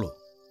 സമയാകുന്നല്ലേ ഉള്ളൂ.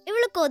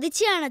 ഇവള്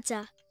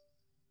കൊതിച്ചാണച്ചാ.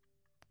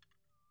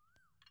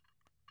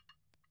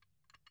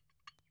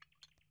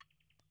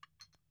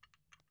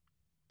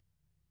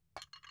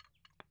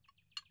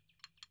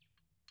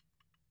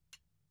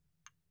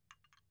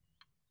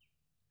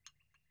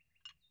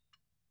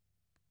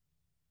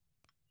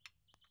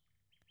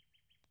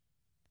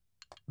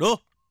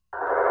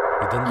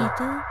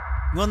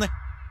 വന്നേ.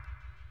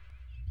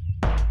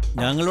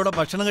 ഞങ്ങളുടെ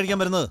ഭക്ഷണം കഴിക്കാൻ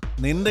വരുന്നത്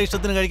നിന്റെ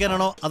ഇഷ്ടത്തിന്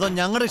കഴിക്കാനാണോ അതോ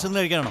ഞങ്ങളുടെ ഇഷ്ടത്തിന്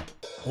കഴിക്കാനാണോ?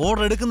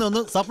 ഓർഡർ എടുക്കുന്ന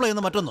ഒന്ന്, സപ്ലൈ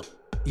ചെയ്യുന്ന മറ്റൊന്ന്.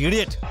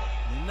 ഇഡിയറ്റ്,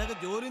 നിന്നൊക്കെ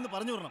ജോലി എന്ന്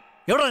പറഞ്ഞു വിടണം.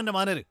 എവിടെ എന്റെ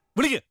മാനേര്?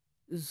 വിളിക്ക്.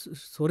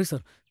 Sorry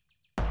sir.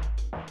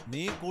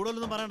 നീ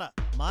കൂടുതലൊന്നും പറയണ്ട,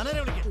 മാനേരെ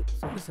വിളിക്ക്.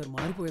 സോറി സാർ,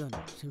 മാറിപ്പോയതാണ്,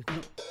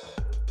 ക്ഷമിക്കണം.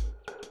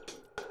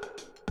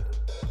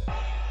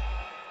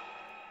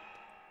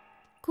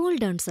 Cool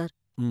down sir.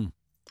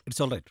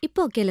 It's all right. ഇപ്പൊ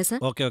ഓക്കെ അല്ലേ sir?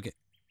 Okay okay.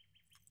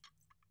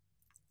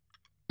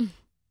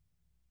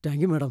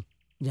 Thank you madam,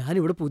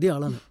 ഞാനിവിടെ പുതിയ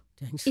ആളാണ്.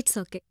 താങ്ക്സ്. It's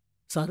okay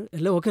sir.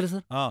 എല്ലാം ഓക്കെ അല്ലേ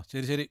സാർ?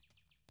 ശരി ശരി.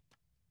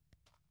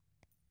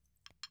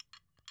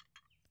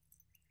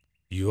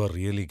 You are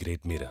really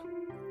great Meera.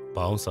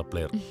 പാവം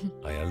സപ്ലയർ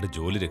അയാളുടെ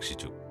ജോലി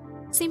രക്ഷിച്ചു.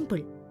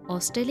 സിമ്പിൾ.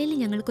 ഓസ്ട്രേലിയയിൽ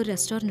ഞങ്ങൾക്കൊരു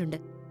റെസ്റ്റോറന്റ് ഉണ്ട്.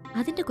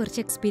 അതിന്റെ കുറച്ച്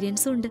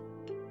എക്സ്പീരിയൻസും ഉണ്ട്.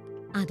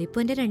 അതിപ്പോ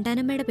എന്റെ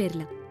രണ്ടാനമ്മയുടെ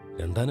പേരില.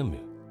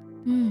 രണ്ടാനമ്മയോ?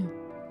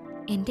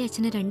 എന്റെ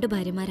അച്ഛന് 2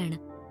 ഭാര്യമാരാണ്.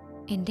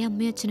 എന്റെ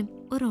അമ്മയും അച്ഛനും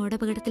ഒരു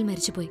റോഡപകടത്തിൽ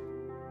മരിച്ചുപോയി.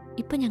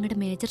 ഇപ്പൊ ഞങ്ങളുടെ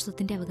മേജർ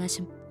സ്വത്തിന്റെ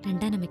അവകാശം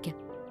രണ്ടാനമ്മയ്ക്ക.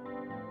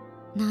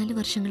 4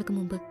 വർഷങ്ങൾക്ക്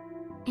മുമ്പ്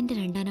എന്റെ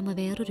രണ്ടാനമ്മ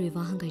വേറൊരു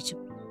വിവാഹം കഴിച്ചു.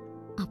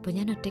 അപ്പൊ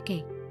ഞാൻ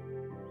ഒറ്റയ്ക്കായി.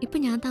 ഇപ്പൊ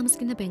ഞാൻ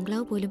താമസിക്കുന്ന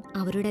ബംഗ്ലാവ് പോലും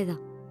അവരുടേതാ.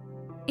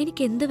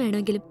 എനിക്ക് എന്ത്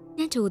വേണമെങ്കിലും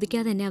ഞാൻ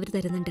ചോദിക്കാതെ തന്നെ അവർ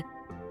തരുന്നുണ്ട്.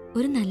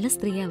 ഒരു നല്ല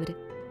സ്ത്രീയാ അവര്.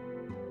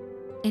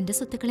 എന്റെ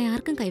സ്വത്തുക്കളെ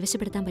ആർക്കും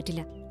കൈവശപ്പെടുത്താൻ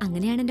പറ്റില്ല.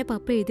 അങ്ങനെയാണ് എന്റെ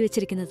പപ്പ എഴുതി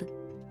വെച്ചിരിക്കുന്നത്.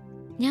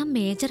 ഞാൻ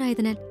മേജർ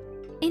ആയതിനാൽ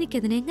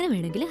എനിക്കതിനെ എങ്ങനെ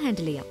വേണമെങ്കിലും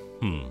ഹാൻഡിൽ ചെയ്യാം.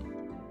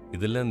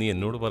 ഇതെല്ലാം നീ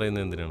എന്നോട്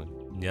പറയുന്നത് എന്തിനാണ്?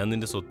 ഞാൻ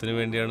നിന്റെ സ്വത്തിന്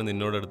വേണ്ടിയാണ്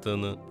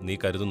നിന്നോടടുത്തതെന്ന് നീ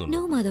കരുതുന്നുണ്ടോ?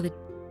 No Madhavan,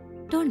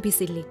 don't be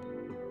silly.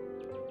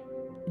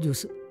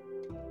 Juice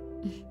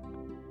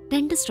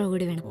 2 straw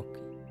കൂടി വേണം.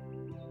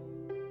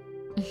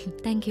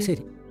 Thank you.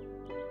 ശരി.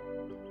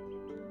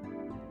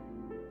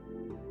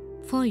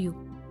 For you,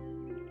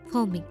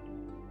 for me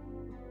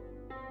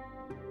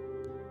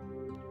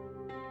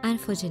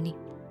and four Jenny.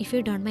 If you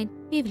don't mind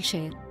we will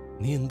share.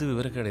 നീ എന്ത്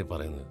വിവരക്കേടായി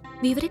പറയുന്നത്?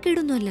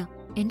 വിവരക്കേടൊന്നുമല്ല.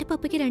 എന്റെ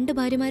പപ്പയ്ക്ക് 2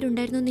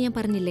 ഭാര്യമാരുണ്ടായിരുന്നു എന്ന് ഞാൻ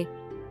പറഞ്ഞില്ലേ?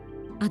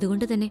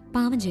 അതുകൊണ്ട് തന്നെ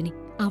പാവം ജെനി,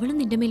 അവളും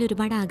നിന്റെ മേലെ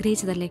ഒരുപാട്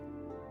ആഗ്രഹിച്ചതല്ലേ.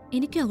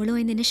 എനിക്കും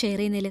അവളുമായി നിന്നെ ഷെയർ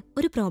ചെയ്യുന്നതിൽ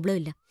ഒരു പ്രോബ്ലം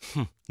ഇല്ല.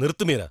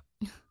 നിർത്തുമീര.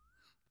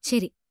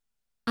 ശരി,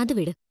 അത്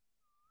വിട്.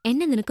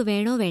 എന്നെ നിനക്ക്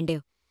വേണോ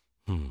വേണ്ടയോ?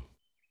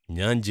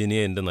 ഞാൻ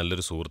ജെനിയെ എന്റെ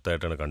നല്ലൊരു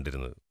സുഹൃത്തായിട്ടാണ്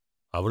കണ്ടിരുന്നത്.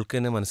 അവൾക്ക്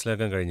എന്നെ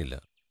മനസ്സിലാക്കാൻ കഴിഞ്ഞില്ല.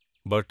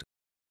 ബട്ട്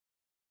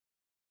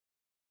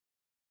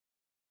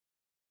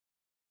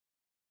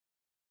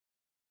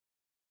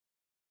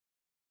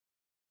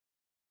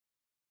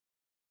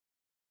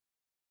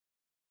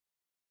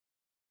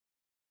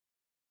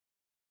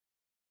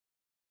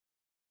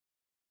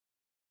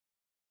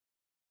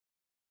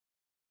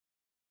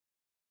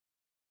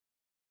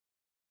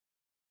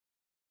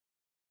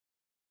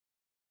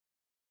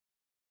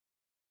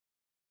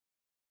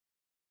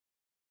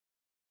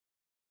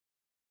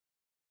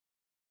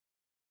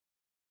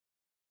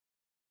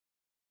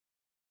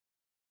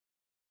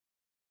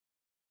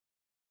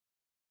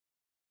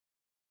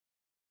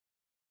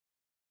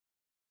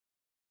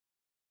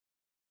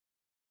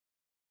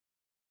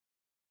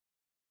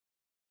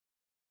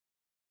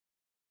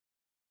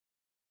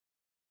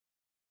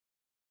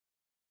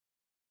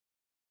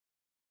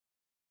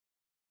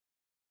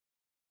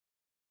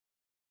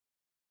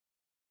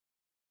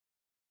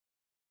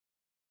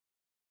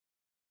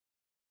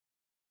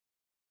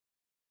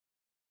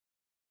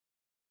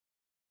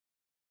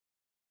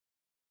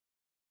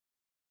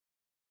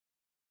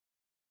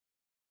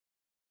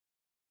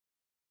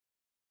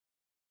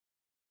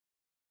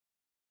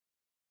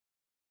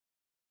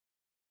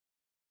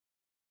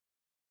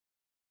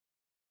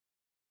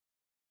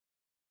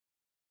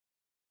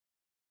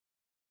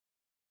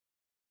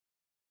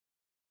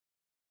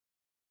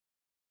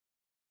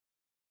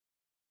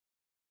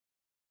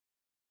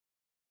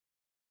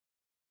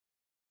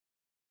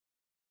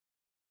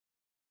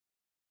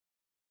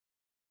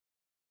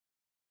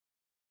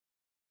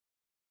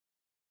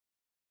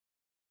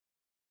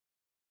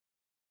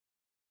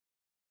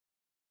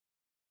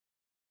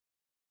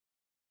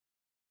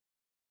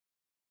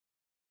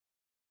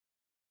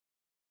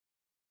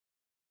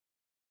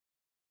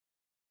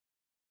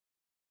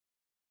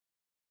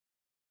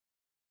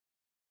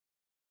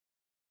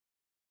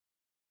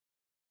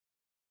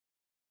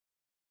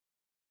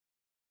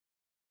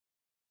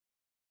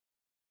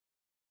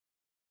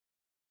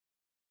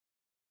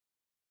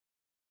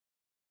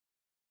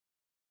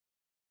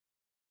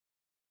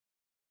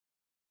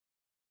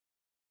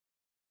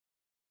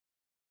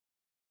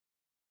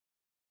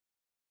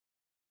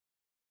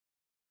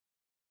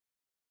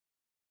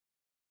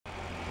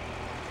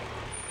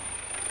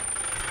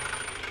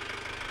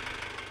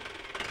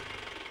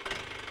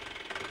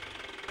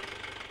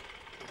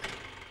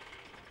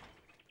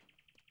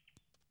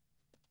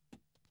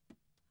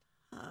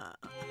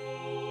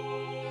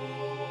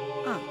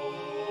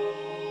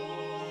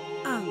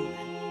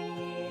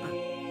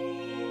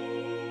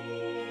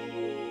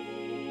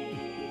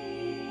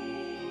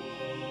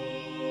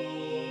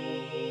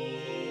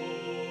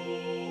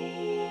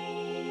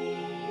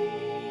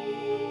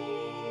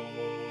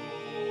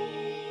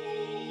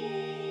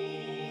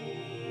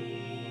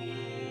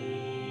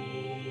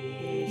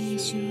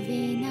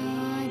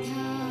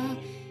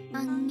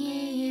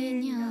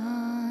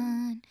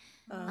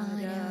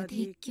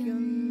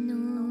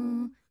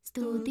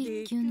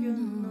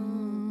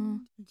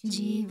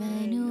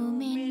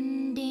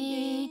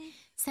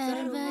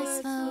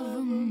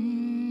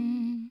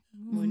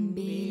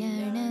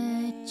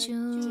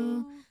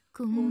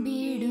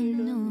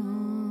കുമ്പിടുന്നു.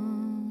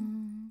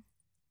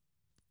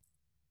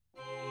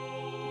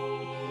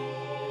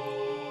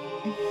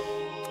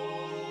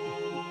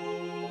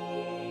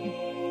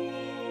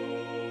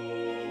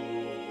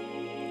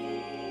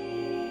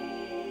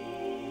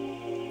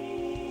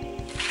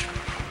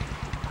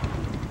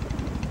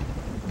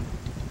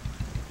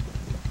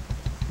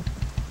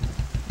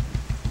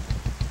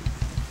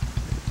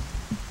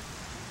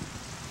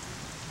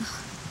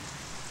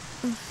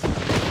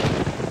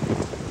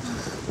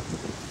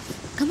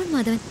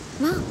 മാധവൻ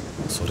വാ.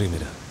 സോറി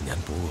മീര, ഞാൻ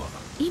പോവാ.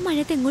 ഈ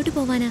മഴയത്ത് എങ്ങോട്ട്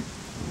പോവാനാ?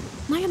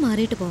 മഴ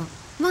മാറിയിട്ട് പോവാം.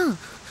 വാ.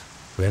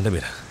 വേണ്ട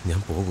മീര, ഞാൻ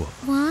പോകുക.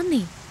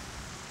 വാന്നേ,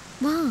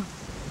 വാ.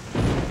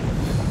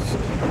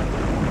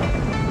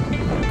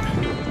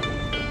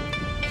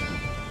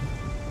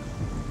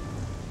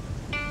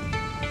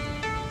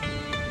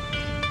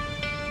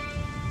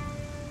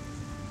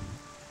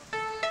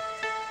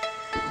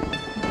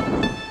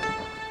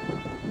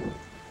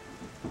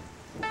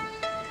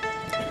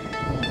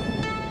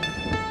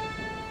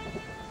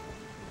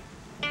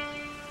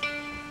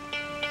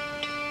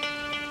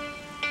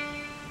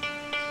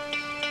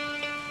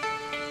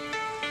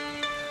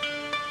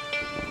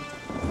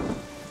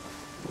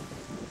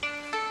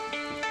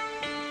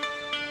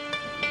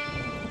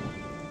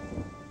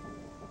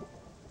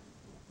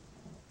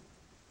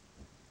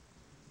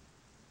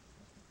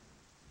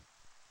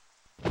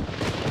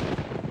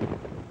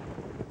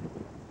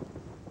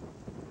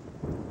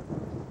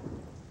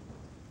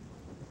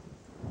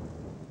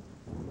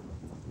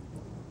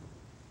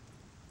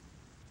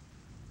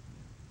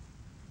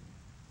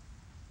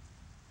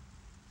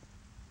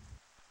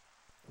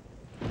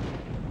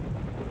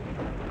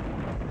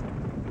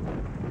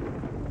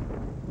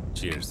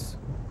 Cheers.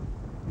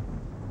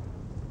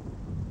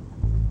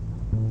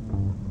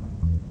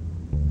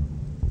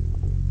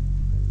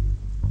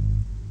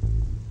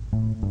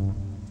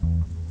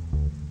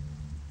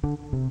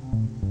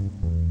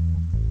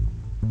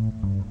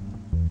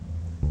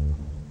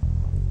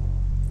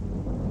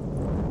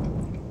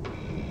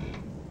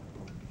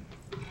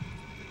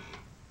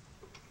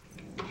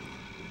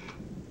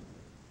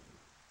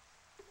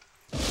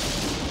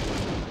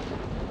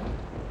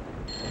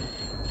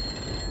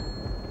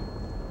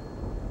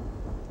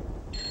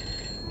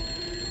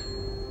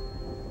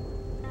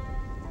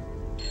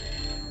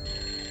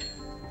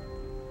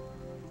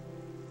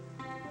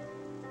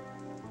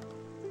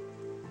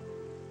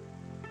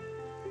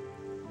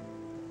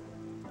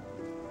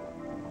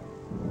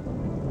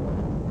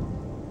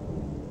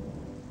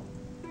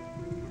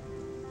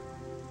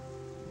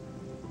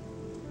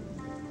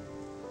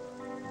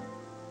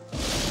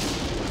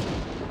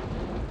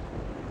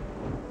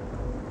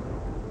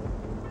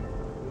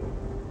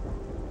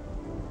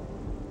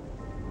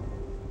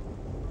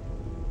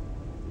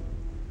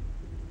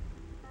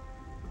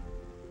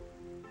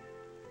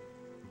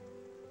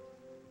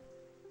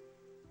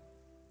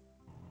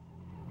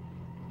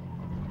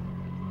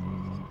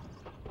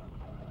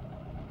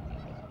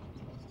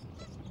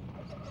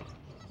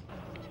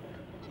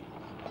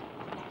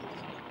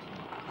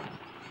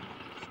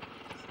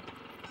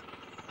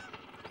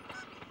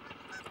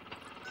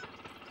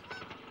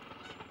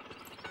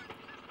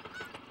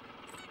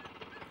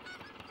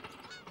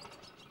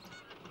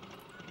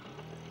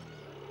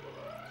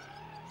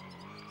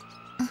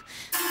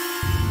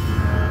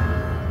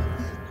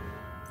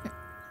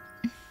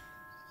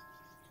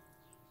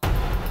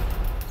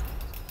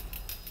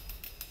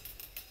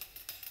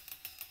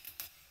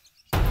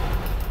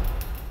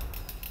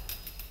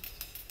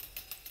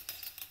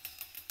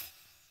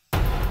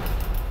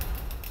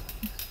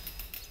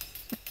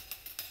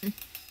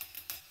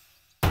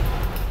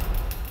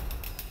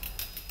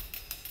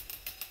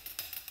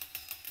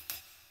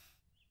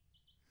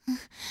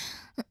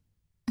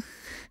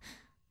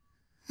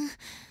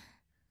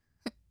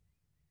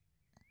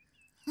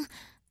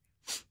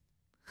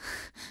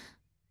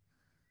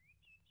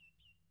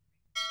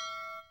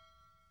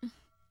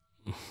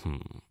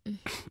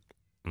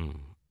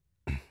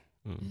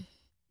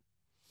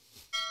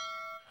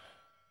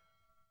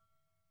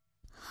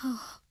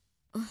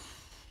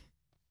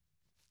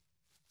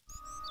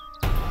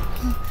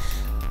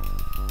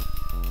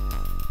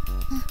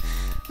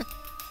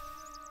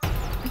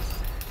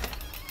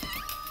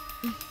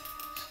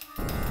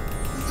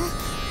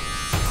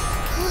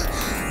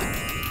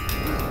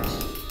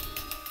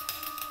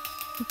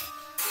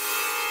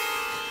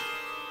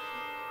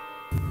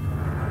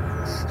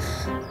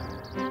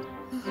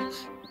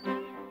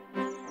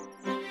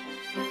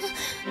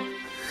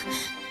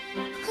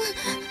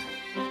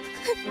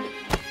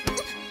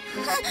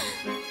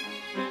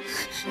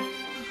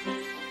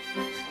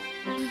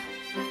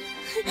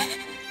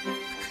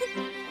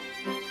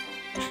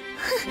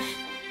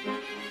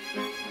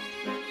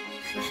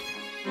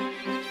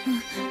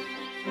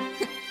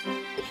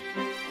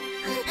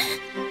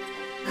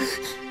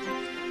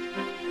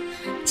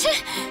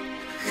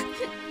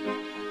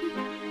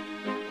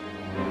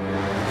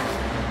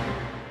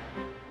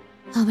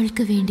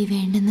 അവൾക്ക് വേണ്ടി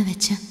വേണ്ടെന്ന്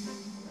വെച്ച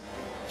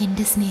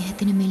എൻ്റെ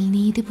സ്നേഹത്തിന് മേൽ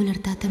നീതി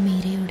പുലർത്താത്ത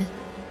മീരയോട്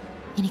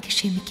എനിക്ക്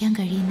ക്ഷമിക്കാൻ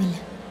കഴിയുന്നില്ല.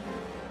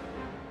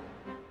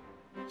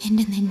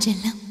 എൻ്റെ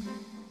നെഞ്ചെല്ലാം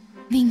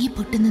വിങ്ങി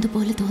പൊട്ടുന്നത്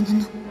പോലെ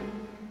തോന്നുന്നു.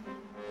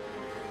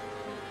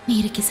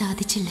 മീരയ്ക്ക്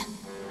സാധിച്ചില്ല,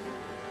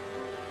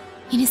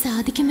 ഇനി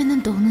സാധിക്കുമെന്നും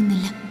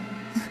തോന്നുന്നില്ല.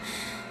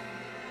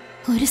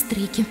 ഒരു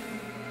സ്ത്രീക്കും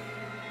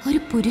ഒരു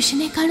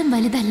പുരുഷനേക്കാളും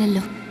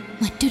വലുതല്ലല്ലോ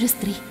മറ്റൊരു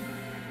സ്ത്രീ.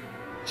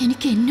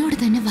 എനിക്ക് എന്നോട്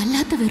തന്നെ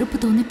വല്ലാത്ത വെറുപ്പ്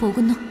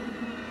തോന്നിപ്പോകുന്നു.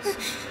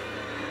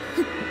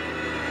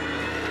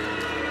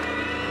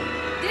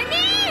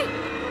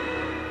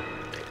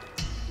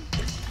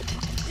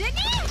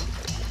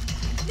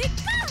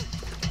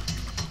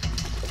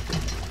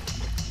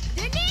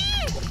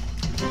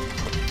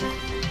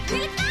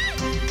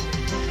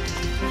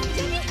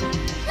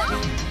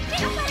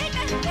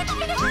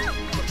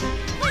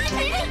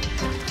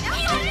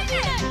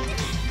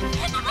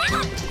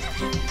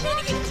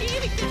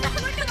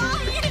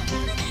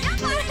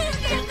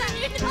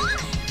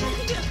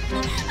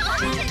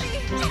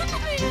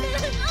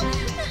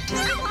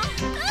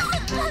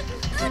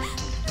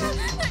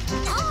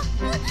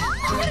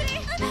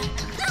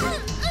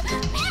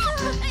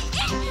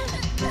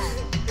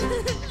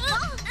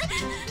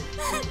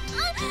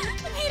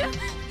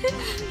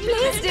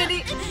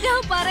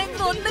 ഞാൻ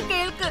പറയുന്നത് ഒന്ന്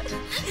കേൾക്ക്.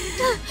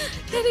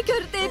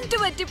 എനിക്കൊരു തെറ്റ്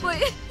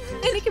പറ്റിപ്പോയി.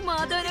 എനിക്ക്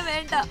മാധവനെ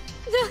വേണ്ട.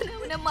 ഞാൻ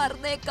അവനെ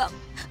മറന്നേക്കാം.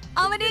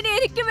 അവനെ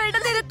എനിക്ക് വേണ്ട,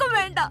 നിനക്കും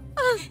വേണ്ട.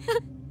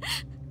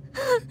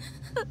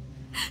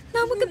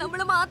 നമുക്ക്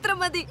നമ്മള് മാത്രം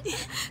മതി.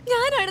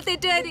 ഞാനാണ്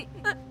തെറ്റുകാരി.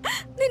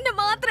 നിന്നെ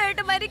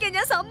മാത്രമായിട്ട് മരിക്കാൻ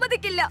ഞാൻ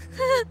സമ്മതിക്കില്ല.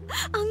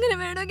 അങ്ങനെ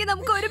വേണമെങ്കിൽ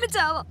നമുക്ക്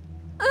ഒരുമിച്ചാവാം.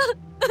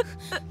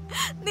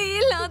 നീ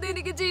ഇല്ലാതെ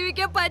എനിക്ക്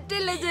ജീവിക്കാൻ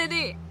പറ്റില്ല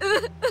ജനി.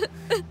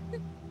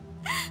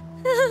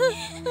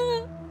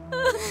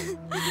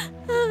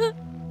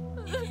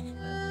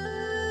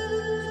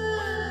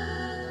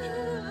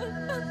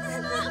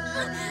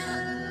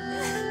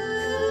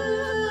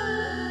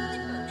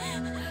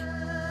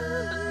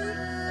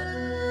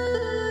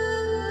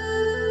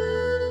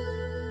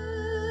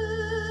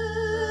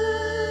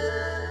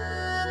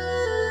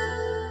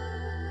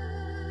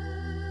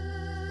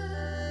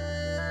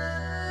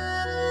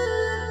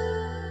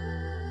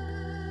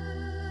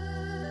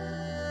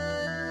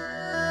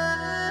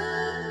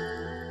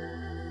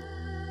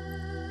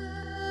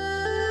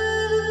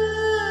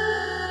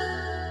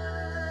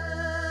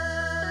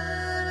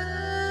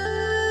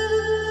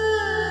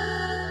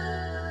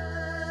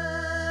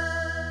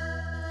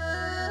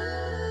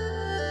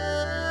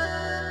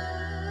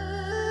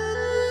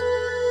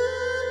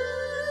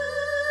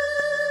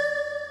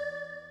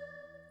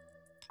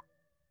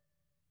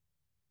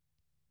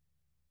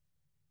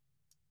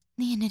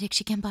 നീ എന്നെ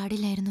രക്ഷിക്കാൻ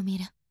പാടില്ലായിരുന്നു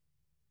മീര.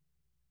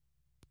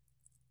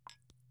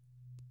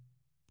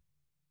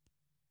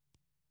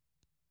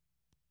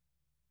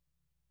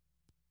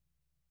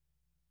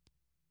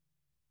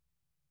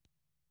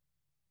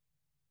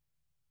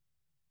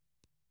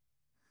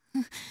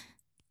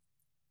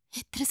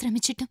 എത്ര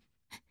ശ്രമിച്ചിട്ടും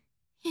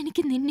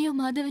എനിക്ക് നിന്നെയോ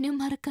മാധവനെയോ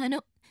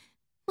മറക്കാനോ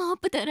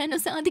മാപ്പ് തരാനോ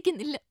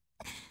സാധിക്കുന്നില്ല.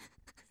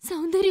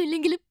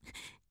 സൗന്ദര്യമില്ലെങ്കിലും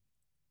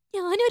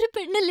ഞാനൊരു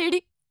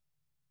പെണ്ണല്ലേടി.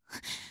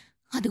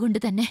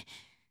 അതുകൊണ്ട് തന്നെ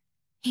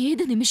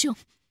ഏത് നിമിഷവും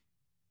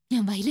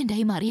ഞാൻ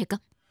വയലന്റായി മാറിയേക്കാം.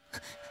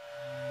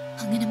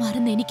 അങ്ങനെ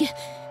മാറുന്ന എനിക്ക്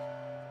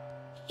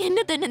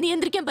എന്നെ തന്നെ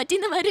നിയന്ത്രിക്കാൻ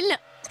പറ്റിയെന്ന് വരില്ല.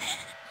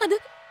 അത്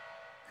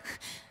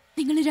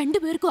നിങ്ങൾ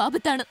രണ്ടുപേർക്കും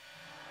ആപത്താണ്.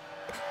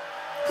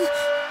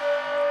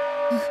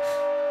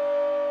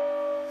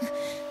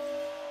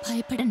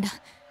 ഭയപ്പെടണ്ട.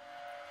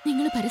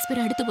 നിങ്ങൾ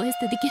പരസ്പരം അടുത്തുപോയ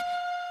സ്ഥിതിക്ക്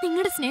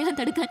നിങ്ങളുടെ സ്നേഹം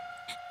തടുക്കാൻ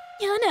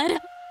ഞാൻ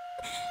ആരാ?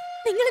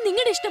 നിങ്ങൾ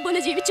നിങ്ങളുടെ ഇഷ്ടം പോലെ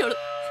ജീവിച്ചോളൂ.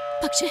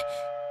 പക്ഷെ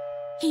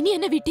ഇനി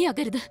എന്നെ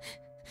വിട്ടിയാക്കരുത്.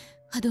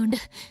 അതുകൊണ്ട്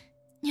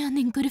ഞാൻ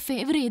നിങ്ങൾക്കൊരു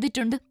ഫേവർ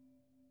ചെയ്തിട്ടുണ്ട്.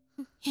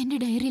 എൻ്റെ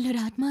ഡയറിയിൽ ഒരു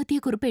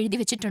ആത്മഹത്യയെക്കുറിപ്പ് എഴുതി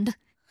വെച്ചിട്ടുണ്ട്.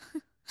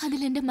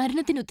 അതിലെൻ്റെ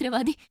മരണത്തിന്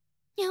ഉത്തരവാദി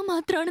ഞാൻ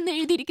മാത്രമാണെന്ന്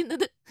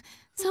എഴുതിയിരിക്കുന്നത്.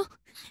 സോ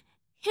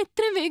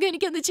എത്രയും വേഗം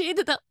എനിക്കത്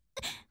ചെയ്തതാ.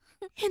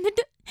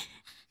 എന്നിട്ട്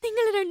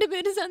നിങ്ങൾ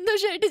രണ്ടുപേരും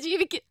സന്തോഷമായിട്ട്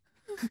ജീവിക്കും.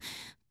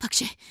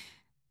 പക്ഷെ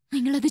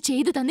നിങ്ങളത്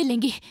ചെയ്തു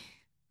തന്നില്ലെങ്കിൽ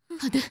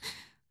അത്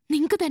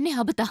നിങ്ങൾക്ക് തന്നെ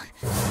ആപത്താ.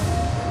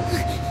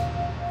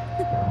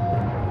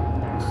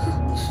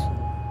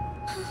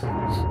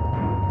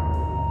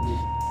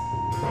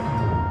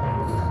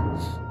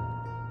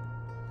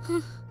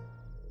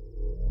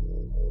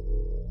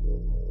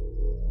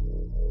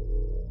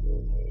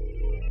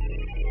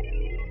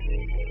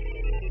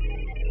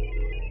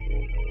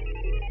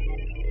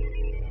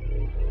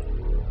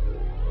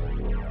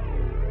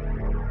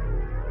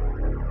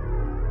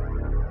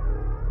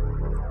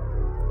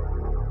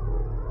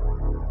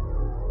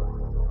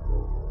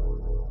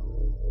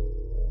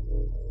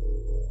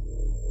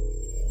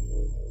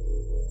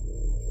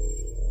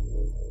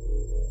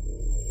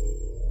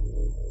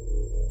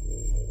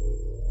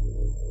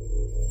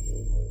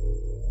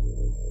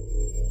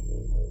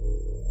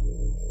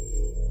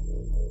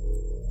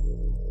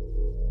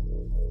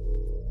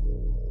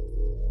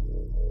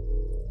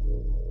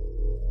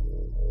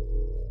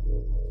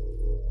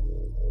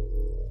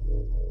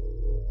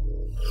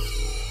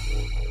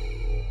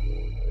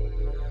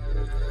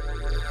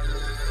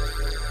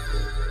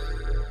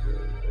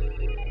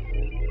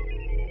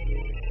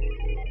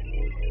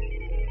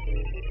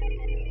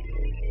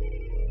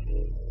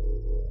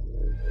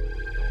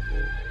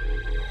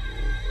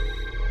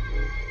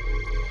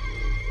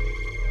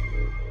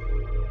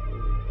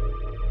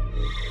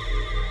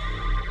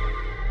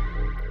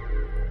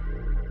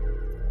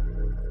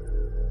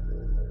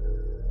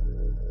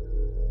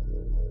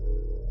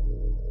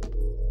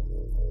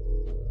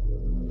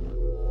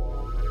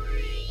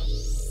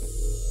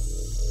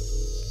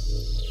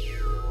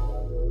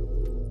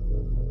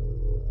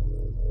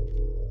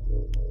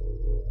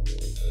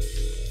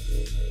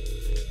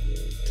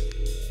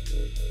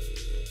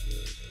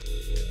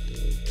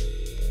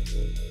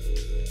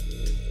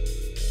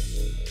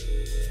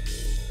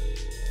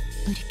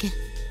 ഒരിക്കൽ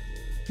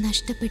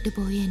നഷ്ടപ്പെട്ടു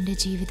പോയ എൻ്റെ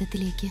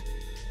ജീവിതത്തിലേക്ക്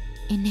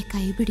എന്നെ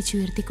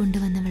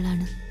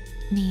കൈപിടിച്ചുയർത്തിക്കൊണ്ടുവന്നവളാണ്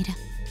മീര.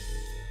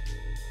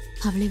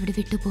 അവളിവിടെ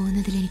വിട്ടു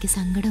പോകുന്നതിൽ എനിക്ക്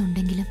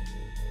സങ്കടമുണ്ടെങ്കിലും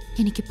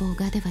എനിക്ക്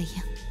പോകാതെ വയ്യ.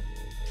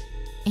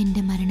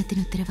 എൻ്റെ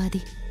മരണത്തിന്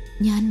ഉത്തരവാദി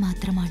ഞാൻ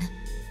മാത്രമാണ്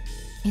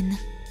എന്ന്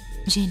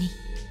ജെനി.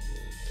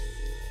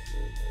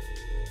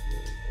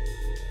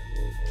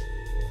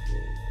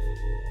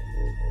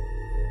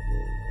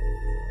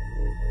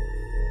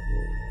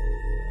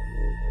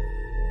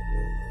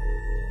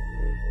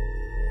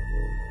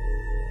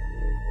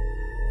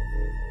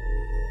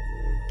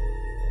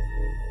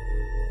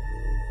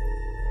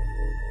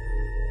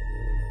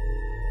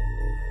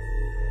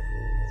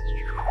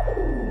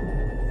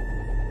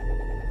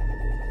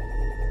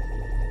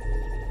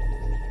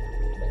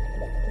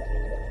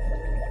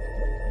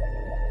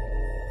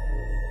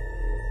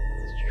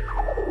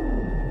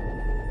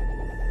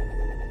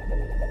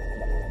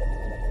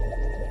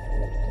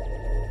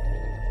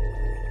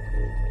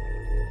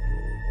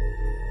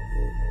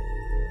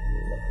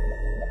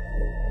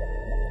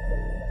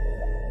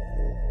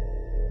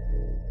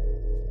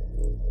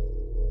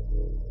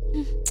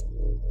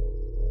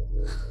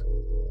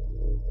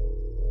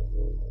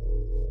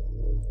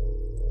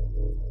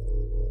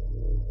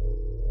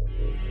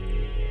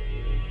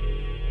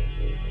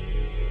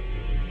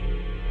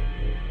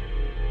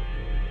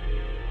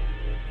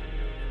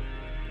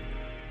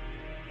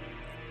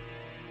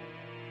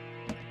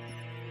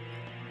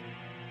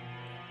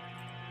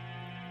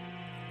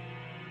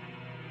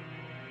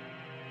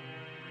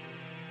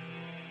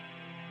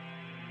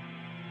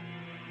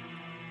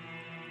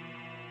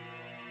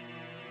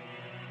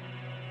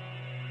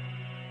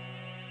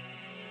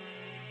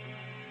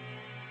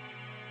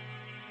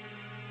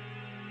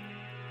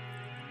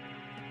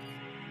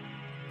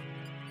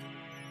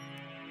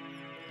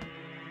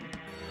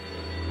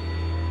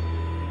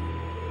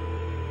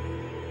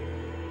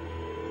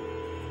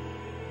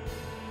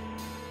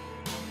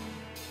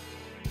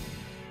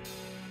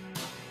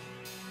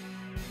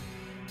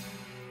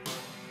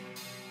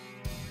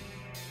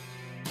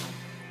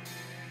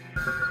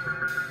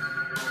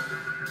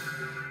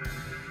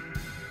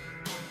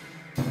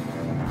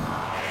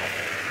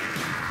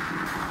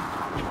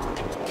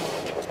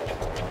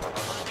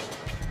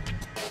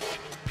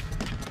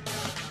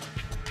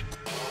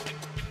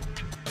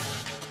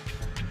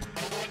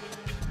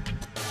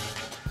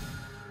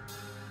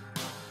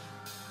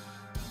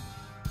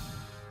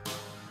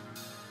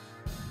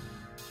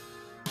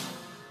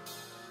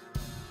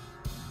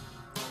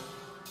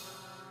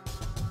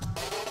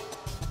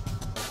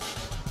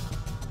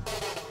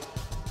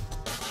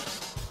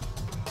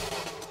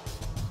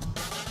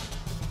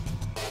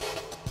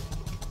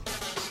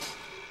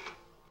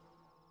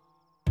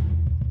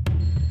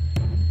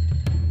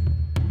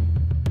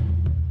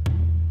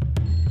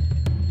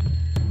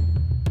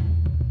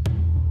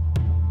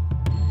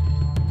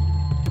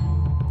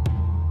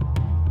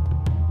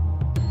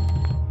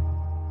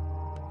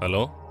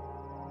 ഹലോ,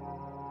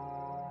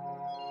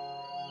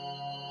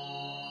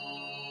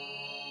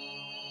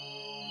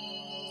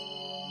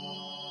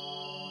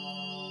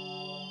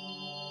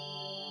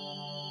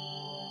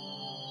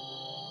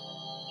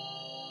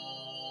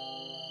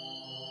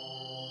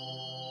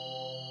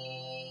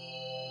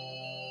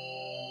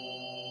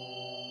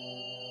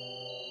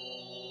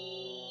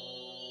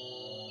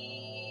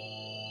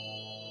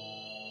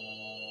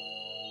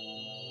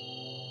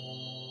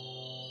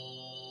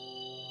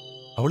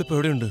 അവളിപ്പോ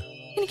എവിടെയുണ്ട്?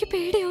 എനിക്ക്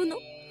പേടിയാവുന്നു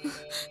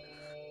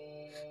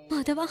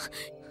Madhava.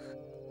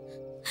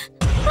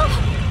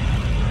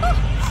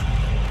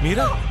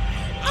 Meera,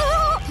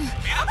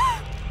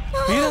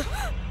 Meera,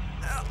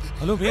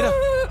 hello Meera,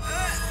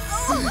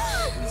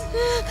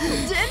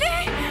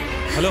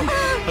 hello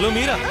hello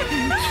Meera.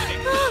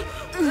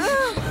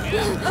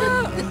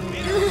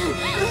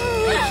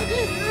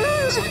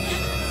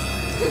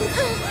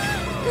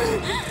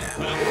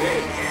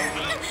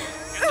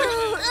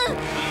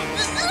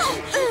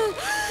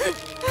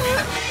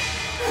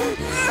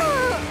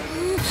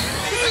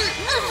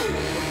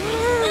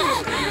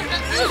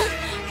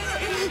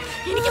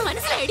 എനിക്ക്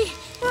മനസ്സിലായി,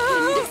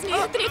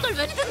 സ്നേഹത്തിനേക്കാൾ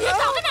വലുത്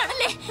നിനക്ക്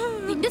അവനാണല്ലേ.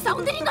 നിന്റെ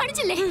സൗന്ദര്യം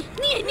കാണിച്ചില്ലേ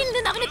നീ എന്നിൽ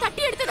നിന്ന് അവനെ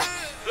തട്ടിയെടുത്തത്.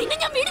 പിന്നെ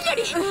ഞാൻ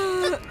വീടില്ലടി.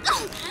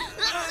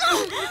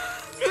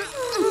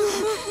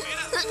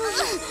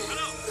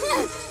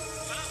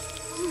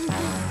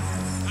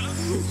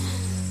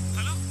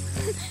 Hello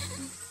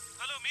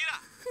hello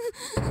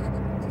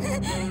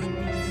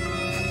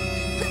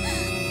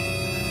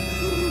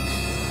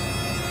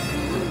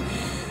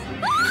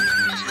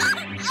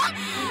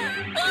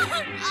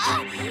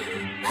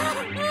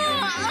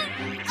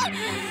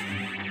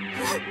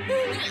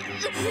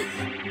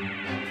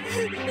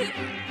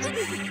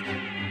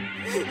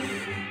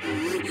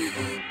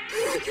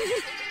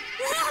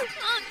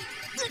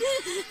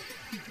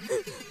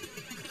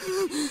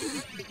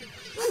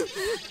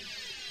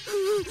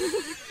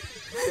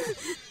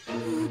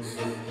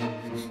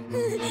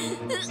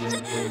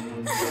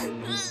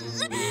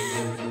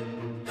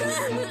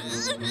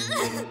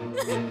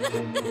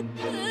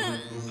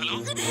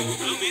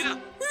Meera,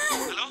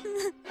 hello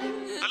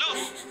hello,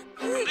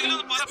 എന്തെങ്കിലും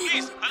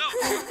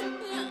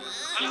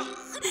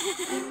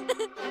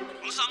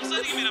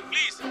ബെഗിങ് മീര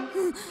പ്ലീസ്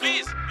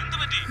പ്ലീസ്. എന്ത്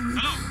പറ്റി?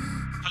 Hello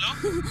hello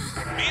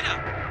Meera,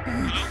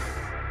 hello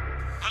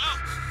hello,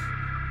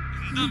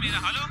 എന്താ Meera?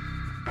 Hello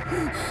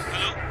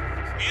hello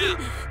Meera.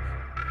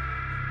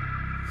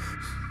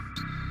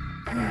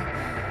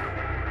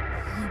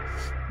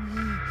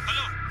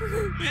 Hello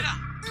Meera,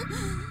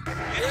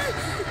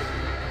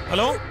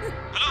 hello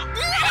hello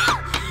Meera,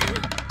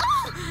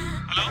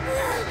 hello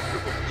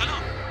hello.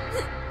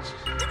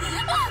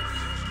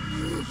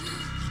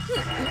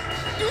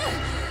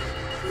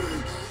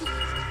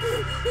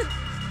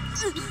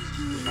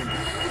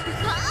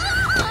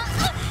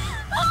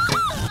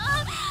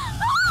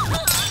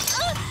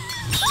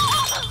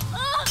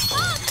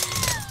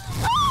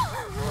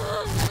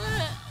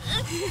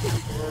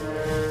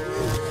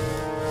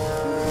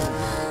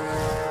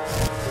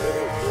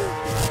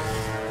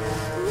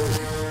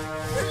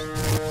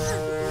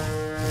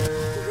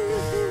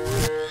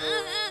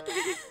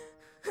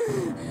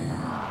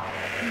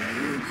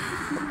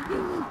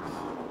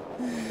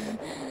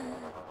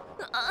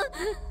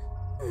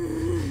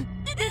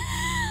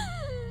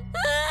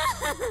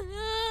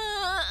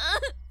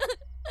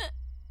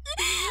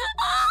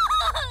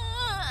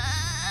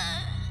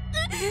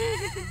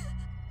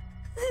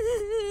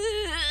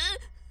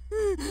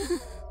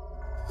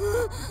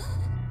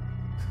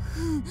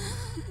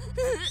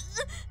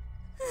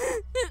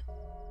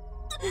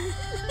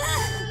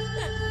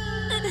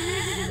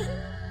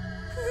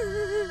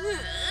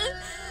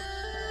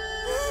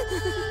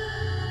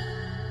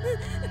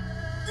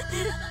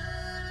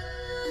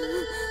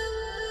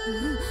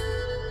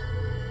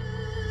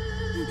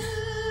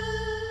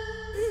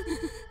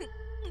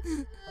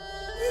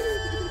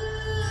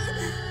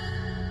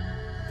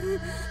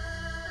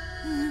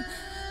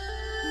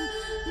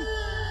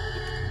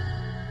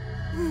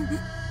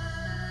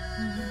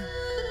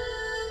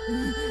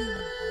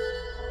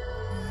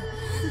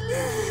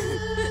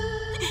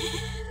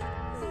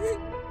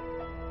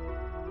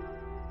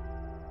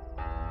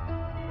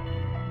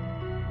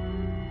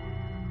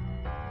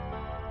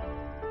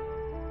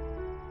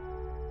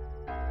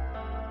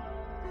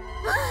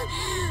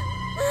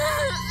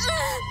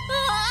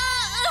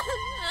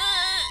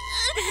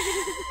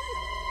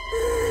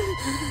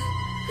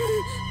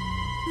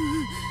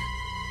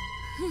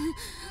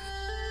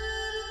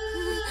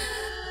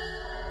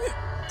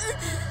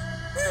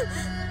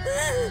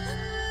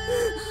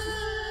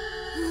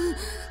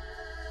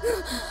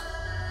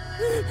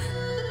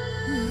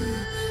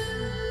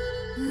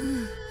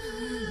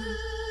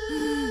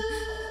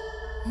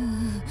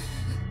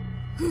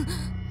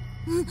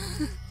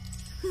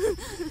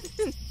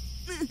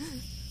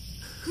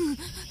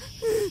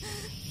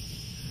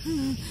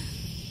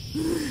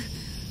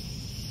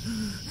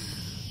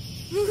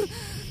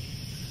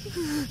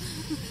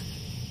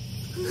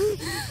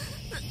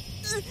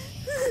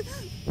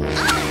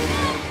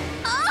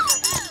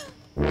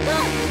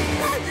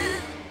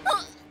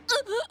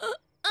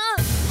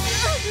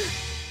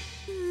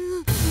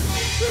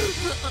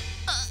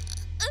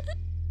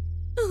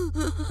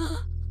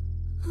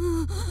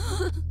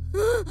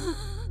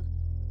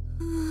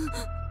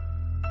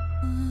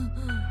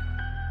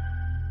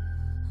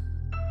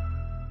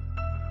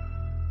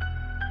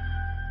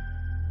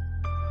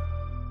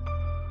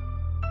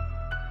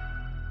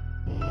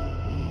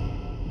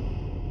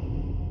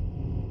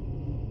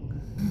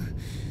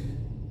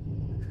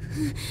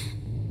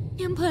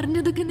 ഞാൻ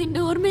പറഞ്ഞതൊക്കെ നിന്റെ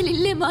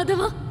ഓർമ്മയിലില്ലേ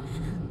മാധവ?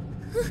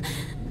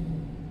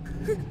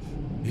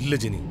 ഇല്ല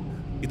ജിനി,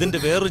 ഇതെന്റെ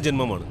വേറൊരു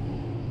ജന്മമാണ്.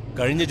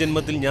 കഴിഞ്ഞ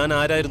ജന്മത്തിൽ ഞാൻ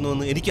ആരായിരുന്നു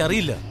എന്ന്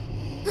എനിക്കറിയില്ല.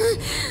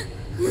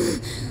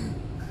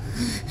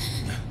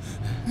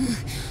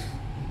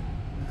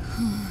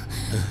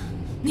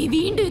 നീ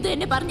വീണ്ടും ഇത്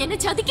തന്നെ പറഞ്ഞ് എന്നെ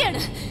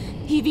ചതിക്കാണ്.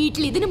 ഈ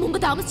വീട്ടിൽ ഇതിനു മുമ്പ്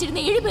താമസിച്ചിരുന്ന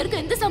 7 പേർക്ക്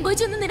എന്ത്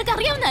സംഭവിച്ചെന്ന്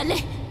നിനക്കറിയാവുന്നതല്ലേ?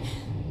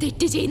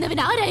 തെറ്റ്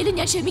ചെയ്യുന്നവൻ ആരായാലും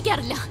ഞാൻ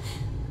ക്ഷമിക്കാറില്ല.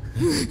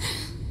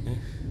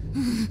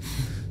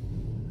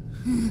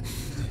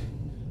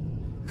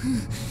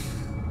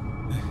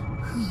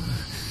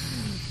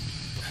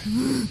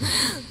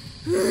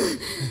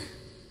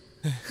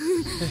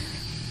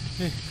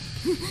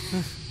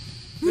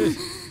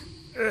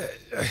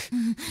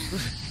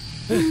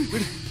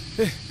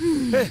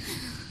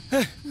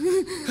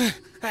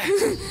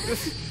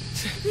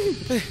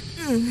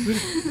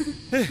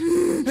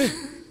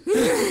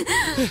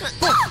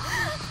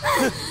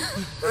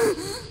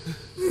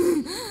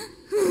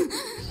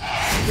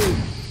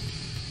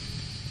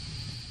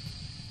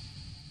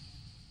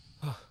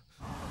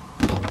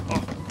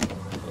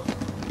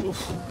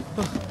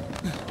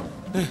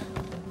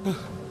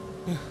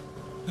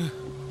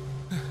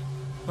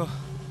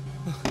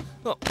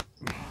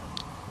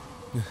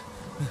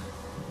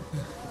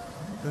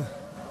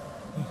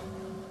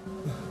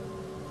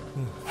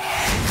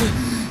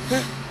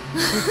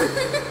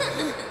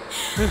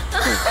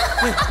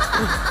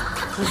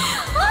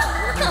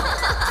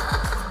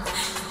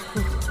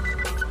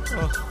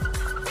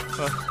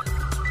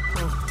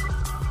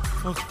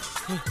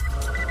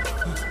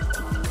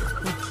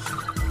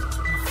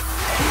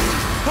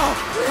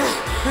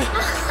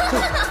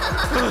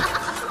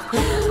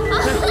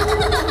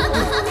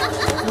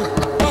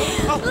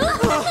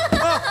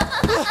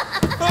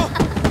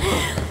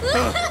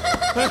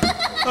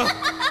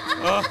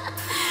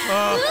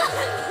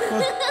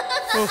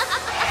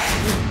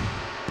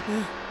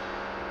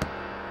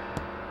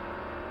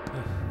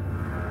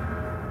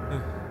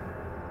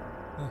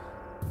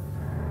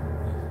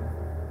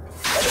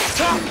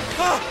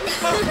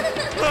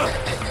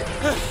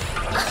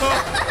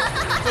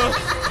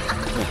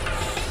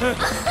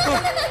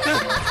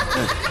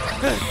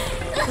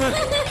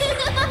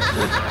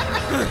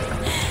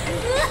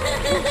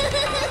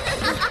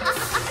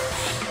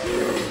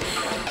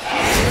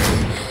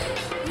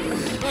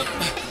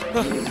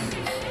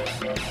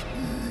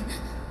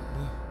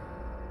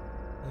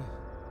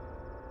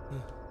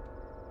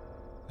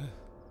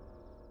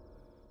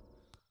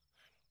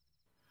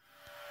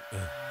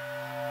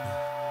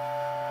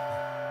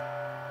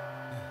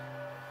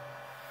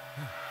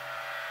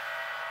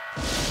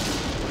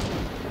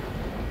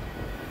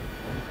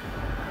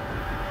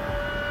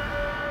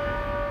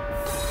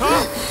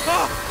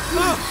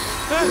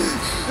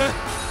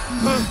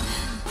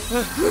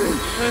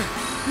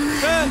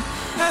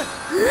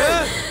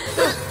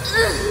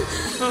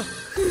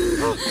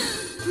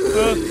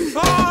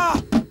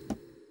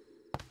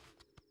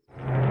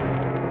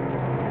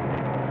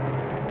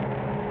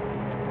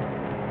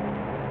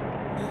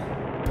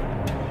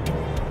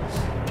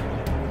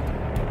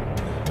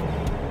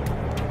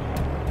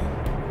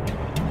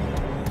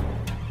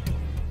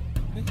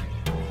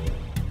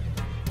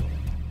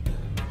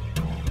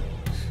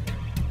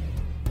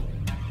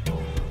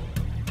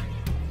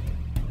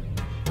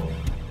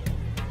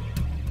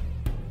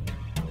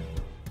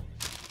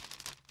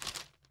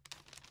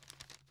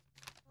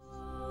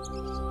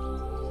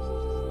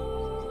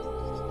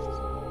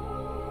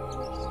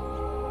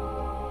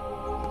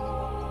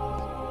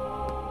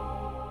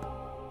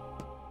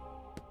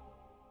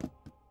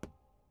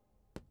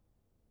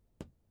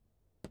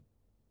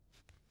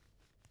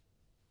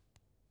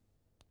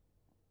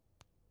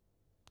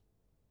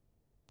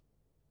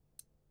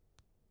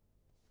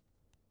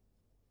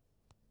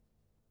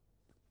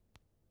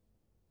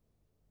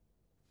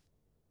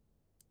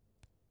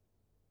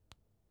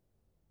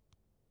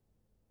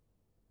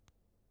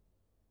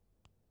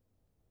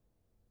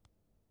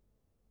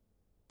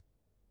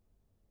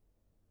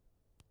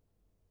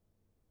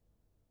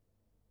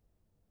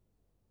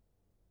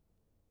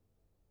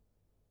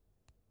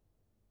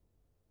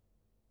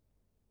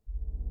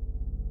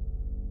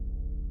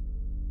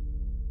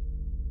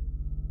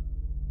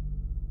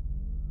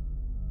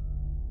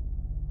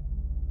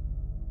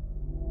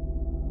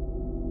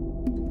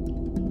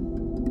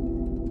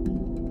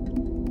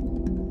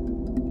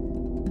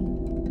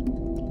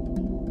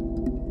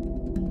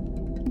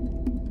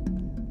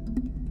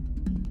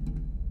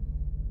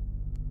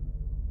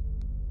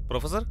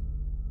 പ്രൊഫസർ,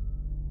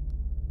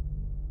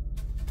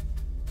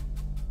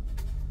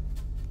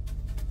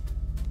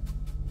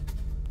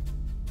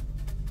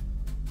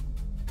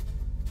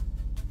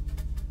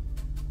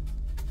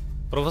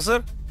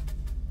 പ്രൊഫസർ,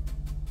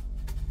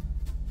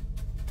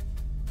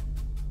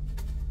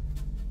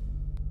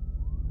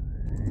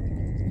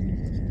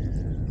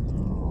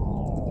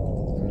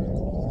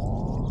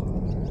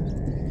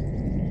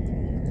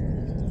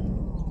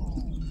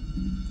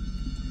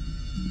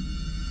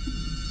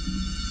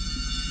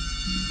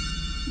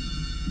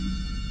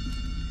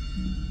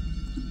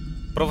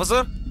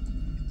 പ്രൊഫസർ,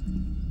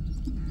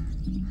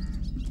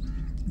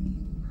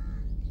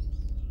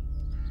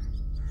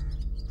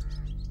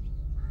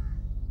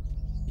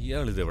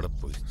 ഇയാളിതെവിടെ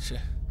പോയി?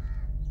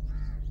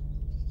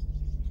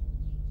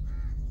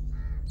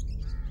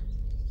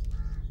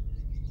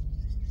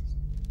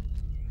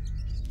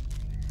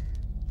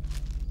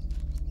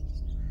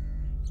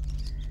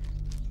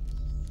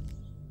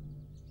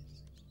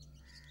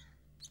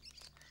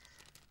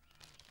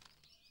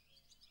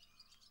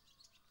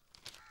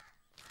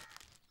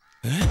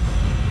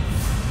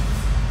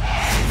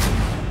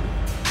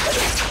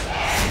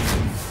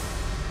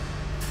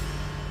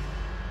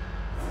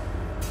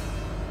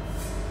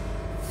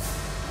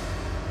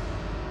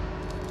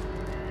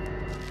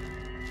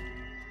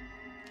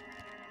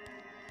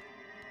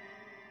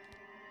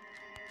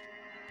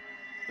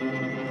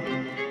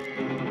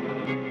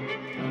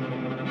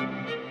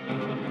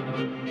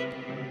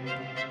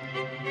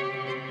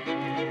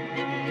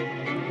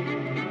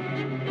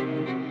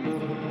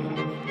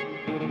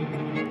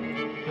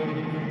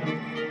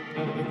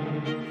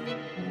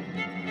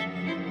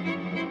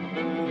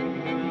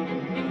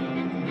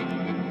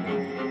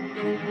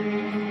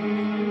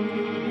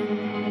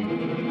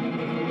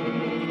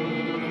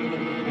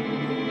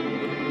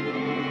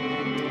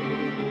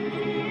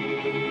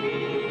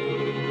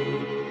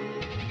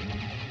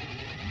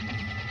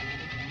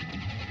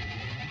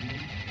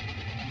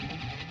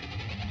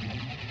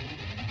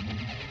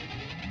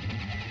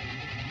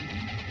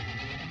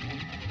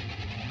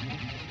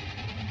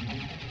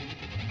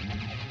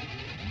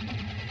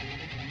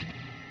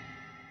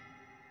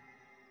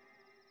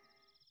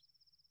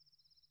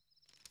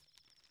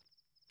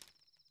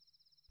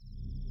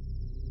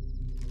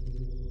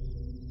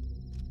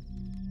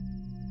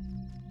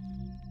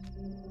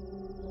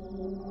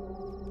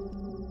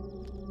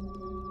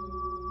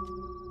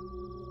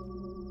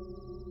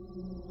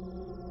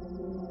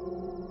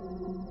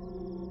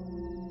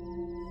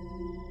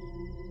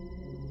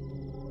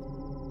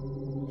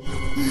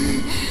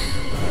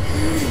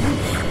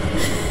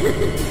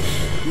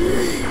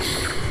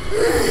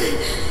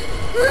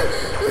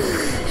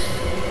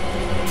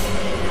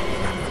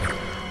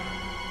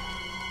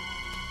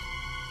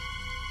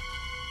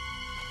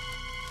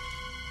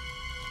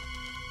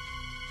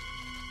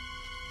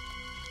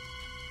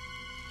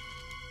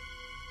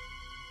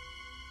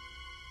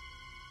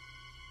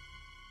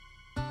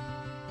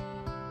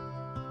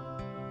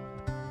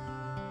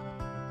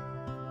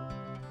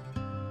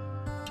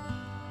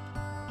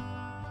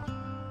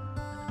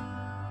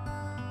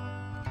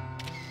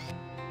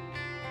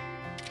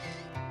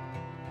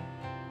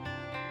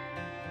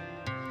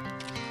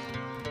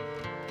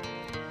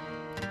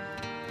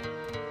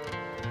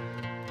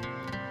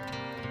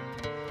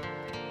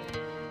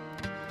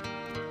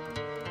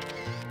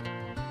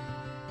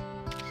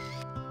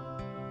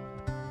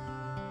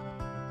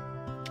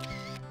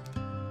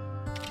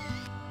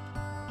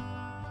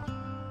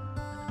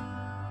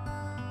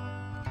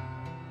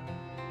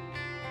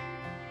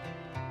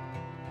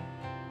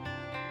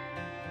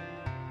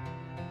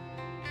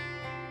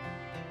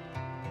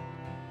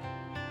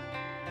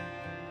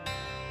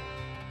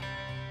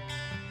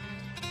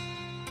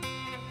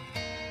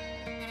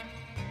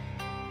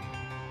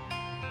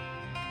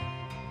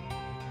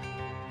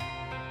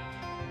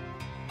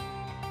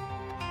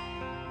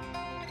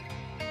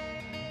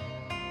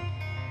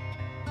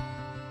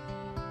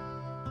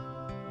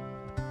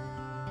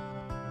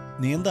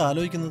 നീ എന്താ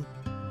ആലോചിക്കുന്നത്?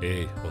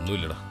 ഏയ്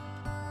ഒന്നുമില്ലടാ.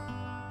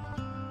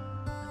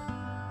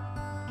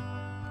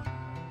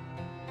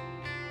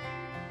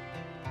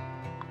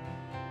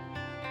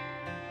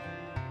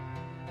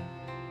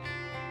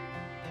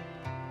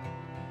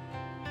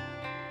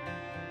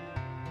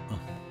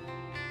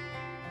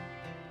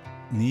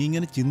 നീ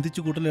ഇങ്ങനെ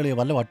ചിന്തിച്ചു കൂട്ടലേ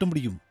വല്ല വട്ടും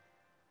പിടിക്കും.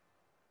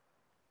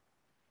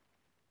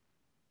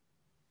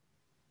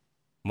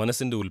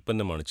 മനസ്സിൻ്റെ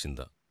ഉൽപ്പന്നമാണ്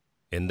ചിന്ത.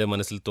 എൻ്റെ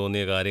മനസ്സിൽ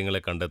തോന്നിയ കാര്യങ്ങളെ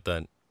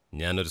കണ്ടെത്താൻ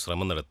ഞാനൊരു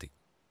ശ്രമം നടത്തി.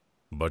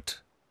 But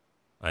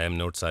I am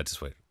not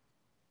satisfied.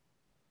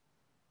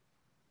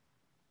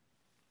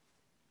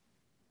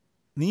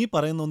 നീ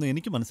പറയുന്നൊന്നും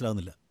എനിക്ക്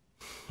മനസ്സിലാവുന്നില്ല.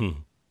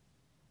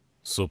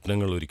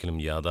 സ്വപ്നങ്ങൾ ഒരിക്കലും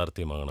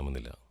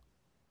യാഥാർത്ഥ്യമാകണമെന്നില്ല.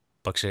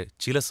 പക്ഷേ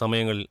ചില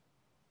സമയങ്ങളിൽ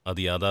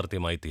അത്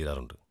യാഥാർത്ഥ്യമായി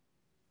തീരാറുണ്ട്.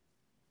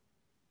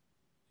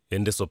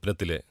 എൻ്റെ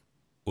സ്വപ്നത്തിലെ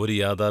ഒരു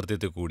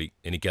യാഥാർത്ഥ്യത്തെ കൂടി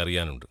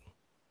എനിക്കറിയാനുണ്ട്.